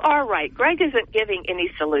 and you are right. Greg isn't giving any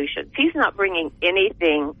solutions. He's not bringing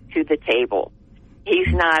anything to the table.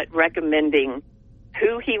 He's not recommending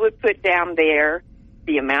who he would put down there,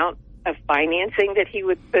 the amount of financing that he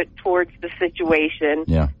would put towards the situation.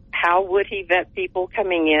 Yeah. How would he vet people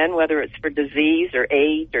coming in, whether it's for disease or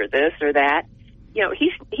AIDS or this or that?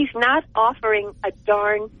 He's not offering a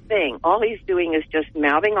darn thing. All he's doing is just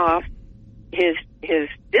mouthing off his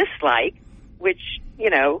dislike, which,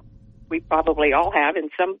 we probably all have in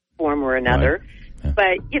some form or another. Right.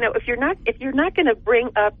 But, if you're not going to bring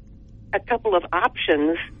up a couple of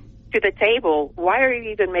options to the table, why are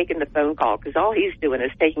you even making the phone call? Because all he's doing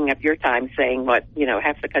is taking up your time saying what,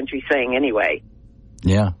 half the country's saying anyway.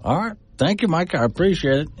 Yeah. All right. Thank you, Mike. I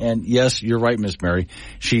appreciate it. And yes, you're right, Miss Mary.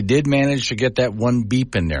 She did manage to get that one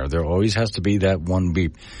beep in there. There always has to be that one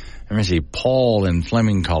beep. Let me see. Paul in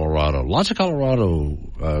Fleming, Colorado. Lots of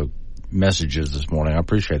Colorado messages this morning. I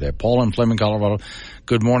appreciate that. Paul in Fleming, Colorado.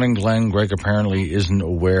 Good morning, Glenn. Greg apparently isn't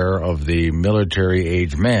aware of the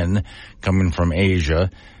military-age men coming from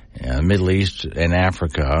Asia, Middle East, and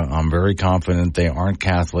Africa. I'm very confident they aren't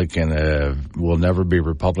Catholic and will never be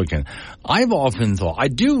Republican. I've often thought, I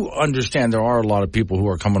do understand there are a lot of people who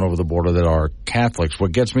are coming over the border that are Catholics.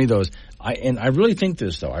 What gets me, though, is, and I really think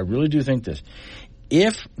this, though. I really do think this.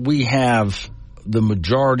 If we have the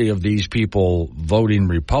majority of these people voting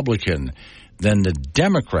Republican, then the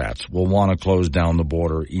Democrats will want to close down the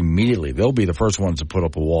border immediately. They'll be the first ones to put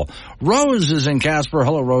up a wall. Rose is in Casper.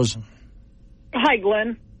 Hello, Rose. Hi,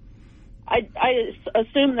 Glenn. I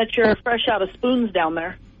assume that you're fresh out of spoons down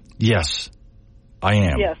there. Yes, I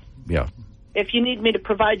am. Yes. Yeah. If you need me to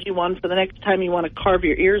provide you one for the next time you want to carve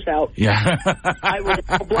your ears out, I would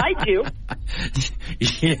oblige you.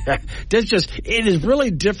 Yeah, it is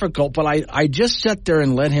really difficult, but I just sat there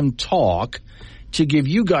and let him talk to give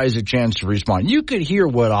you guys a chance to respond. You could hear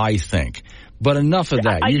what I think, but enough of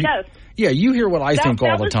that. Yes. Yeah, you hear what I think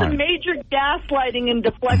all the time. That was some major gaslighting and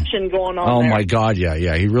deflection going on there. Oh, my God, yeah,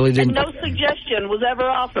 he really didn't. And no suggestion was ever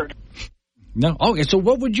offered. No. Okay, so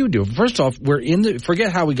what would you do? First off,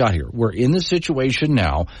 forget how we got here. We're in the situation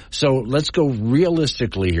now, so let's go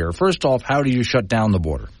realistically here. First off, how do you shut down the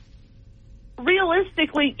border?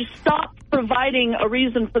 Realistically, stop providing a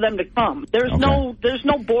reason for them to come. There's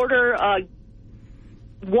no border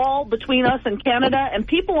wall between us and Canada, and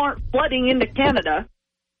people aren't flooding into Canada.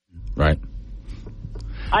 Right.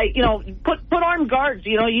 Put armed guards.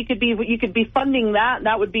 You could be funding that.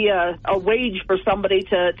 That would be a wage for somebody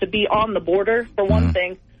to be on the border, for one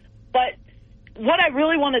thing. But what I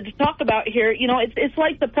really wanted to talk about here, it's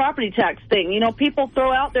like the property tax thing. People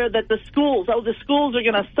throw out there that the schools are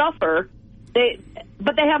going to suffer,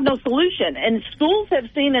 but they have no solution. And schools have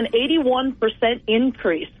seen an 81%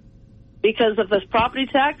 increase because of this property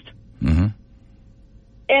tax. Mm-hmm.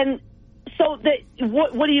 And so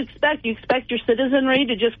what do you expect? You expect your citizenry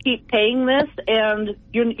to just keep paying this, and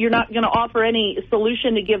you're not going to offer any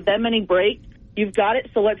solution to give them any break? You've got it,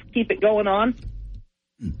 so let's keep it going on.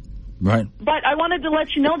 Right. But I wanted to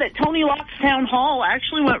let you know that Tony Locke's town hall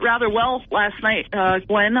actually went rather well last night,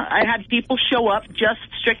 Glenn. I had people show up just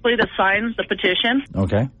strictly to sign the petition.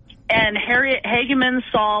 Okay. And Harriet Hageman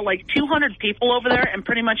saw like 200 people over there, and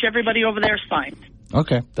pretty much everybody over there signed.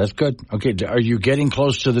 Okay, that's good. Okay, are you getting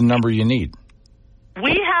close to the number you need?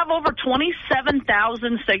 We have over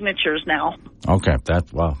 27,000 signatures now. Okay,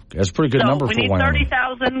 that's a pretty good number for Wyoming. Wyoming. We need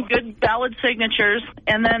 30,000 good valid signatures,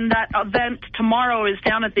 and then that event tomorrow is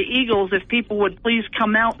down at the Eagles. If people would please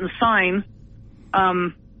come out and sign.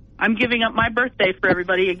 I'm giving up my birthday for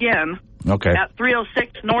everybody again. Okay. At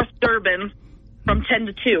 306 North Durban from 10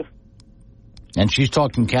 to 2. And she's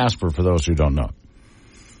talking Casper for those who don't know.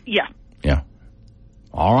 Yeah. Yeah.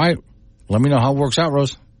 All right. Let me know how it works out,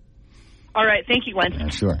 Rose. All right. Thank you, Glenn. Yeah,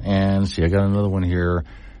 sure. And see, I got another one here.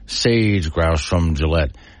 Sage Grouse from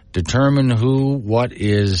Gillette. Determine what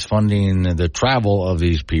is funding the travel of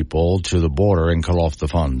these people to the border and cut off the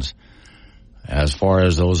funds. As far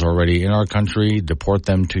as those already in our country, deport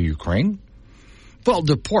them to Ukraine? Well,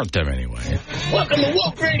 deport them anyway. Welcome to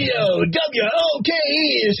Woke Radio.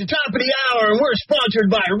 WOKE is the top of the hour, and we're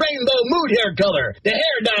sponsored by Rainbow Mood Hair Color, the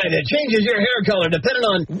hair dye that changes your hair color depending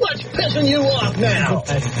on what's pissing you off now.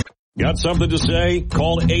 Got something to say?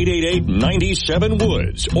 Call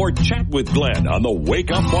 888-97-WOODS or chat with Glenn on the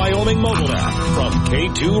Wake Up Wyoming mobile app from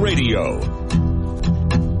K2 Radio.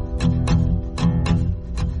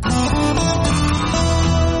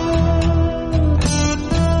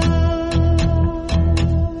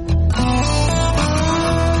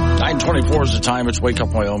 Is the time. It's Wake Up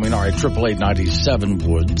Wyoming. All right,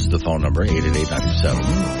 888-97-WOODS, the phone number,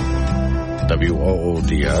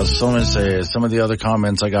 888-97-WOODS. Someone say some of the other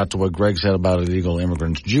comments I got to what Greg said about illegal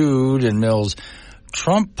immigrants. Jude and Mills,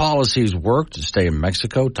 Trump policies worked to stay in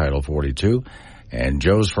Mexico, Title 42, and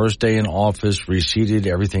Joe's first day in office receded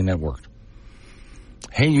everything that worked.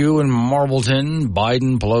 Hey, you in Marbleton,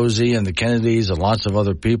 Biden, Pelosi, and the Kennedys, and lots of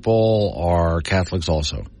other people are Catholics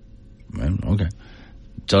also. Okay.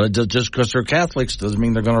 So just because they're Catholics doesn't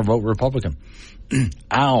mean they're going to vote Republican.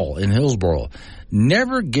 Al in Hillsborough.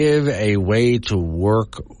 Never give a way to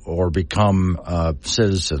work or become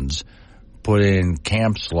citizens. Put in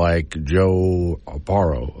camps like Joe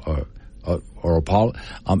Aparo or Apollo.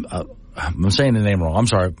 I'm saying the name wrong. I'm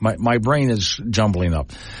sorry. My brain is jumbling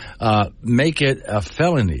up. Make it a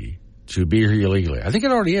felony to be here illegally. I think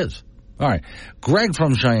it already is. All right. Greg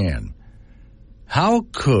from Cheyenne. How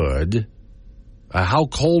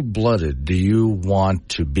cold-blooded do you want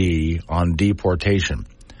to be on deportation?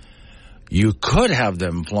 You could have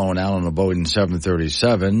them flown out on a Boeing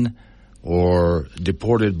 737 or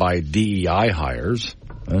deported by DEI hires.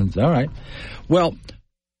 All right. Well,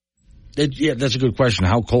 that's a good question.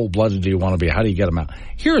 How cold-blooded do you want to be? How do you get them out?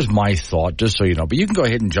 Here's my thought, just so you know. But you can go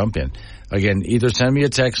ahead and jump in. Again, either send me a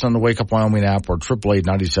text on the Wake Up Wyoming app or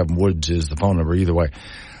 888-97-WOODS is the phone number, either way.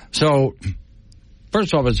 So,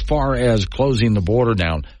 first off, as far as closing the border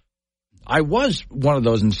down, I was one of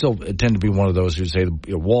those and still tend to be one of those who say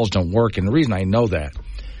the walls don't work. And the reason I know that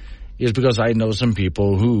is because I know some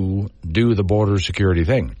people who do the border security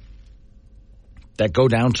thing that go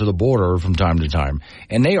down to the border from time to time,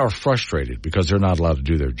 and they are frustrated because they're not allowed to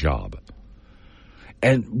do their job.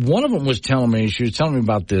 And one of them was telling me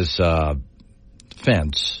about this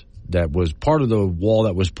fence that was part of the wall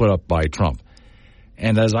that was put up by Trump.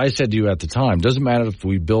 And as I said to you at the time, doesn't matter if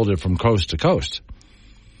we build it from coast to coast.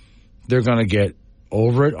 They're going to get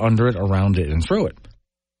over it, under it, around it, and through it.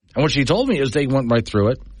 And what she told me is they went right through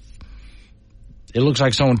it. It looks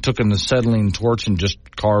like someone took an acetylene torch and just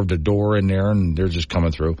carved a door in there, and they're just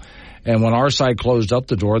coming through. And when our side closed up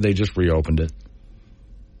the door, they just reopened it.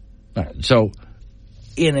 All right, so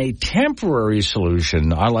in a temporary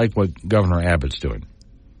solution, I like what Governor Abbott's doing.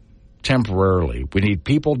 Temporarily. We need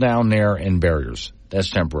people down there and barriers. That's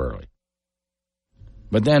temporarily.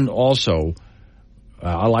 But then also,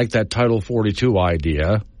 I like that Title 42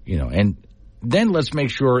 idea, and then let's make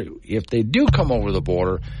sure if they do come over the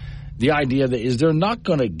border, the idea that is they're not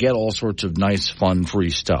going to get all sorts of nice, fun, free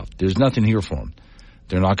stuff. There's nothing here for them.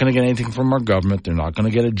 They're not going to get anything from our government. They're not going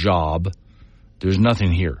to get a job. There's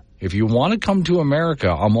nothing here. If you want to come to America,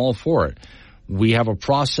 I'm all for it. We have a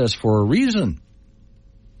process for a reason.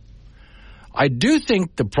 I do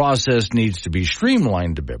think the process needs to be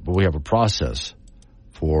streamlined a bit, but we have a process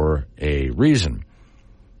for a reason.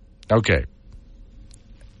 Okay.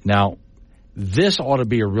 Now, this ought to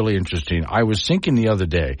be really interesting. I was thinking the other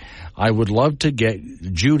day, I would love to get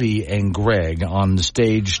Judy and Greg on the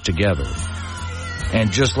stage together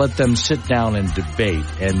and just let them sit down and debate.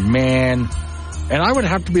 And I would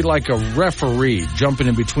have to be like a referee jumping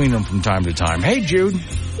in between them from time to time. Hey, Jude.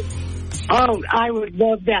 Oh, I would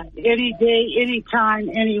love that. Any day, any time,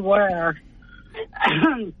 anywhere.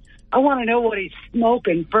 I want to know what he's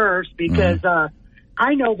smoking first because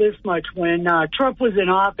I know this much. When Trump was in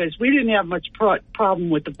office, we didn't have much problem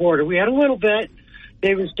with the border. We had a little bit.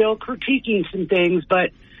 They were still critiquing some things,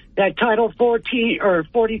 but that Title 14 or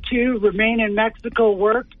 42, remain in Mexico,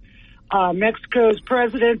 worked. Mexico's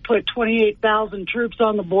president put 28,000 troops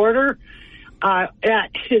on the border at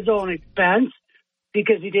his own expense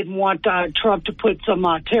because he didn't want Trump to put some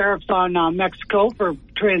tariffs on Mexico for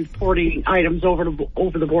transporting items over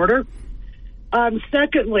the border.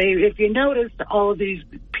 Secondly, if you notice, all of these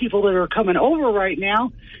people that are coming over right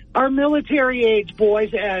now are military-age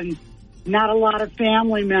boys and not a lot of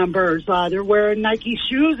family members. They're wearing Nike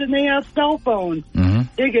shoes and they have cell phones. Mm-hmm.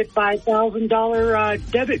 They get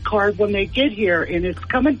 $5,000 debit card when they get here, and it's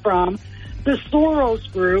coming from the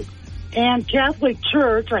Soros Group and Catholic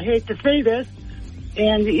Church. I hate to say this,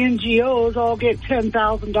 and the NGOs all get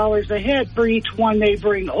 $10,000 a head for each one they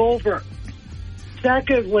bring over.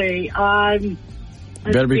 Secondly,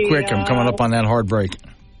 better be quick. I'm coming up on that hard break.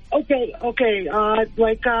 Okay.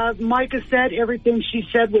 Like Micah said, everything she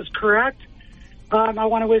said was correct. I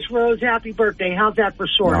want to wish Rose happy birthday. How's that for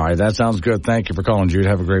short? All right, that sounds good. Thank you for calling, Jude.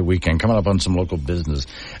 Have a great weekend. Coming up on some local business.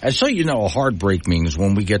 And so you know, a hard break means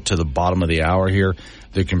when we get to the bottom of the hour here,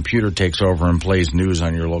 the computer takes over and plays news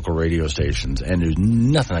on your local radio stations, and there's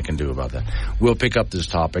nothing I can do about that. We'll pick up this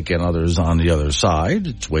topic and others on the other side.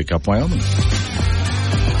 It's Wake Up Wyoming.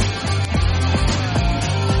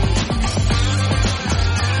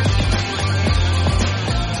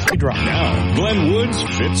 Now, Glenn Woods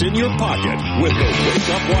fits in your pocket with the Wake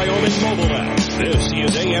Up Wyoming mobile app. This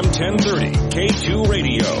is AM 1030, K2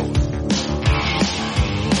 Radio.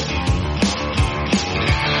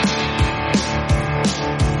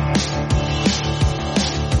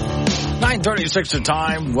 9:36 the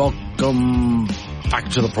time. Welcome back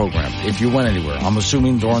to the program. If you went anywhere, I'm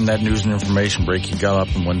assuming during that news and information break, you got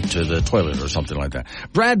up and went to the toilet or something like that.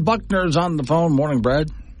 Brad Buckner's on the phone. Morning,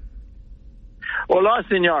 Brad. Hola,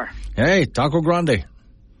 senor. Hey, Taco Grande.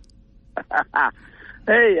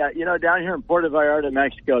 Hey, down here in Puerto Vallarta,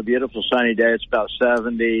 Mexico, a beautiful sunny day. It's about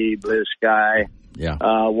 70, blue sky. Yeah.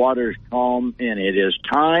 Water's calm, and it is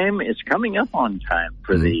time. It's coming up on time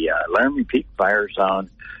for the Laramie Peak Fire Zone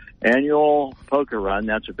annual poker run.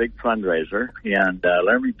 That's a big fundraiser. And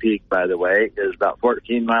Laramie Peak, by the way, is about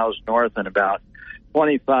 14 miles north and about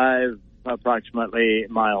 25 approximately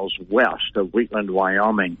miles west of Wheatland,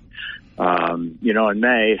 Wyoming. In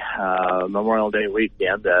May, Memorial Day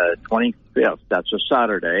weekend, the 25th, that's a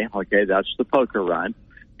Saturday. Okay, that's the poker run.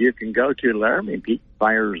 You can go to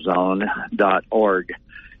LaramiePeakFireZone.org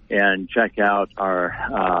and check out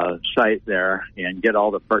our site there and get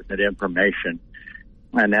all the pertinent information.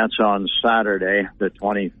 And that's on Saturday, the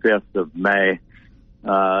 25th of May.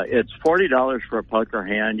 It's $40 for a poker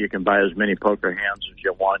hand. You can buy as many poker hands as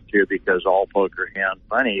you want to because all poker hand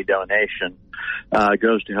money donation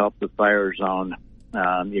goes to help the fire zone.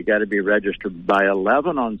 You got to be registered by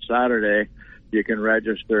 11 on Saturday. You can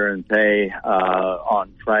register and pay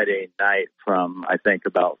on Friday night from, I think,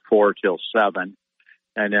 about 4 till 7.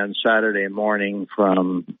 And then Saturday morning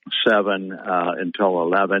from 7 until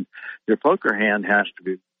 11. Your poker hand has to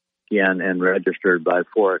be in and registered by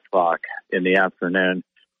 4 o'clock in the afternoon.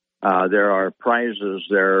 There are prizes,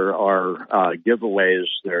 there are giveaways,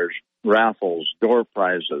 there's raffles, door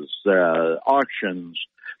prizes, auctions.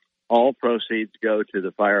 All proceeds go to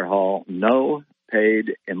the fire hall. No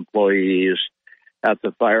paid employees at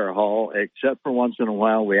the fire hall, except for once in a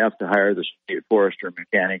while we have to hire the state forester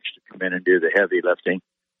mechanics to come in and do the heavy lifting.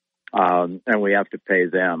 And we have to pay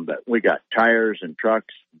them. But we got tires and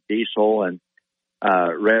trucks, diesel and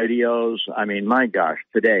radios. I mean, my gosh,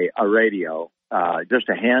 today a radio, just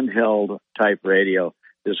a handheld type radio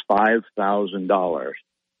is $5,000.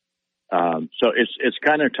 So it's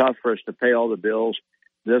kind of tough for us to pay all the bills.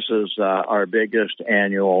 This is our biggest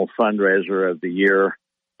annual fundraiser of the year.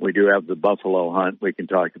 We do have the buffalo hunt. We can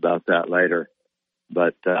talk about that later.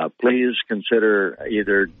 But please consider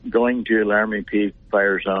either going to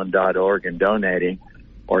LaramiePeakFireZone.org and donating,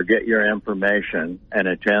 or get your information and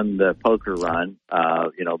attend the poker run.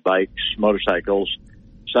 Bikes, motorcycles,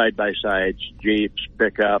 side-by-sides, Jeeps,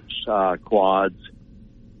 pickups, quads.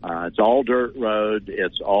 It's all dirt road.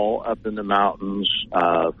 It's all up in the mountains,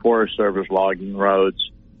 Forest Service logging roads,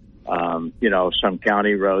 some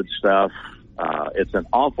county road stuff. It's an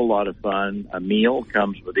awful lot of fun. A meal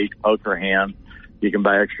comes with each poker hand. You can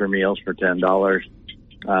buy extra meals for $10.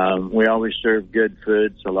 We always serve good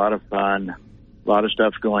food. It's a lot of fun. A lot of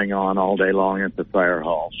stuff going on all day long at the fire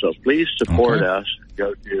hall. So please support us.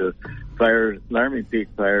 Go to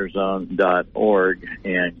LaramiePeakFireZone.org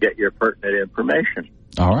and get your pertinent information.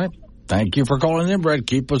 All right. Thank you for calling in, Brett.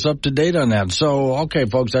 Keep us up to date on that. So, okay,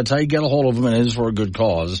 folks, that's how you get a hold of them, and it is for a good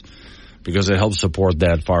cause because it helps support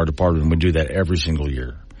that fire department. We do that every single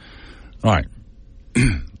year. All right.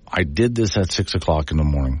 I did this at 6 o'clock in the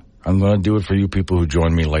morning. I'm going to do it for you people who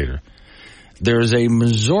join me later. There's a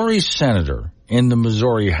Missouri senator in the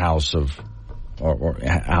Missouri House or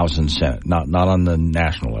House and Senate, not on the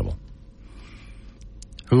national level,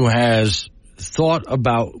 who has thought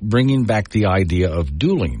about bringing back the idea of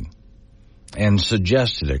dueling and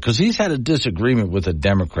suggested it because he's had a disagreement with a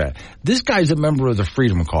Democrat. This guy's a member of the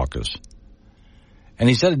Freedom Caucus. And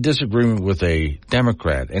he's had a disagreement with a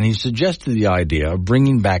Democrat, and he suggested the idea of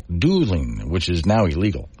bringing back dueling, which is now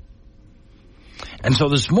illegal. And so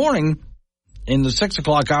this morning, in the 6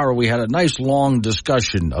 o'clock hour, we had a nice long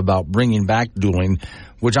discussion about bringing back dueling,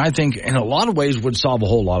 which I think in a lot of ways would solve a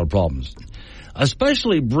whole lot of problems,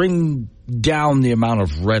 especially bring down the amount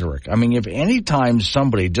of rhetoric. I mean, if any time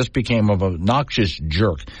somebody just became an obnoxious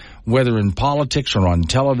jerk, whether in politics or on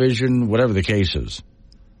television, whatever the case is,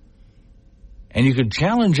 and you could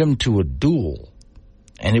challenge them to a duel,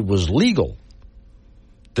 and it was legal,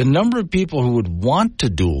 the number of people who would want to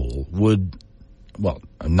duel would, well,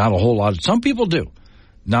 not a whole lot. Some people do.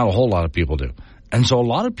 Not a whole lot of people do. And so a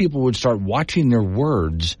lot of people would start watching their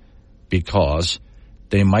words because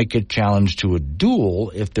they might get challenged to a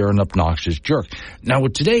duel if they're an obnoxious jerk. Now,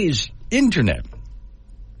 with today's internet,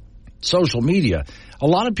 social media, a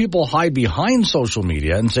lot of people hide behind social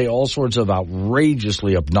media and say all sorts of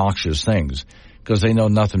outrageously obnoxious things because they know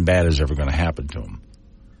nothing bad is ever going to happen to them.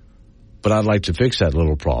 But I'd like to fix that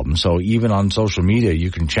little problem. So even on social media, you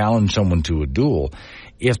can challenge someone to a duel.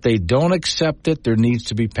 If they don't accept it, there needs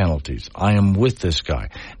to be penalties. I am with this guy.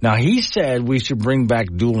 Now, he said we should bring back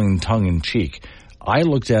dueling tongue-in-cheek. I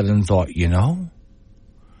looked at it and thought,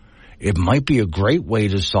 it might be a great way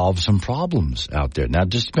to solve some problems out there. Now, it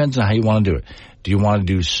just depends on how you want to do it. Do you want to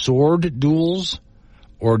do sword duels,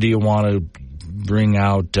 or do you want to bring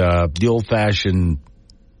out the old-fashioned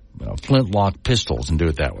flintlock pistols and do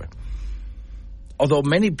it that way? Although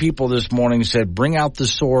many people this morning said, bring out the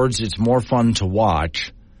swords, it's more fun to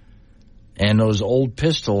watch. And those old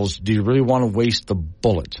pistols, do you really want to waste the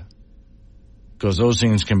bullet? Because those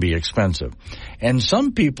things can be expensive. And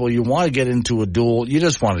some people, you want to get into a duel, you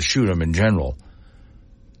just want to shoot them in general.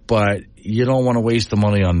 But you don't want to waste the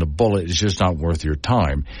money on the bullet. It's just not worth your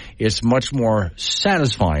time. It's much more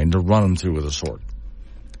satisfying to run them through with a sword.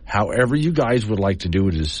 However you guys would like to do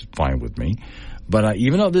it is fine with me. But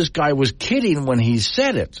even though this guy was kidding when he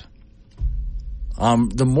said it,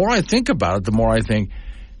 the more I think about it, the more I think,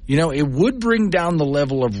 it would bring down the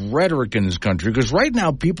level of rhetoric in this country. Because right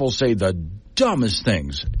now people say the dumbest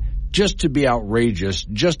things just to be outrageous,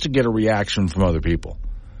 just to get a reaction from other people.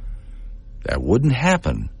 That wouldn't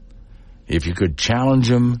happen if you could challenge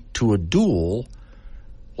them to a duel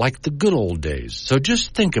like the good old days. So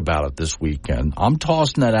just think about it this weekend. I'm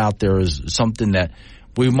tossing that out there as something that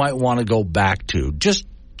we might want to go back to, just,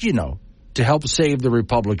 to help save the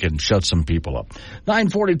Republicans, shut some people up.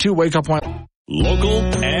 942, Wake Up Wyoming.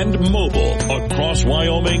 Local and mobile across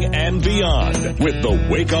Wyoming and beyond with the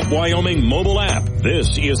Wake Up Wyoming mobile app.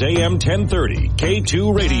 This is AM 1030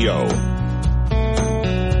 K2 Radio.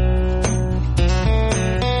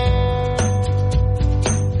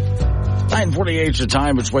 9:48 is the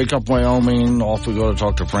time. It's Wake Up Wyoming. Off we go to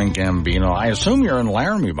talk to Frank Gambino. I assume you're in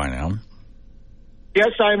Laramie by now.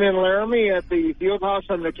 Yes, I'm in Laramie at the field house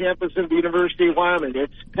on the campus of the University of Wyoming.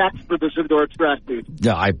 It's packed for this indoor track meet.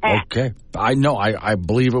 Yeah, okay. I know. I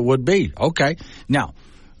believe it would be. Okay. Now,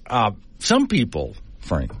 some people,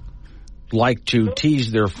 Frank, like to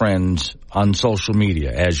tease their friends on social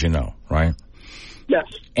media, as you know, right? Yes.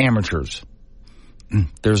 Amateurs.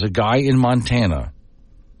 There's a guy in Montana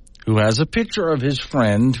who has a picture of his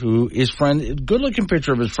friend, good-looking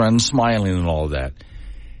picture of his friend, smiling and all of that.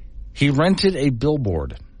 He rented a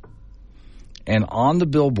billboard, and on the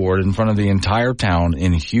billboard in front of the entire town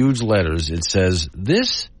in huge letters, it says,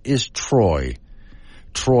 "This is Troy.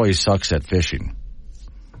 Troy sucks at fishing."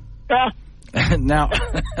 Now,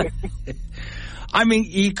 I mean,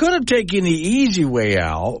 he could have taken the easy way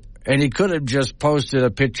out, and he could have just posted a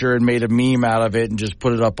picture and made a meme out of it and just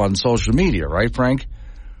put it up on social media, right, Frank?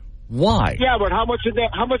 Why? Yeah, but how much did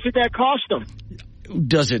that cost him?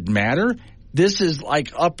 Does it matter? This is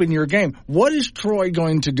like up in your game. What is Troy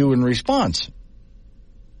going to do in response?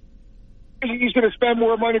 He's going to spend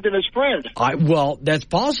more money than his friend. Well, that's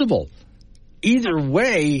possible. Either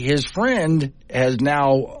way, his friend has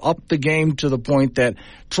now upped the game to the point that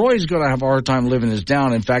Troy's going to have a hard time living this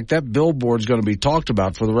down. In fact, that billboard's going to be talked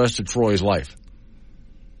about for the rest of Troy's life.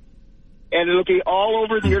 And it'll be all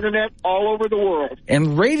over the internet, all over the world.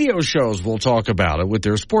 And radio shows will talk about it with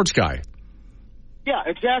their sports guy. Yeah,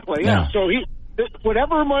 exactly. Yeah. So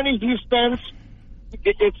whatever money he spends,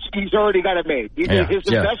 he's already got it made. His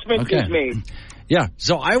investment is made. Yeah,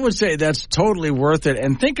 so I would say that's totally worth it.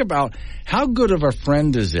 And think about how good of a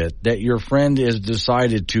friend is it that your friend has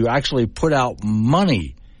decided to actually put out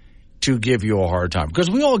money to give you a hard time. Because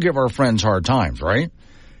we all give our friends hard times, right?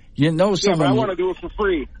 You know someone. Yeah, but I want to do it for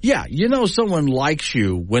free. Yeah, you know someone likes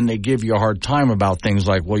you when they give you a hard time about things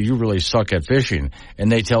like, well, you really suck at fishing.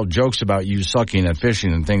 And they tell jokes about you sucking at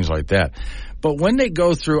fishing and things like that. But when they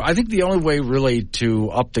go through, I think the only way really to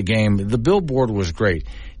up the game, the billboard was great.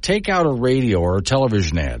 Take out a radio or a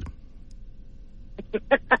television ad.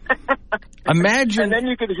 Imagine, and then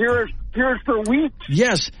you could hear it for weeks.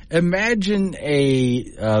 Yes, imagine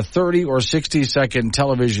a 30 or 60-second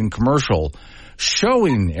television commercial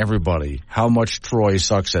showing everybody how much Troy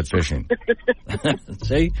sucks at fishing.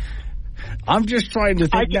 See, I'm just trying to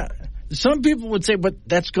think. Now, some people would say, but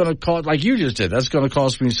that's going to cost, like you just did, that's going to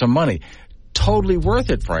cost me some money. Totally worth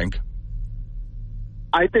it, Frank.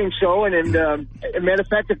 I think so, and as a matter of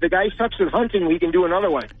fact, if the guy sucks at hunting, we can do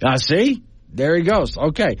another one. See? There he goes.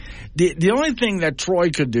 Okay. The only thing that Troy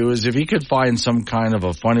could do is if he could find some kind of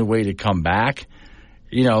a funny way to come back,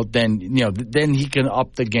 then he can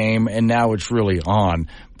up the game, and now it's really on.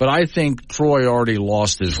 But I think Troy already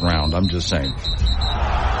lost his round. I'm just saying.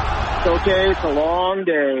 Okay, it's a long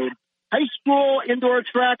day. High school indoor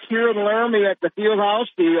track here in Laramie at the field house.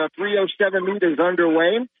 The 307 meet is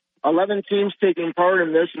underway. 11 teams taking part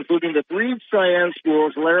in this, including the 3 Cheyenne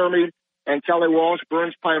schools, Laramie and Kelly Walsh.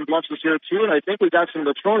 Burns Pine Bluffs is here too, and I think we got some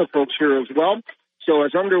Latrona folks here as well. So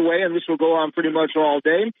it's underway, and this will go on pretty much all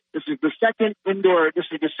day. This is the second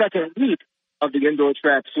week of the indoor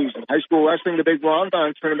track season. High school wrestling, the big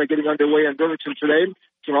Rondown tournament getting underway in Riverton today.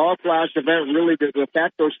 It's an all-class event, really, the de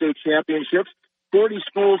facto state championships. 40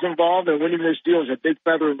 schools involved, and winning this deal is a big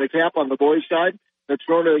feather in the cap on the boys' side.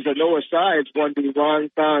 Latrona is at Noah Sides, won the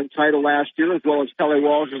Ron Thon title last year, as well as Kelly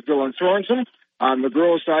Walsh and Dylan Sorensen. On the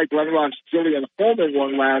girls' side, Glen Rock's Jillian Holman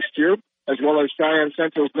won last year, as well as Cheyenne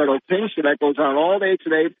Central's Meadow King. So that goes on all day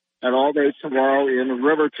today and all day tomorrow in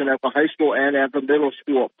Riverton at the high school and at the middle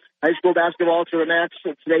school. High school basketball to the max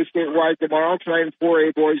today statewide tomorrow, tonight in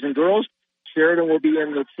 4A boys and girls. Sheridan will be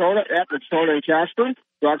in Latrona and Casper.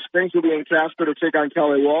 Rock Springs will be in Casper to take on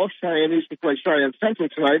Kelly Walsh. Cheyenne East to play Cheyenne Central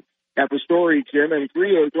tonight at the Story Gym. And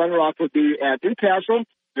 3A Glen Rock will be at Newcastle.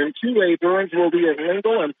 And 2A Burns will be at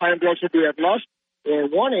Lingle, and Pine Bluffs will be at Lusk.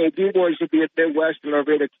 And 1A D-Boys will be at Midwest, and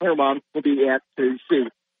Arvada Claremont will be at 2C.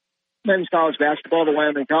 Men's college basketball, the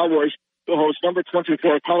Wyoming Cowboys will host number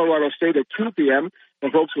 24 Colorado State at 2 p.m. The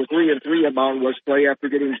folks were 3-3 at Mountain West play after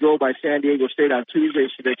getting drilled by San Diego State on Tuesday,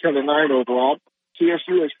 so they 10-9 overall.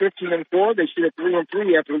 TSU is 15-4. They sit at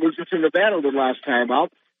 3-3 after losing to Nevada the last time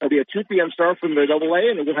out. It'll be a 2 p.m. start from the AA,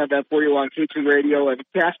 and we'll have that for you on K2 Radio and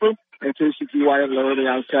Casper and KCTY and Laramie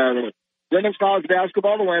on Saturday. Women's college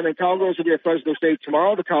basketball, the Wyoming Cowgirls will be at Fresno State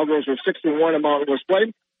tomorrow. The Cowgirls are 6-1 at Mountain West play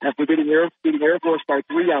after beating Air Force by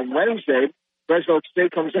 3 on Wednesday. Fresno State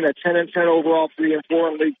comes in at 10-10 overall, 3-4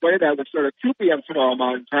 in league play. That will start at 2 p.m. tomorrow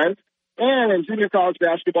Mountain Time. And in junior college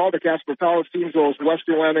basketball, the Casper College teams will host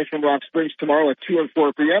Western Wyoming from Rock Springs tomorrow at 2 and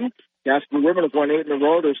 4 p.m. Casper women have won 8 in a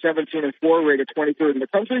row. They're 17-4, rated 23rd in the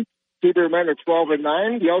country. Hebrew men are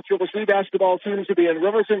 12-9. The LCCC basketball teams will be in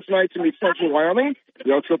Riverton tonight to meet Central Wyoming. The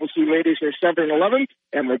LCCC ladies are 7-11,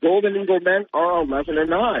 and the Golden Eagle men are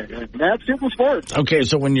 11-9. And that's it for sports. Okay,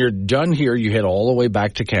 so when you're done here, you head all the way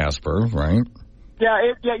back to Casper, right?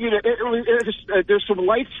 Yeah, there's some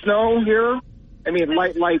light snow here. I mean,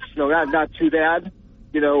 light snow, not too bad.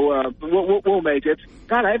 We'll make it.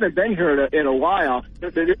 God, I haven't been here in a while.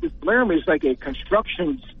 Laramie's like a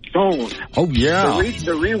construction zone. Oh, yeah.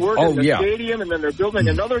 They're reworking the stadium, and then they're building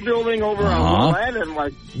another building over on Willett, and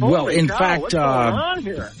what's going on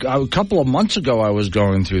here? A couple of months ago, I was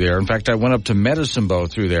going through there. In fact, I went up to Medicine Bow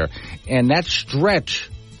through there, and that stretch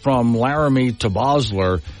from Laramie to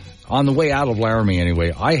Bosler, on the way out of Laramie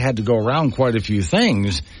anyway, I had to go around quite a few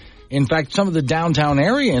things. In fact, some of the downtown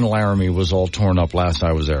area in Laramie was all torn up last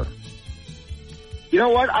I was there. You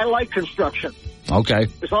know what? I like construction. Okay.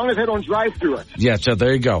 As long as I don't drive through it. Yeah, so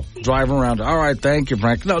there you go. Driving around. All right, thank you,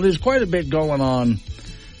 Frank. No, there's quite a bit going on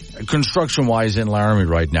construction-wise in Laramie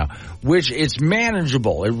right now, which it's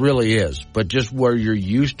manageable. It really is. But just where you're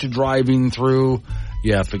used to driving through,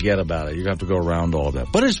 yeah, forget about it. You have to go around all that.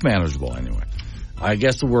 But it's manageable anyway. I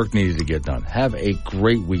guess the work needed to get done. Have a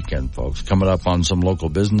great weekend, folks. Coming up on some local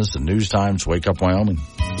business and news times. Wake Up Wyoming.